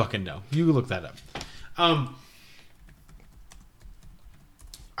we should fucking know. You look that up.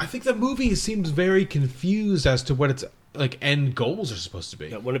 I think the movie seems very confused as to what its like end goals are supposed to be.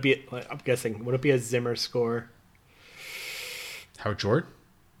 Yeah, would it be? I'm guessing. Would it be a Zimmer score? Howard Shore?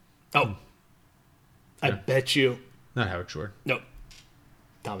 Oh, I bet you. Not Howard Shore. No,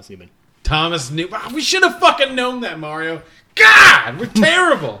 Thomas Newman. We should have fucking known that, Mario. God, we're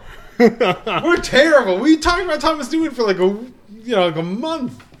terrible. We're terrible. We talked about Thomas Newman for like a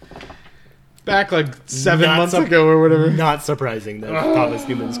month. Back like 7 months ago or whatever. Not surprising that Thomas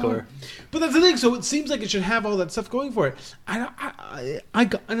Newman score. But that's the thing. So it seems like it should have all that stuff going for it.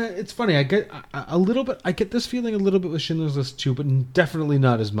 It's funny. I get a little bit. I get this feeling a little bit with Schindler's List too, but definitely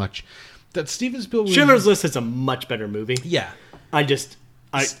not as much. That Steven Spielberg. Schindler's List is a much better movie. Yeah.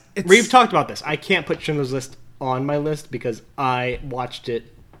 We've talked about this. I can't put Schindler's List on my list because I watched it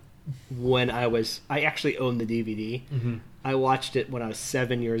when I actually owned the DVD. Mm-hmm. I watched it when I was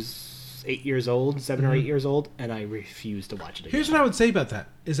 7 or 8 years old, and I refused to watch it again. Here's what I would say about that,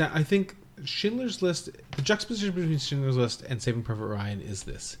 is that I think Schindler's List, the juxtaposition between Schindler's List and Saving Private Ryan is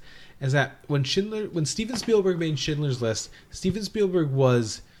this, is that when Steven Spielberg made Schindler's List, Steven Spielberg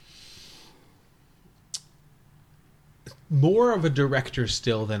was more of a director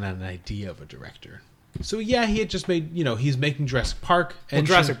still than an idea of a director. So yeah, he had just made, he's making Jurassic Park. And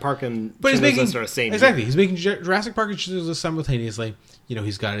Jurassic Park and Schindler's List are the same. Exactly. He's making Jurassic Park and Schindler's List simultaneously.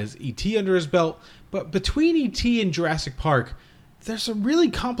 He's got his E.T. under his belt. But between E.T. and Jurassic Park, there's a really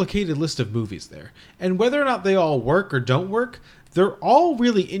complicated list of movies there. And whether or not they all work or don't work, they're all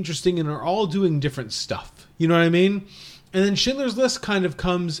really interesting and are all doing different stuff. You know what I mean? And then Schindler's List kind of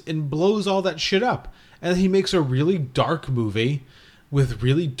comes and blows all that shit up. And he makes a really dark movie with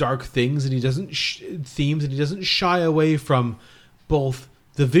really dark things, and he doesn't themes, and he doesn't shy away from both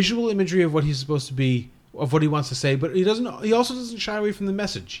the visual imagery of what he's supposed to be, of what he wants to say, but he also doesn't shy away from the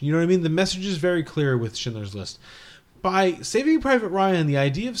message. You know what I mean? The message is very clear with Schindler's List. By Saving Private Ryan, the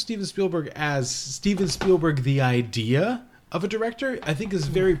idea of Steven Spielberg as Steven Spielberg, the idea of a director, I think is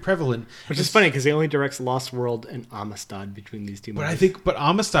very prevalent. Which is funny because he only directs Lost World and Amistad between these two movies. But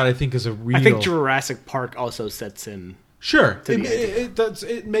Amistad, I think, is a real. I think Jurassic Park also sets him. Sure,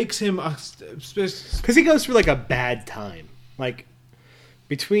 it makes him because he goes through like a bad time, like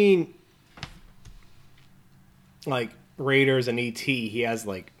between like Raiders and E.T. He has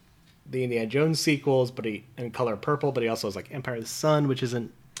like the Indiana Jones sequels, and Color Purple, but he also has like Empire of the Sun, which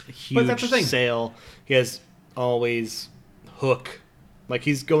isn't a huge sale. He has always Hook, like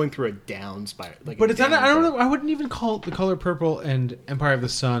he's going through a down spiral. But it's not. I don't know. I wouldn't even call The Color Purple and Empire of the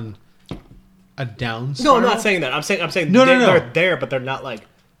Sun a down spiral. No, I'm not saying that. I'm saying they're there, but they're not like.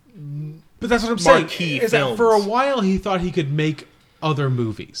 But that's what I'm saying. Is that for a while he thought he could make other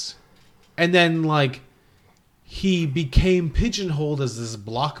movies, and then like he became pigeonholed as this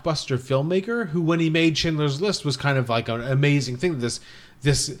blockbuster filmmaker who, when he made Schindler's List, was kind of like an amazing thing.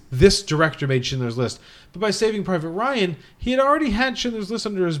 This director made Schindler's List, but by Saving Private Ryan, he had already had Schindler's List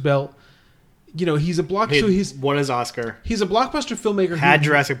under his belt. You know, he's won his Oscar. He's a blockbuster filmmaker. Had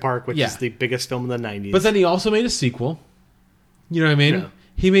Jurassic Park, which is the biggest film of the 90s. But then he also made a sequel. You know what I mean? Yeah.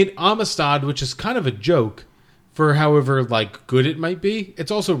 He made Amistad, which is kind of a joke for however like good it might be.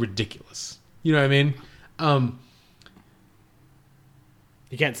 It's also ridiculous. You know what I mean?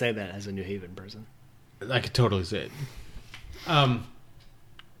 You can't say that as a New Haven person. I could totally say it.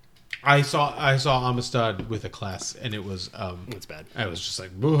 I saw Amistad with a class, and it was it's bad. I was just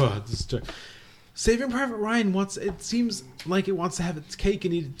like, Saving Private Ryan it seems like it wants to have its cake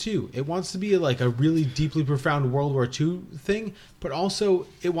and eat it too. It wants to be like a really deeply profound World War II thing, but also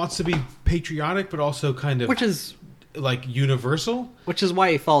it wants to be patriotic, but also kind of which is like universal. Which is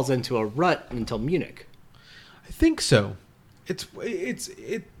why he falls into a rut until Munich. I think so.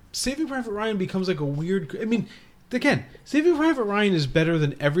 Saving Private Ryan becomes like a weird. I mean, again, Saving Private Ryan is better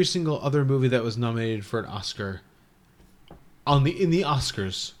than every single other movie that was nominated for an Oscar in the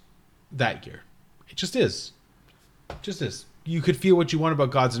Oscars that year. It just is. You could feel what you want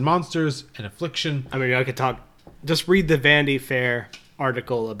about Gods and Monsters and Affliction. I mean, I could talk. Just read the Vanity Fair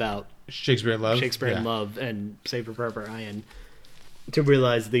article about Shakespeare in Love and Saving Private Ryan to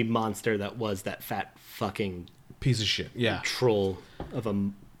realize the monster that was that fat fucking piece of shit. Yeah, troll of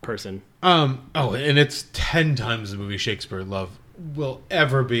a person. And it's 10 times the movie Shakespeare in Love will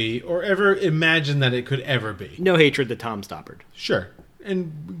ever be, or ever imagine that it could ever be. No hatred to Tom Stoppard. Sure,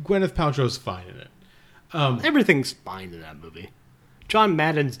 and Gwyneth Paltrow's fine in it. Everything's fine in that movie. John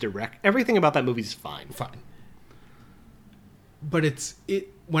Madden's everything about that movie's fine. But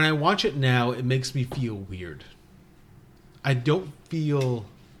when I watch it now, it makes me feel weird. I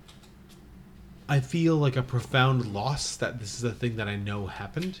feel like a profound loss that this is a thing that I know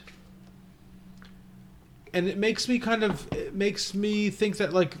happened. And it makes me think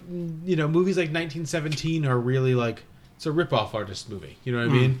that, like, you know, movies like 1917 are really like, it's a rip-off artist movie. You know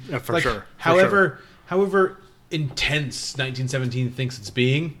what I mean? Yeah, for sure. However intense 1917 thinks it's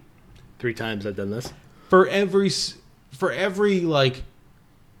being. 3 times I've done this. For every like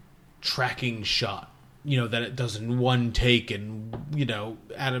tracking shot, you know, that it does in one take, and you know,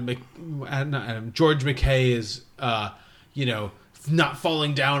 George McKay is you know, not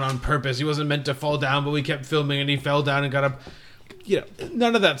falling down on purpose. He wasn't meant to fall down, but we kept filming and he fell down and got up. You know,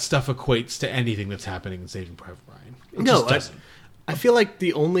 none of that stuff equates to anything that's happening in Saving Private Ryan. It just doesn't. I feel like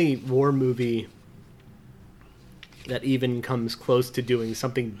the only war movie that even comes close to doing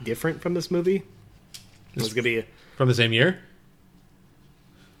something different from this movie was going to be from the same year.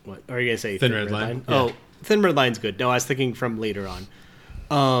 What are you going to say? Thin Red Line? Yeah. Oh, Thin Red Line's good. No, I was thinking from later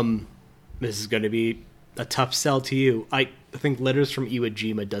on. This is going to be a tough sell to you. I think Letters from Iwo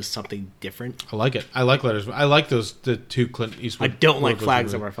Jima does something different. I like it. I like Letters. I like the 2 Clint Eastwood. I don't like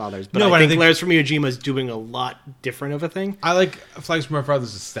Flags of Our Fathers, but I think Letters from Iwo Jima is doing a lot different of a thing. I like Flags from Our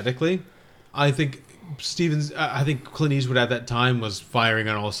Fathers aesthetically. I think I think Clint Eastwood at that time was firing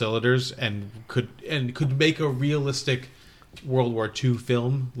on all cylinders and could make a realistic World War II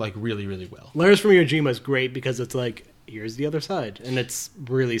film like really, really well. Letters from Iwo Jima is great because it's like, here's the other side, and it's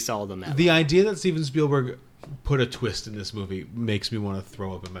really solid on that. The idea that Steven Spielberg put a twist in this movie makes me want to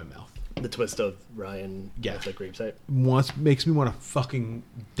throw up in my mouth. The twist of Ryan at the gravesite makes me want to fucking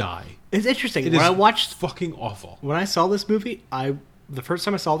die. It's interesting. I watched fucking awful. When I saw this movie, the first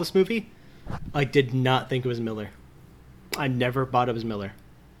time I saw this movie, I did not think it was Miller. I never thought it was Miller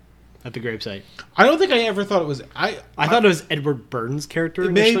at the gravesite. I don't think I ever thought it was. I thought it was Edward Burns' character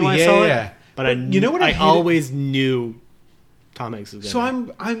initially when I saw it. But you know what? I always knew Tom Hanks is good. So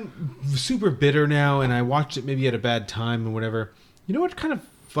I'm super bitter now, and I watched it maybe at a bad time and whatever. You know what kind of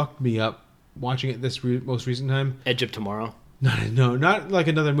fucked me up watching it this most recent time? Edge of Tomorrow. No, not like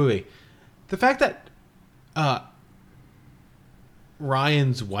another movie. The fact that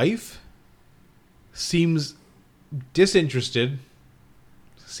Ryan's wife seems disinterested,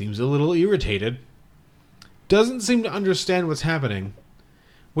 seems a little irritated, doesn't seem to understand what's happening,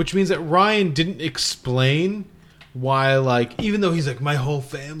 which means that Ryan didn't explain why, like, even though he's like, my whole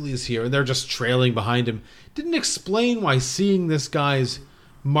family is here, and they're just trailing behind him, didn't explain why seeing this guy's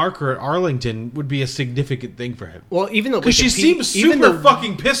marker at Arlington would be a significant thing for him. Well, even though because she seems super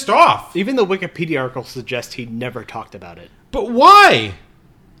fucking pissed off. Even the Wikipedia article suggests he never talked about it. But why?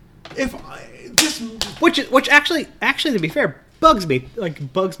 Which actually to be fair bugs me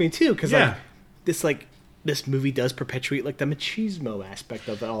too, because this movie does perpetuate like the machismo aspect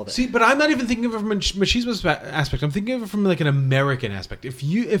of all this. See, but I'm not even thinking of it from a machismo aspect. I'm thinking of it from like an American aspect. If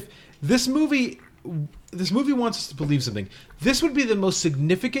this movie wants us to believe something, this would be the most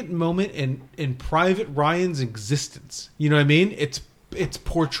significant moment in Private Ryan's existence. You know what I mean? It's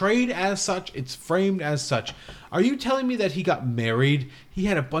portrayed as such. It's framed as such. Are you telling me that he got married? He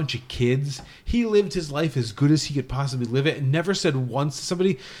had a bunch of kids. He lived his life as good as he could possibly live it, and never said once to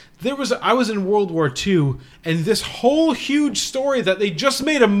somebody. I was in World War II, and this whole huge story that they just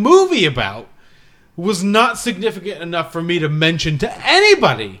made a movie about was not significant enough for me to mention to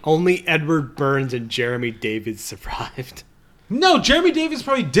anybody. Only Edward Burns and Jeremy Davies survived. No, Jeremy Davies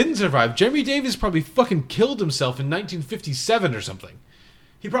probably didn't survive. Jeremy Davies probably fucking killed himself in 1957 or something.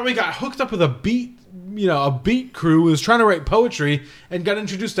 He probably got hooked up with a beat crew who was trying to write poetry and got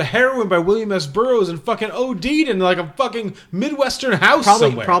introduced to heroin by William S. Burroughs and fucking OD'd in like a fucking Midwestern house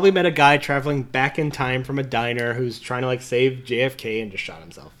somewhere. Probably met a guy traveling back in time from a diner who's trying to like save JFK and just shot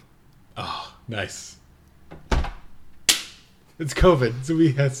himself. Oh, nice. It's COVID, so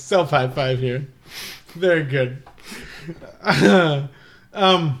we have self-high five here. Very good. Yeah.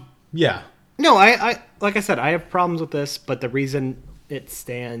 No, I like I said, I have problems with this, but the reason it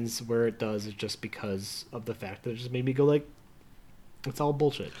stands where it does is just because of the fact that it just made me go like, it's all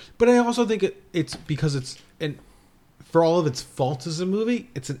bullshit. But I also think it's because and for all of its faults as a movie,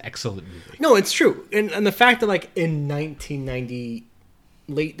 it's an excellent movie. No, it's true. And the fact that like in 1990,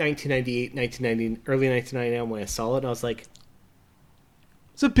 late 1998, 1990, early 1999 when I saw it, I was like,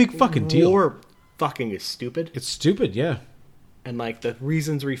 it's a big fucking deal. War fucking is stupid. It's stupid, yeah. And like the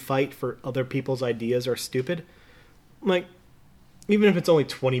reasons we fight for other people's ideas are stupid. Like, even if it's only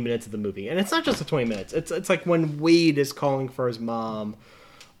 20 minutes of the movie, and it's not just the 20 minutes. It's like when Wade is calling for his mom,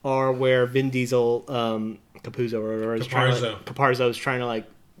 or where Vin Diesel, Capuzzo or Caparzo is trying to like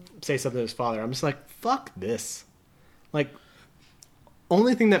say something to his father. I'm just like, fuck this. Like,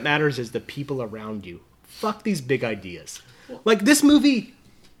 only thing that matters is the people around you. Fuck these big ideas. Like this movie,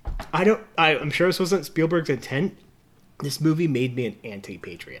 I'm sure this wasn't Spielberg's intent. This movie made me an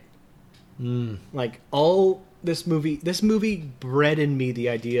anti-patriot. Like this movie bred in me the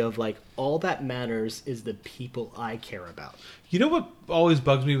idea of like all that matters is the people I care about. You know what always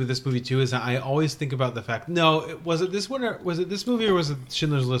bugs me with this movie too is I always think about the fact. No, was it this one or was it this movie or was it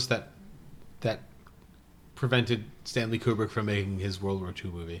Schindler's List that prevented Stanley Kubrick from making his World War II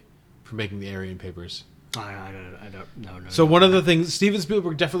movie, from making the Aryan Papers? I don't know. So one of the things Steven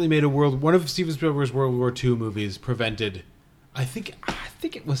Spielberg definitely made one of Steven Spielberg's World War II movies prevented. I think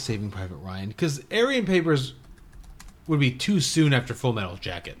it was Saving Private Ryan, because Aryan Papers would be too soon after Full Metal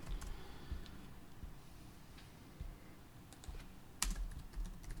Jacket.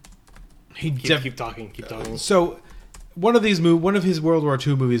 Keep talking. So one of his World War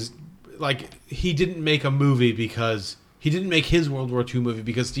II movies, like he didn't make a movie because he didn't make his World War II movie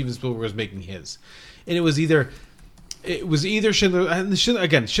because Steven Spielberg was making his, and it was either Schindler. And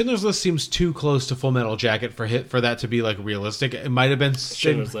Schindler's List seems too close to Full Metal Jacket for that to be like realistic. It might have been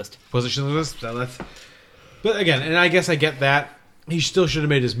Schindler's List. Was it Schindler's List? But again, and I guess I get that he still should have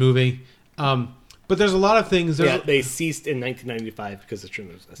made his movie. But there's a lot of things. They ceased in 1995 because of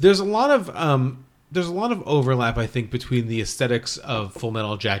Schindler's List. There's a lot of overlap, I think, between the aesthetics of Full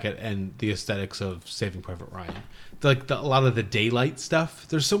Metal Jacket and the aesthetics of Saving Private Ryan. A lot of the daylight stuff.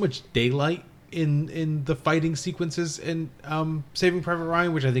 There's so much daylight in the fighting sequences in Saving Private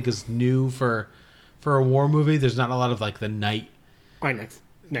Ryan, which I think is new for a war movie. There's not a lot of like the night. All right,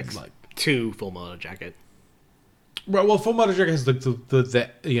 next to Full Metal Jacket. Well, Full Metal Jacket has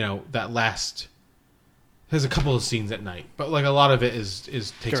that last. There's a couple of scenes at night, but like a lot of it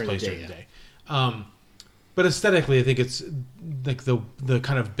takes place during the day. But aesthetically, I think it's like the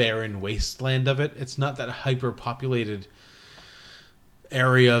kind of barren wasteland of it. It's not that hyper populated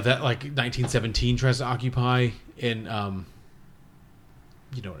area that like 1917 tries to occupy in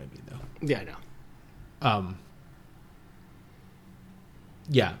You know what I mean, though. Yeah, I know.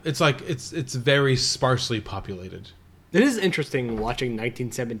 Yeah, it's like it's very sparsely populated. It is interesting watching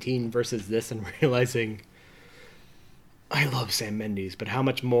 1917 versus this and realizing I love Sam Mendes, but how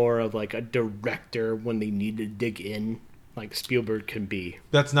much more of like a director when they need to dig in, like Spielberg can be.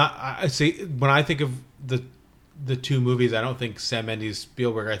 That's not. I see. When I think of the two movies, I don't think Sam Mendes,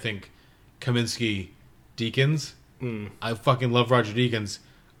 Spielberg. I think Kaminsky, Deakins. I fucking love Roger Deakins.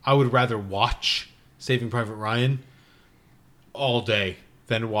 I would rather watch Saving Private Ryan all day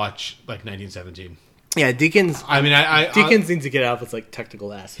than watch like 1917. Yeah, Deakins. I mean, Deakins needs to get out of his like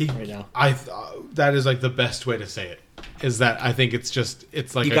technical ass right now. That is like the best way to say it. Is that I think it's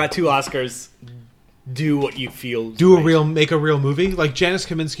like you got 2 Oscars. Do what you feel. Make a real movie. Like Janusz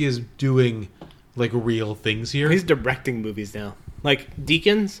Kaminski is doing like real things here. He's directing movies now. Like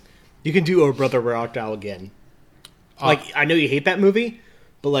Deakins, you can do Oh Brother Where Art Thou Again. Like I know you hate that movie,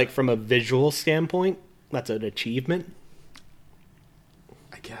 but like from a visual standpoint, that's an achievement.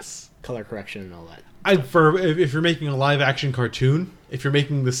 I guess color correction and all that. If you're making a live action cartoon, if you're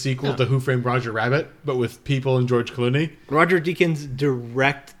making the sequel to Who Framed Roger Rabbit, but with people and George Clooney, Roger Deakins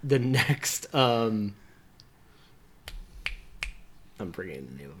direct the next. I'm forgetting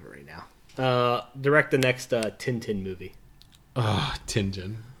the name of it right now. Direct the next Tintin movie.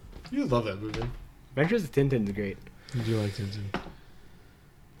 Tintin. You love that movie. Adventures of Tintin is great. You do like Tintin.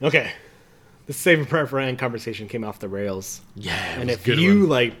 Okay. The Saving Private Ryan conversation came off the rails. Yeah, and if you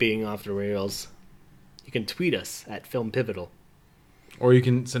like being off the rails, you can tweet us at Film Pivotal. Or you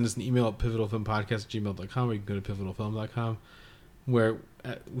can send us an email at pivotalfilmpodcast@gmail.com, or you can go to pivotalfilm.com, where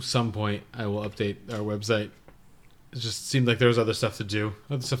at some point I will update our website. It just seemed like there was other stuff to do,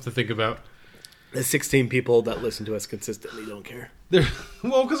 other stuff to think about. The 16 people that listen to us consistently don't care.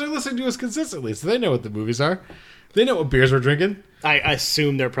 Well, because they're listening to us consistently, so they know what the movies are. They know what beers we're drinking. I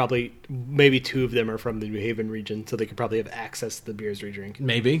assume they're probably, maybe 2 of them are from the New Haven region, so they could probably have access to the beers we drink.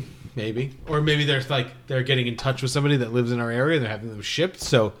 Maybe. Or maybe they're getting in touch with somebody that lives in our area and they're having them shipped,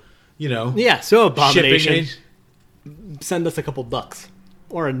 so, you know. Yeah, so Abomination, send us a couple bucks.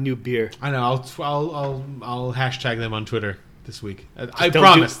 Or a new beer. I know, I'll hashtag them on Twitter this week. I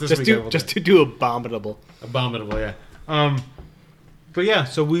promise this week. Just to do Abominable. Abominable, yeah. But yeah,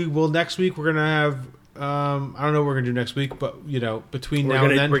 so we will, next week we're going to have... I don't know what we're going to do next week, but, you know, between now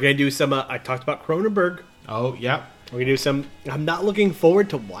and then... We're going to do some... I talked about Cronenberg. Oh, yeah. We're going to do some... I'm not looking forward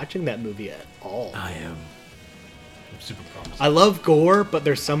to watching that movie at all. I am. I'm super promised. I love gore, but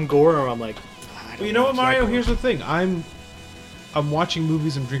there's some gore where I'm like... Well, you know what, Mario? Here's the thing. I'm watching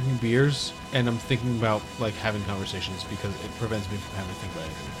movies, I'm drinking beers, and I'm thinking about, like, having conversations because it prevents me from having to think about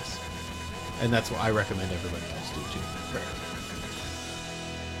anything else. And that's what I recommend everybody else do, too.